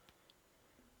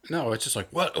 it's just like,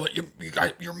 what you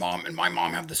guys, your mom and my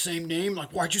mom have the same name?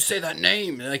 Like, why'd you say that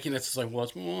name? And like, it's just like, well,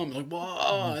 it's my mom. Like,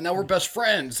 well, and now we're best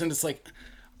friends. And it's like,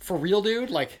 for real, dude?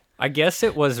 Like, I guess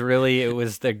it was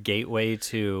the gateway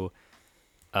to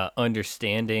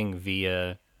understanding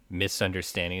via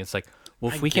misunderstanding. It's like,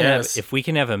 well, if we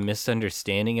can have a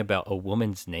misunderstanding about a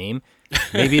woman's name,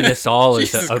 maybe this all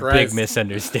is a big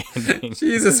misunderstanding.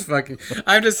 Jesus fucking!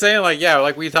 I'm just saying, like, yeah,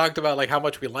 like we talked about, like how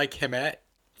much we like him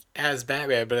as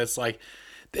Batman, but it's like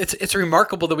it's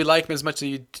remarkable that we like him as much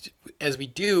as we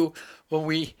do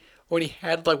when he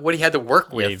had like what he had to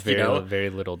work with. Very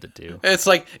little to do. It's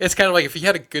like it's kind of like if he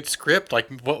had a good script, like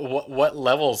what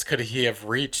levels could he have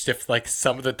reached if like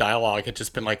some of the dialogue had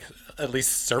just been like at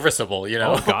least serviceable, you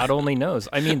know? Oh, God only knows.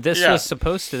 I mean, this was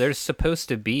there's supposed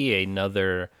to be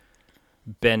another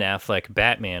Ben Affleck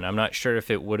Batman. I'm not sure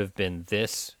if it would have been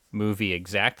this movie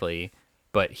exactly,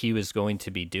 but he was going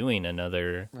to be doing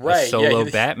another solo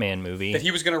Batman movie that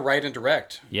he was going to write and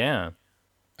direct. Yeah.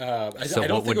 So I don't what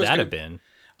think would it was that gonna, have been?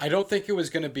 I don't think it was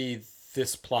going to be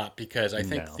this plot because I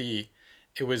think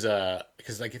it was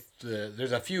because like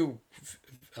there's a few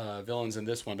villains in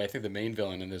this one, but I think the main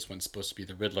villain in this one's supposed to be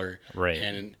the Riddler. Right.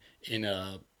 And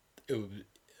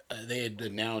they had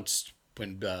announced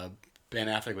when Ben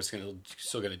Affleck was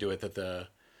still going to do it that the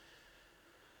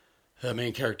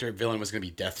main character villain was going to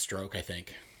be Deathstroke, I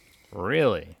think.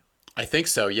 Really? I think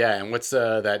so, yeah. And what's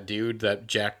that dude, that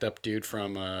jacked up dude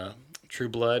from True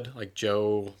Blood, like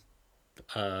Joe?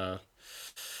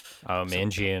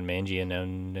 Mangian,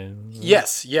 no.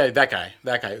 Yes, yeah, that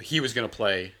guy. He was going to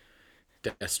play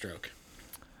Deathstroke.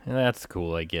 That's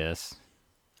cool, I guess.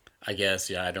 Yeah.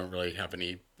 I don't really have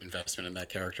any investment in that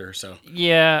character, so.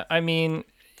 Yeah, I mean,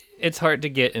 it's hard to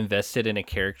get invested in a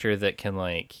character that can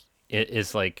it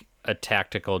is like a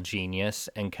tactical genius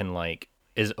and can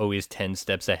is always 10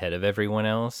 steps ahead of everyone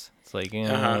else. It's like,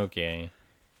 okay.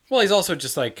 Well, he's also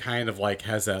just kind of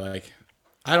has that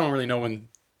I don't really know when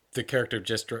the character of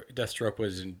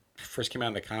Deathstroke first came out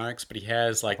in the comics, but he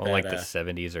has that the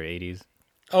 70s or 80s.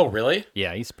 Oh, really?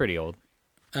 Yeah, he's pretty old.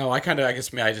 Oh, I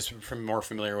guess I just more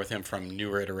familiar with him from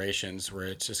newer iterations where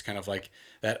it's just kind of like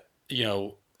that,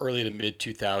 early to mid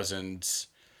 2000s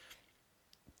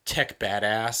tech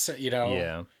badass,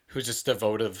 Yeah. Who's just a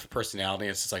devotive personality.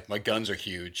 It's just like, my guns are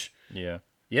huge. Yeah.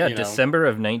 Yeah, December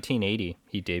of 1980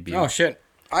 he debuted. Oh shit.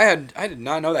 I did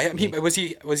not know that. I mean,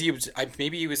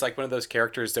 maybe he was like one of those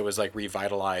characters that was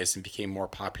revitalized and became more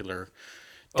popular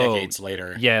decades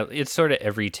later. Yeah, it's sort of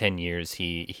every 10 years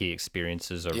he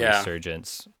experiences a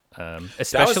resurgence.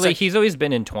 Especially he's always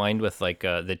been entwined with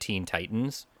the Teen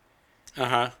Titans.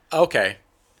 Okay.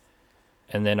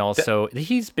 And then also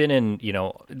he's been in,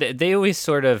 they always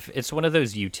sort of, it's one of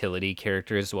those utility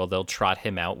characters. Well, they'll trot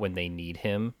him out when they need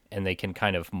him and they can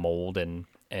kind of mold and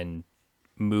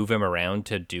move him around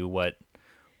to do what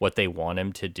they want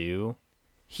him to do.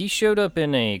 He showed up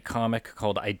in a comic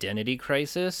called Identity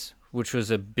Crisis, which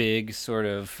was a big sort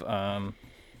of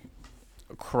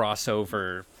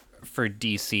crossover for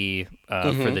DC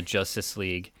for the Justice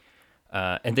League.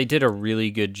 And they did a really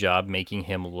good job making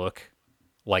him look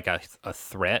like a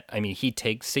threat. I mean, he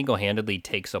single-handedly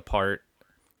takes apart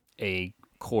a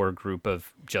core group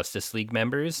of Justice League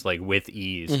members with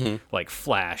ease, like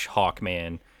Flash,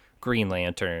 Hawkman, Green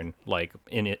Lantern,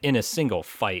 in a single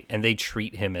fight, and they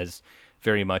treat him as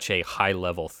very much a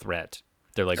high-level threat.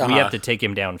 They're like, we have to take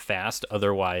him down fast,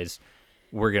 otherwise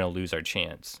we're going to lose our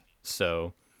chance.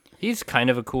 So he's kind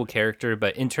of a cool character,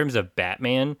 but in terms of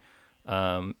Batman,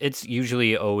 it's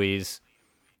usually always,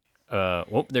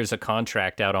 there's a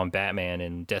contract out on Batman,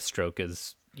 and Deathstroke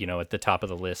is, at the top of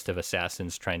the list of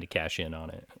assassins trying to cash in on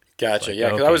it. Gotcha.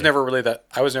 Yeah, because I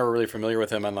was never really familiar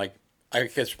with him. And I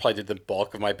guess probably did the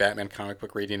bulk of my Batman comic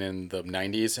book reading in the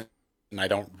 90s, and I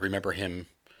don't remember him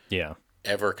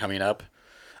ever coming up.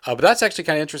 But that's actually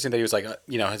kind of interesting that he was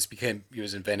he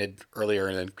was invented earlier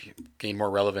and then gained more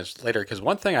relevance later. Because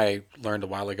one thing I learned a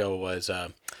while ago was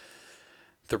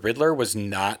the Riddler was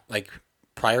not,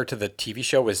 prior to the TV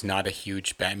show, was not a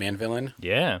huge Batman villain.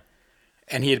 Yeah.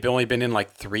 And he had only been in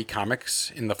 3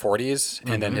 comics in the 40s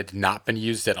and then had not been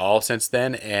used at all since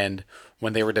then. And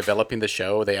when they were developing the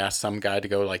show, they asked some guy to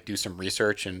go do some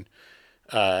research and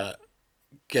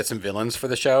get some villains for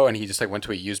the show. And he just went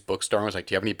to a used bookstore and was like,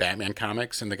 "Do you have any Batman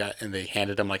comics?" And they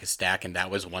handed him a stack, and that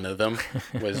was one of them,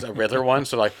 was a Riddler one.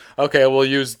 So okay, we'll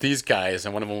use these guys.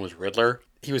 And one of them was Riddler.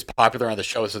 He was popular on the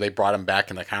show, so they brought him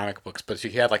back in the comic books. But he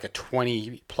had a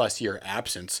 20+ year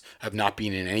absence of not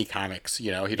being in any comics. He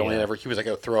was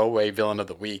a throwaway villain of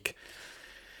the week,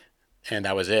 and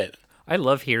that was it. I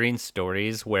love hearing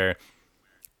stories where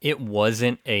it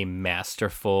wasn't a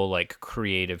masterful,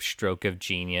 creative stroke of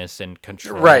genius and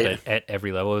control at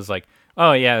every level. It was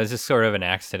oh yeah, it was just sort of an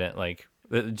accident.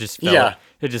 It just fell. Yeah.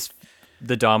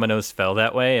 The dominoes fell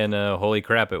that way, and holy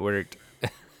crap, it worked.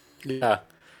 Yeah.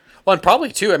 Well, and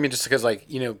probably too. I mean, just because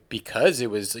because it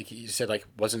was you said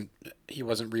he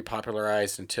wasn't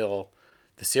repopularized until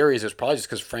the series. It was probably just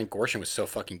because Frank Gorshin was so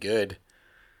fucking good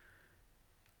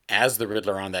as the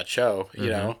Riddler on that show. You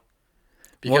know.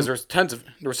 because there was tons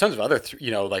of other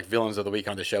like villains of the week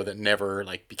on the show that never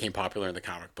like became popular in the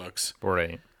comic books.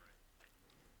 Right.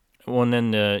 Well, and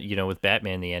then with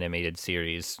Batman the animated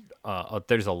series,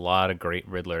 there's a lot of great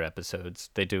Riddler episodes.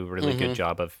 They do a really good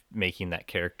job of making that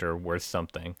character worth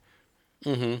something.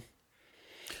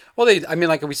 Well,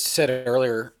 like we said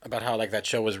earlier about how like that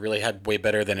show was really had way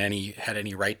better than had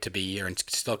any right to be, or it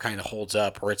still kind of holds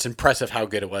up. Or it's impressive how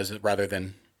good it was, rather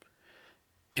than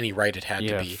any right it had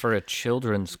to be. Yeah, for a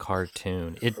children's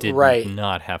cartoon, it did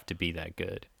not have to be that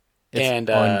good. It's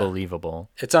unbelievable.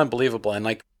 It's unbelievable, and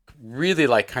like really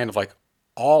like kind of like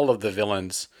all of the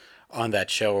villains on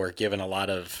that show are given a lot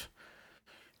of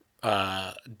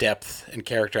depth and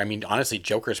character. I mean, honestly,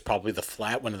 Joker's probably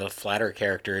one of the flatter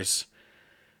characters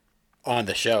on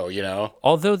the show,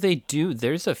 Although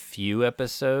there's a few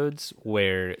episodes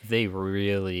where they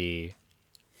really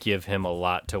give him a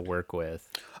lot to work with.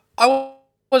 I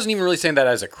wasn't even really saying that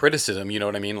as a criticism, you know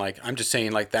what I mean? Like, I'm just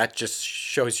saying like that just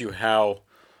shows you how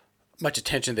much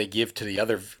attention they give to the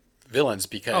other villains,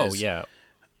 because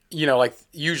like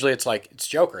usually it's like it's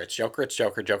Joker.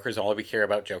 Joker's all we care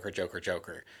about.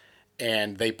 Joker.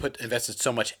 And they invested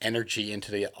so much energy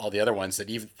into all the other ones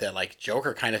that like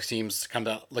Joker kind of seems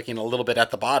looking a little bit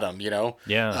at the bottom,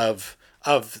 of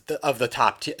the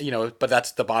top, but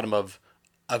that's the bottom of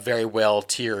a very well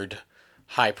tiered,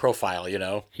 high profile,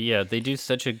 Yeah, they do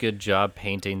such a good job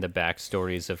painting the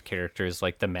backstories of characters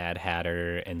like the Mad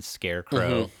Hatter and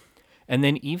Scarecrow. And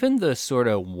then even the sort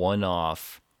of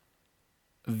one-off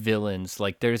villains,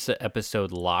 like there's the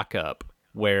episode Lockup,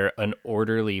 where an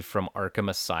orderly from Arkham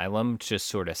Asylum just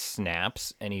sort of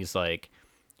snaps, and he's like,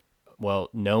 well,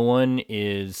 no one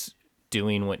is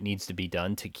doing what needs to be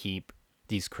done to keep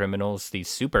these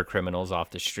super criminals off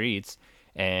the streets,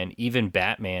 and even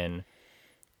Batman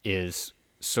is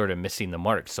sort of missing the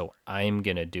mark, so I'm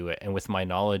going to do it. And with my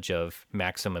knowledge of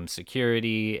maximum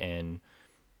security and,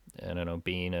 I don't know,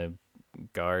 being a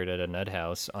guard at a nut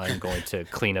house, I'm going to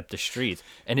clean up the streets.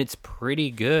 And it's pretty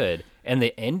good, and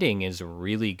the ending is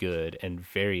really good and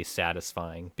very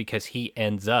satisfying, because he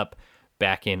ends up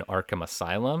back in Arkham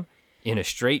Asylum in a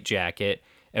straitjacket,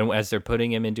 and as they're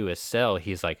putting him into a cell,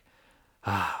 he's like,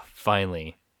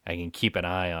 finally I can keep an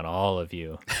eye on all of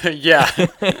you. Yeah.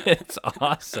 It's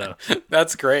awesome.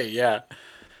 That's great. Yeah.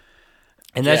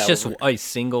 And that's just a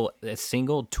single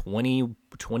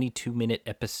 22 minute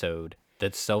episode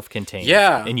that's self-contained.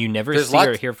 Yeah. And you never see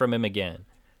or hear from him again.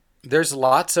 There's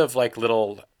lots of like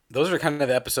those are kind of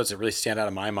the episodes that really stand out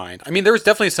in my mind. I mean, there was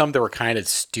definitely some that were kind of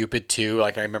stupid too.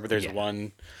 Like I remember there's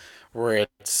one where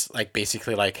it's like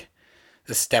basically like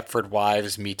the Stepford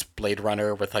Wives meets Blade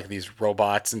Runner with like these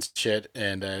robots and shit.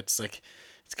 And it's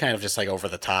kind of just like over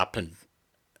the top and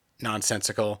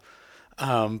nonsensical.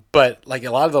 But like a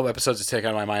lot of the episodes that stick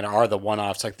out of my mind are the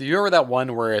one-offs. Like, do you remember that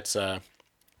one where it's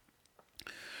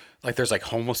like there's like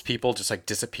homeless people just like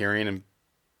disappearing, and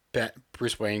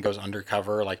Bruce Wayne goes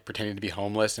undercover, like pretending to be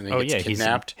homeless, and he gets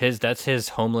kidnapped. That's his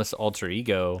homeless alter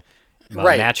ego,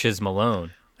 Matches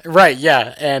Malone. Right,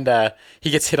 yeah, and he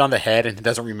gets hit on the head and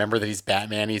doesn't remember that he's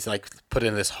Batman. He's like put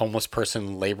in this homeless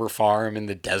person labor farm in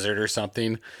the desert or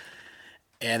something.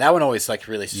 And that one always like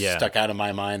really stuck out in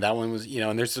my mind. That one was,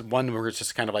 and there's one where it's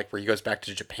just kind of like where he goes back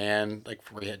to Japan, like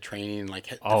where he had training,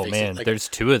 like there's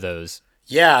two of those.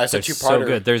 Yeah, it's a two-parter. So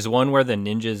good. There's one where the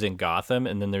ninja's in Gotham,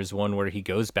 and then there's one where he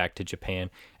goes back to Japan,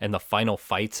 and the final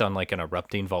fight's on like an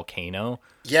erupting volcano.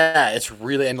 Yeah, it's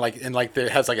really and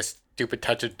it has like a stupid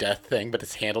touch of death thing, but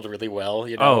it's handled really well.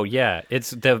 Oh yeah, it's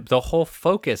the whole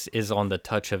focus is on the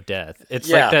touch of death. It's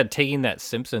like that taking that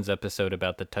Simpsons episode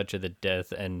about the touch of the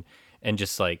death and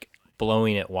just like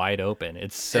blowing it wide open.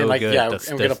 It's so good. Yeah,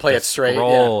 we're gonna play it straight.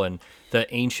 And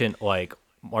the ancient like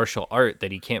martial art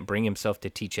that he can't bring himself to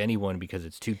teach anyone because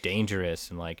it's too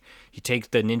dangerous, and like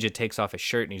the ninja takes off his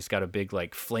shirt and he's got a big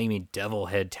like flaming devil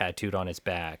head tattooed on his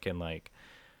back, and like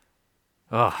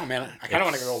oh man, I kind of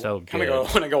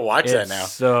want to go watch that now.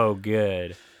 So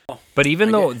good. But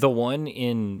even though the one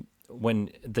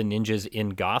when the ninja's in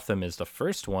Gotham is the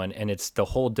first one, and it's the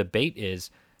whole debate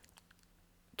is,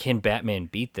 can Batman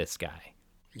beat this guy?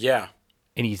 Yeah.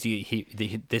 And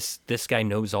this guy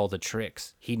knows all the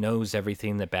tricks. He knows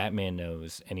everything that Batman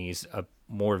knows, and he's a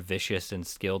more vicious and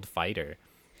skilled fighter.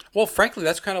 Well, frankly,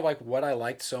 that's kind of like what I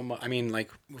liked so much. I mean,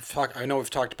 like I know we've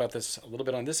talked about this a little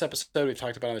bit on this episode. We've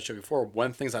talked about it on the show before. One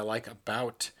of the things I like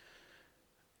about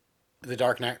The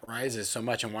Dark Knight Rises so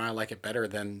much, and why I like it better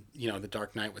than The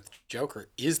Dark Knight with Joker,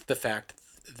 is the fact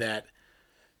that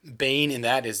Bane in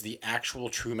that is the actual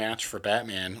true match for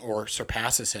Batman, or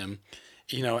surpasses him.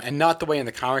 And not the way in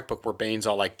the comic book where Bane's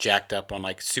all like jacked up on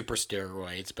like super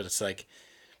steroids, but it's like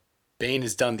Bane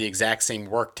has done the exact same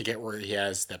work to get where he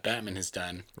has that Batman has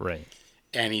done, Right.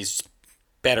 and he's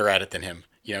better at it than him.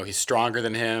 He's stronger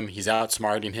than him. He's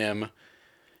outsmarting him.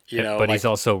 But he's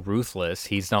also ruthless.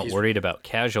 He's not he's- worried about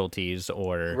casualties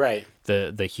or Right.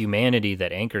 the humanity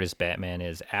that anchors Batman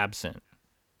is absent.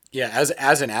 Yeah,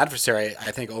 as an adversary,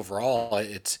 I think overall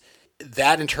it's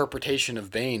that interpretation of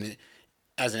Bane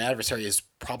as an adversary is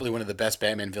probably one of the best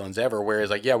Batman villains ever. Whereas,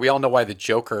 like, yeah, we all know why the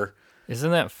Joker.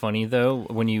 Isn't that funny though?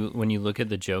 When you look at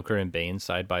the Joker and Bane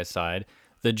side by side,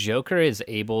 the Joker is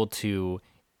able to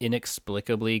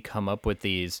inexplicably come up with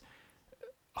these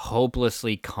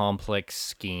hopelessly complex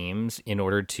schemes in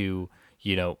order to,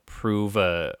 prove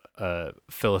a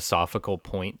philosophical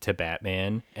point to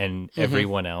Batman and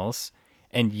everyone else,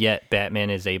 and yet Batman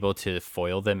is able to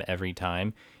foil them every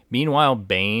time. Meanwhile,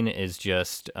 Bane is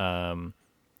just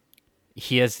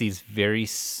he has these very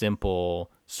simple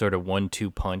sort of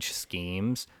 1-2 punch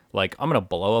schemes. Like, I'm gonna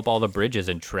blow up all the bridges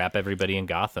and trap everybody in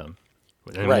Gotham.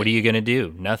 And Right. what are you gonna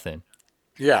do? Nothing.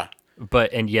 Yeah,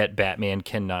 And yet Batman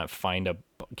cannot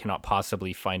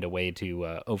possibly find a way to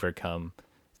overcome.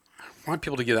 I want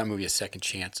people to give that movie a second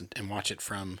chance and watch it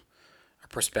from a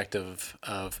perspective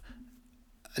of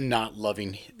not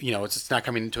loving. It's not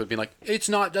coming into it being like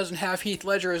doesn't have Heath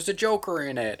Ledger as the Joker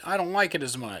in it. I don't like it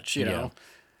as much. You know.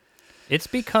 It's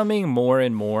becoming more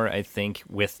and more, I think,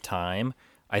 with time.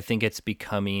 I think it's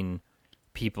becoming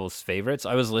people's favorites.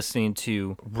 I was listening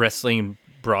to wrestling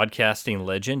broadcasting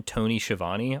legend Tony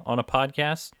Schiavone on a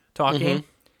podcast talking,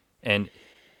 and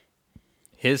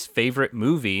his favorite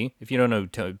movie, if you don't know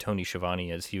who Tony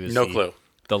Schiavone is, he was No clue.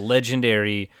 the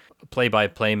legendary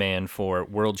play-by-play man for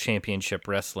World Championship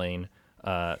Wrestling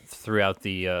throughout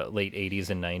the late 80s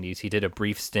and 90s. He did a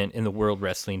brief stint in the World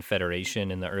Wrestling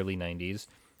Federation in the early 90s,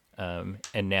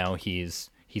 and now he's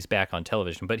back on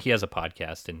television. But he has a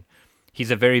podcast, and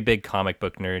he's a very big comic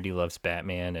book nerd. He loves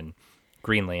Batman and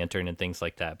Green Lantern and things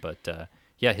like that. But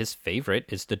yeah, his favorite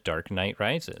is The Dark Knight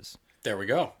Rises. There we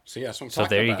go. So yeah, that's what I'm So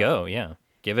talking there you about. go. Yeah,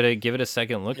 give it a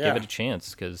second look. Yeah. Give it a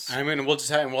chance, because I mean, we'll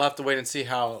have to wait and see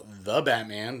how the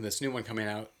Batman, this new one coming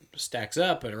out, stacks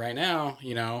up. But right now,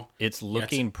 it's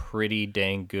looking pretty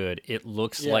dang good. It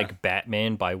looks Yeah. like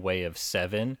Batman by way of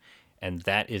Seven, and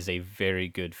that is a very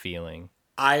good feeling.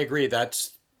 I agree.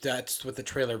 That's what the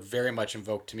trailer very much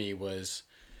invoked to me, was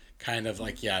kind of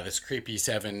like, yeah, this creepy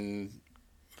Seven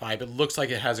vibe. It looks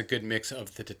like it has a good mix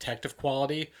of the detective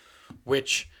quality,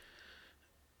 which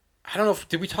I don't know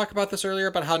did we talk about this earlier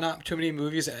about how not too many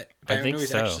movies, I Batman think movies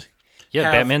so. actually Yeah,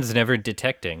 have- Batman's never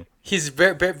detecting. He's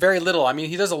very, very, very little. I mean,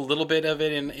 he does a little bit of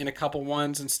it in a couple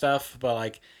ones and stuff, but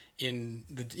like in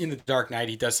the Dark Knight,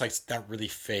 he does like that really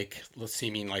fake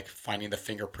seeming, like finding the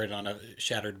fingerprint on a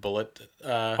shattered bullet.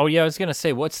 Oh yeah, I was gonna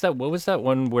say, what was that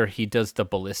one where he does the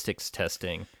ballistics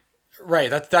testing? Right.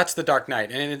 That's the Dark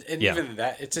Knight, and Yeah. even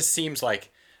that, it just seems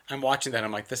like I'm watching that.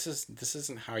 I'm like, this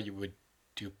isn't how you would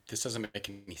do. This doesn't make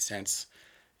any sense,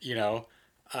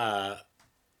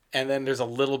 And then there's a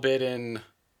little bit in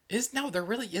there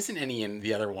really isn't any in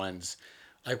the other ones.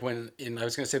 Like I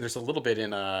was gonna say there's a little bit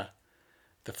in the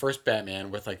first Batman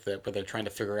with like where they're trying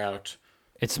to figure out.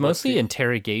 It's mostly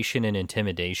interrogation and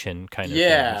intimidation kind of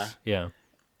Yeah. things. Yeah.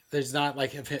 There's not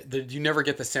like you never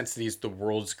get the sense that he's the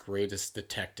world's greatest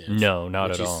detective. No, not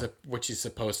which at he's all. Which he's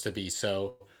supposed to be.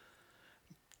 So,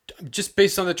 just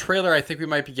based on the trailer, I think we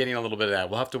might be getting a little bit of that.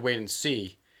 We'll have to wait and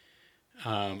see,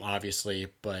 obviously,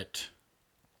 but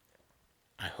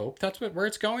I hope that's where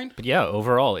it's going. But yeah,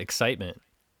 overall excitement.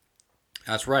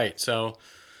 That's right. So,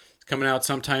 it's coming out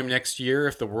sometime next year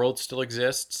if the world still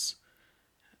exists.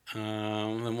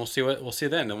 And we'll see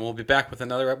then, and we'll be back with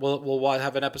another. We'll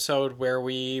have an episode where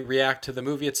we react to the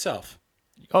movie itself.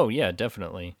 Oh yeah,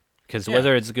 definitely. Because Yeah.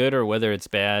 whether it's good or whether it's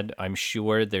bad, I'm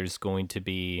sure there's going to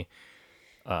be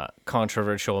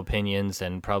controversial opinions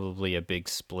and probably a big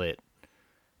split.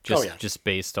 Just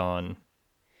based on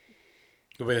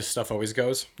The way this stuff always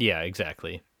goes. yeah,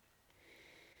 exactly.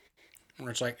 Where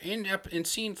it's like, in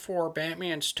scene 4,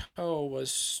 Batman's toe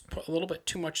was put a little bit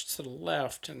too much to the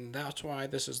left, and that's why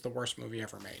this is the worst movie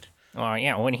ever made. Oh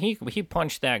yeah, when he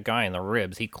punched that guy in the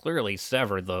ribs, he clearly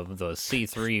severed the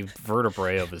C3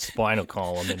 vertebrae of his spinal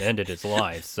column and ended his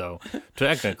life. So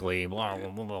technically, blah blah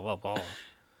blah blah blah.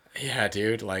 Yeah,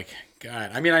 dude, like,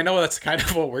 God. I mean, I know that's kind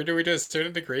of what we're doing to a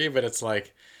certain degree, but it's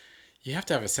like, you have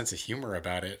to have a sense of humor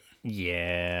about it.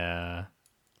 Yeah,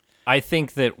 I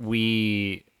think that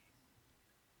we.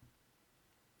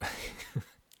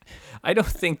 I don't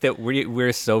think that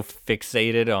we're so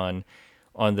fixated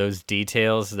on those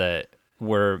details that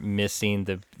we're missing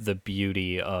the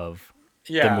beauty of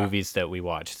Yeah. the movies that we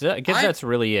watch. So I guess I- that's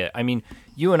really it. I mean,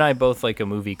 you and I both like a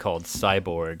movie called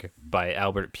Cyborg by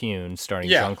Albert Pune, starring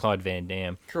Yeah. Jean-Claude Van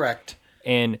Damme. Correct.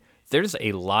 And there's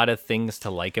a lot of things to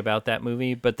like about that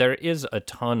movie, but there is a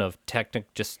ton of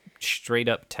just straight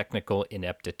up technical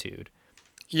ineptitude.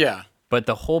 Yeah. But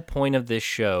the whole point of this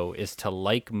show is to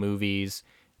like movies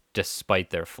despite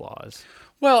their flaws.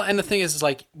 Well, and the thing is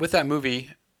like with that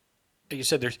movie, like you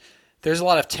said, there's a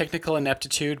lot of technical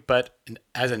ineptitude, but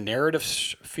as a narrative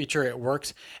feature, it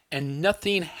works. And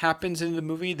nothing happens in the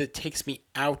movie that takes me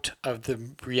out of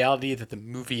the reality that the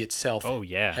movie itself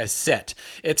has set.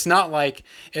 It's not like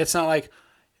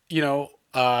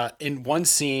in one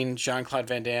scene, Jean-Claude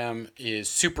Van Damme is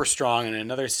super strong, and in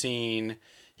another scene,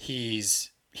 he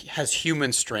has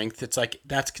human strength. It's like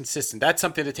that's consistent. That's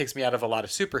something that takes me out of a lot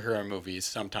of superhero movies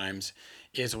sometimes,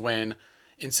 is when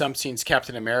in some scenes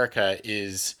Captain America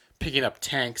is picking up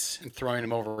tanks and throwing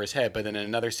them over his head, but then in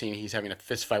another scene he's having a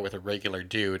fist fight with a regular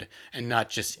dude and not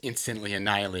just instantly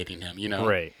annihilating him,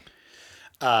 Right.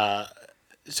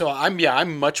 So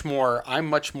I'm much more,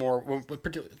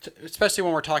 especially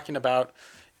when we're talking about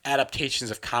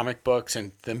adaptations of comic books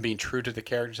and them being true to the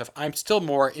character and stuff. I'm still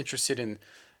more interested in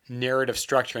narrative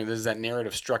structure, and does that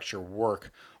narrative structure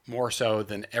work more so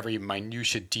than every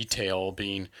minutia detail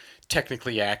being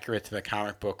technically accurate to the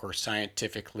comic book or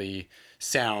scientifically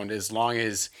sound, as long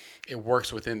as it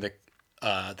works within the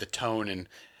tone and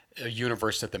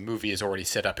universe that the movie is already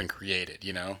set up and created,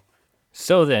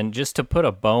 So then, just to put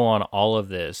a bow on all of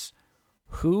this,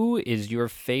 who is your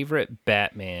favorite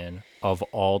Batman of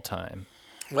all time?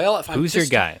 Well, Who's your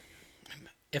guy?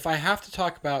 If I have to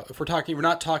talk about, we're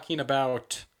not talking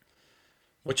about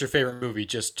what's your favorite movie,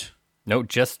 just No,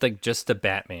 just the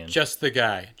Batman. the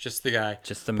guy. Just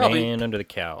the Probably- man under the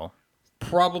cowl.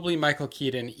 Probably Michael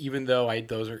Keaton, even though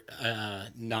those are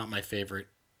not my favorite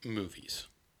movies.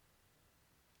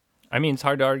 I mean, it's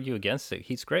hard to argue against it.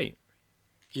 He's great.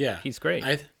 Yeah, He's great.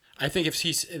 I think if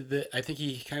I think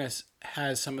he kind of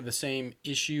has some of the same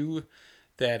issue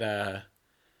that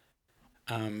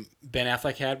Ben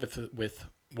Affleck had with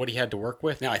what he had to work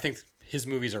with. Now, I think his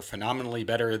movies are phenomenally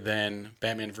better than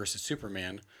Batman versus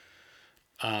Superman.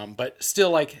 But still,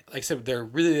 like I said, they were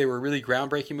really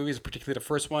groundbreaking movies, particularly the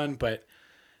first one. But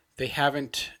they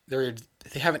haven't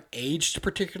aged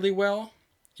particularly well,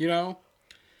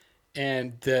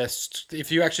 And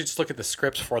if you actually just look at the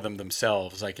scripts for them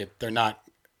themselves, they're not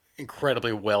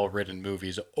incredibly well written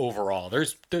movies overall. There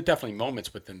are definitely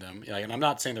moments within them, and I'm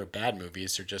not saying they're bad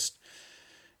movies. They're just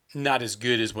not as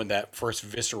good as when that first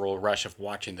visceral rush of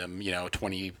watching them,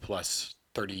 20 plus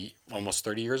 30, almost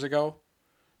 30 years ago.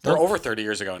 They're over 30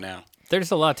 years ago now.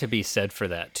 There's a lot to be said for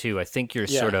that too. I think your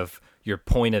your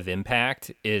point of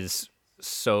impact is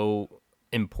so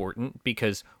important,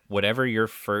 because whatever your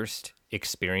first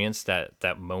experience,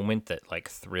 that moment that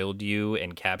thrilled you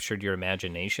and captured your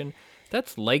imagination,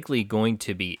 that's likely going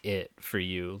to be it for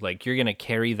you. You're going to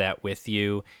carry that with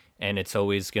you, and it's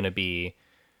always going to be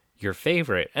your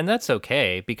favorite. And that's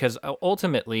okay, because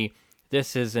ultimately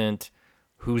this isn't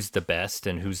who's the best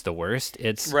and who's the worst.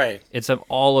 It's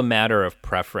all a matter of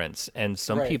preference. And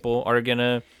some people are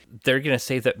they're gonna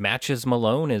say that Matches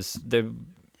Malone is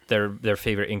their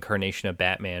favorite incarnation of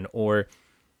Batman, or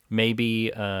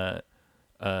maybe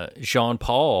Jean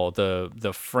Paul,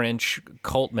 the French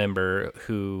cult member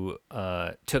who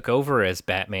took over as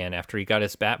Batman after he got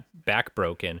his back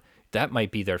broken. That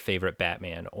might be their favorite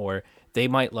Batman. Or they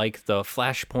might like the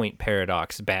Flashpoint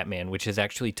Paradox Batman, which is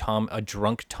actually a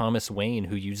drunk Thomas Wayne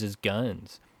who uses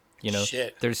guns.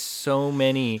 There's so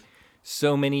many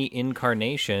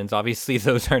incarnations. Obviously,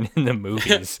 those aren't in the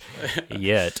movies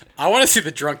yet. I want to see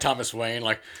the drunk Thomas Wayne,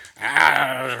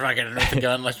 fucking with the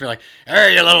gun. Let's be like,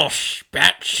 hey, you little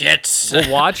bat shits.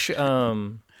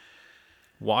 Well,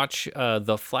 watch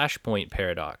the Flashpoint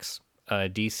Paradox,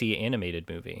 DC animated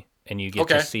movie, and you get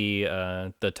to see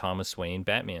the Thomas Wayne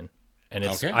Batman. And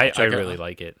it's I really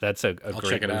like it. That's a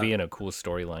great movie and a cool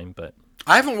storyline. But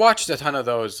I haven't watched a ton of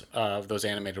those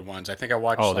animated ones. I think I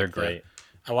watched. Oh, they're great.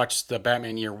 I watched the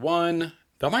Batman Year One.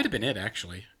 That might have been it,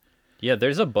 actually. Yeah,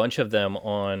 there's a bunch of them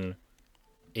on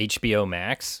HBO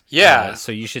Max. Yeah.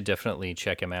 So you should definitely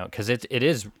check them out, because it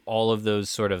is all of those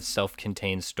sort of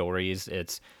self-contained stories.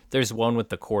 There's one with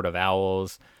the Court of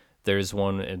Owls. There's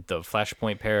one in the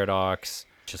Flashpoint Paradox.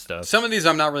 Some of these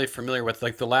I'm not really familiar with.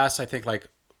 The last, I think,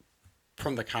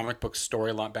 from the comic book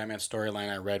storyline, Batman storyline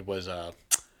I read was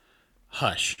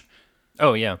Hush.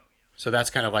 Oh yeah. So that's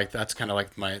kind of like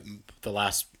the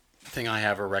last thing I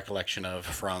have a recollection of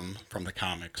from the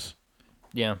comics.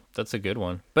 Yeah, that's a good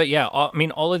one. But yeah, I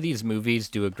mean, all of these movies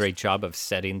do a great job of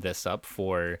setting this up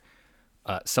for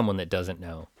someone that doesn't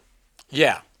know.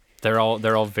 Yeah. They're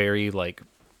all very like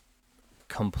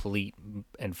complete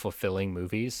and fulfilling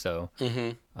movies. So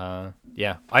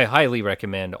yeah, I highly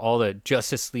recommend all the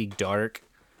Justice League Dark,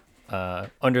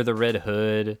 Under the Red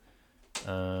Hood,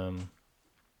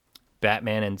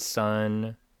 Batman and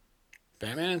Son.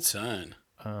 Batman and Son.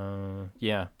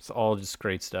 Yeah, it's all just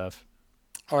great stuff.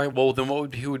 All right. Well, then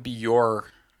who would be your?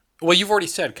 Well, you've already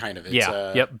said kind of. It's,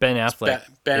 Yeah, yep. Ben Affleck.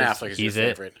 Ben Affleck is your he's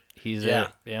favorite. He's Yeah. it.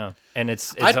 Yeah, and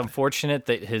it's I'd- unfortunate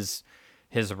that his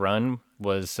run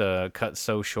was cut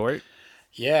so short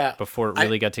Yeah. before it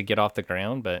really got to get off the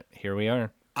ground. But here we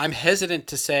are. I'm hesitant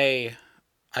to say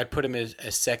I'd put him as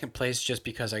second place just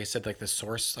because, like I said, like the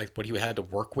source, like what he had to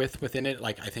work with within it,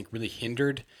 like I think really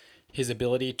hindered his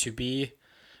ability to be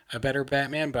a better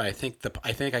Batman. But I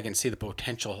think I can see the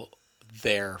potential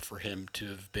there for him to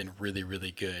have been really,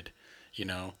 really good, you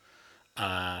know.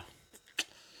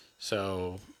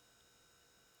 So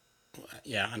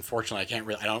yeah, unfortunately, I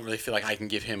don't really feel like I can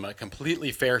give him a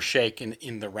completely fair shake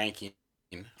in the ranking.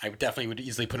 I definitely would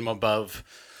easily put him above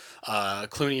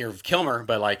Clooney or Kilmer,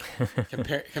 but like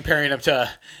comparing him to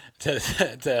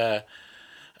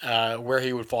where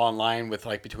he would fall in line with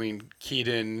like between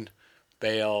Keaton,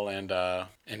 Bale, and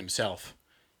himself,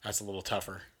 that's a little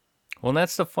tougher. Well, and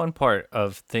that's the fun part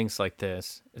of things like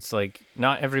this. It's like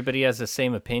not everybody has the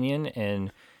same opinion,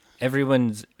 and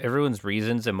everyone's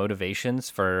reasons and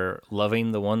motivations for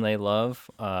loving the one they love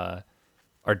are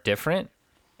different.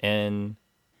 And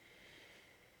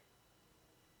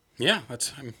Yeah,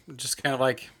 I'm just kind of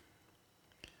like,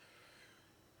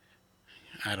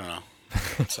 I don't know.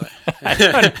 It's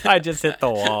like- I just hit the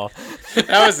wall.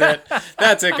 that was it.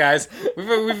 That's it, guys.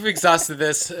 We've exhausted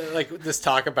this this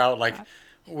talk about like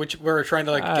which we're trying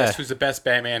to like guess who's the best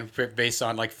Batman based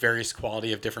on like various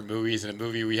quality of different movies and a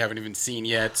movie we haven't even seen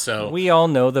yet. So We all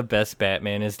know the best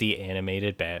Batman is the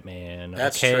animated Batman.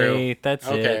 That's okay, true. That's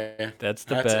Okay. it. That's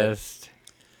the That's it. best.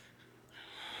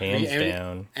 Hands and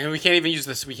down. and we can't even use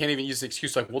this. We can't even use the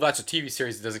excuse like, well, that's a TV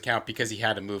series. It doesn't count because he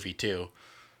had a movie too.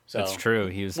 So That's true.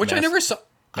 He was Which I never saw.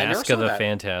 I never Mask saw of the that.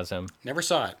 Phantasm. Never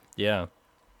saw it. Yeah.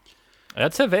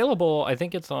 That's available. I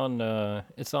think it's on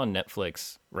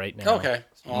Netflix right now. Okay.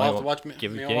 Well, I'll have to watch. You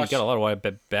maybe I'll watch got a lot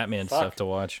of Batman Fuck. stuff to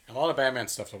watch. a lot of Batman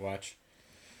stuff to watch.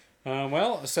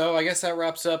 Well, so I guess that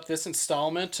wraps up this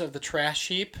installment of the Trash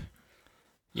Heap.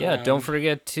 Yeah, don't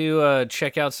forget to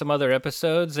check out some other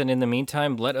episodes, and in the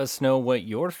meantime, let us know what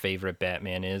your favorite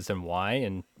Batman is and why,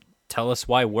 and tell us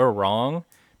why we're wrong,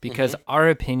 because our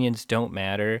opinions don't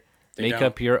matter. Make don't.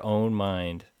 up your own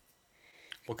mind.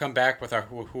 We'll come back with our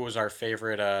who was our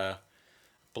favorite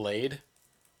Blade.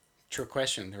 Trick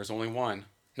question. There was only one.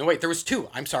 No, wait, there was two.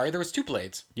 I'm sorry, there was two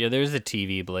Blades. Yeah, there's a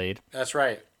TV Blade. That's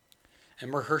right.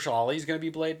 And Mahershala Ali's gonna be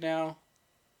Blade now.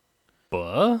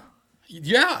 Buh?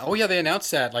 Yeah. Oh yeah, they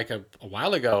announced that like a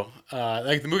while ago.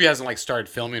 Like the movie hasn't like started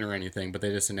filming or anything, but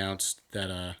they just announced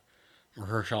that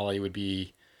Mahershala Ali would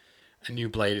be a new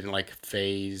Blade in like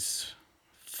phase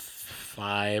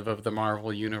 5 of the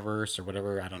Marvel universe or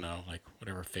whatever. I don't know, like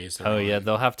whatever phase they're Oh, on. yeah,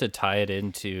 they'll have to tie it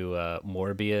into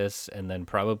Morbius and then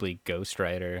probably Ghost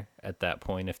Rider at that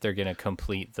point if they're going to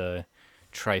complete the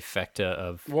trifecta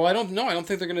of Well, I don't know. I don't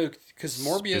think they're gonna because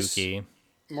spooky.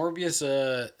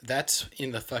 Morbius, that's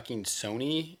in the fucking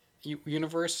Sony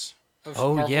universe. Of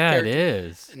Oh, Marvel yeah, it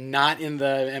characters, is. not in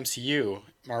the MCU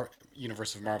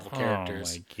universe of Marvel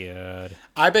characters. Oh, my God.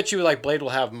 I bet you like Blade will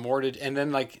have more to, and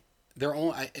then like they're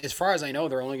only, as far as I know,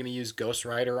 they're only going to use Ghost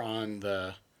Rider on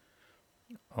the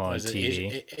On was it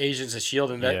TV. Agents of Shield,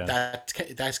 and Yeah.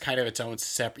 that's kind of its own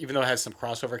separate. Even though it has some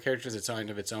crossover characters, it's kind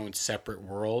of its own separate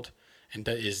world, and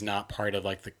that is not part of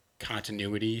like the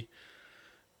continuity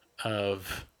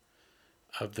of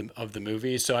the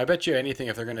movie. So I bet you anything,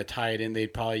 if they're going to tie it in,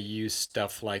 they'd probably use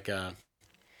stuff like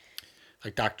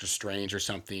Doctor Strange or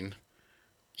something.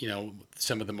 You know,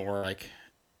 some of the more like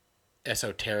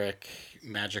esoteric,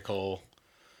 magical,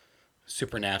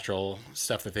 supernatural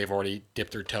stuff that they've already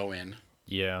dipped their toe in.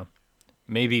 Yeah.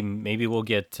 Maybe we'll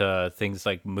get things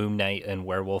like Moon Knight and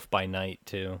Werewolf by Night,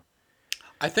 too.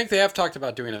 I think they have talked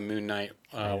about doing a Moon Knight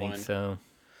I think one. so.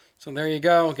 So there you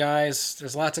go, guys.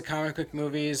 There's lots of comic book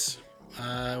movies.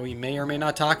 We may or may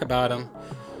not talk about them.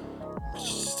 It's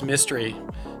just a mystery.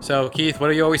 So, Keith, what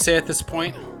do you always say at this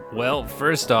point? Well,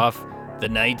 first off, the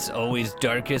night's always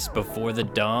darkest before the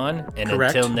dawn, and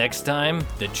Correct. until next time,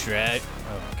 the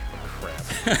Oh, crap.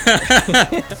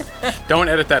 Don't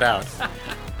edit that out.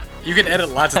 You can edit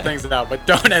lots of things out, but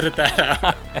don't edit that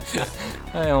out.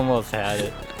 I almost had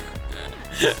it.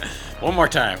 One more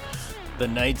time. The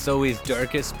night's always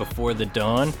darkest before the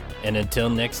dawn, and until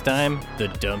next time, the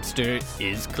dumpster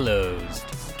is closed.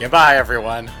 Goodbye,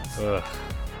 everyone. Ugh.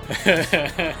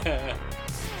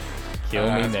 Kill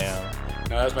me Uh, now.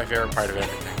 No, that's my favorite part of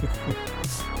everything.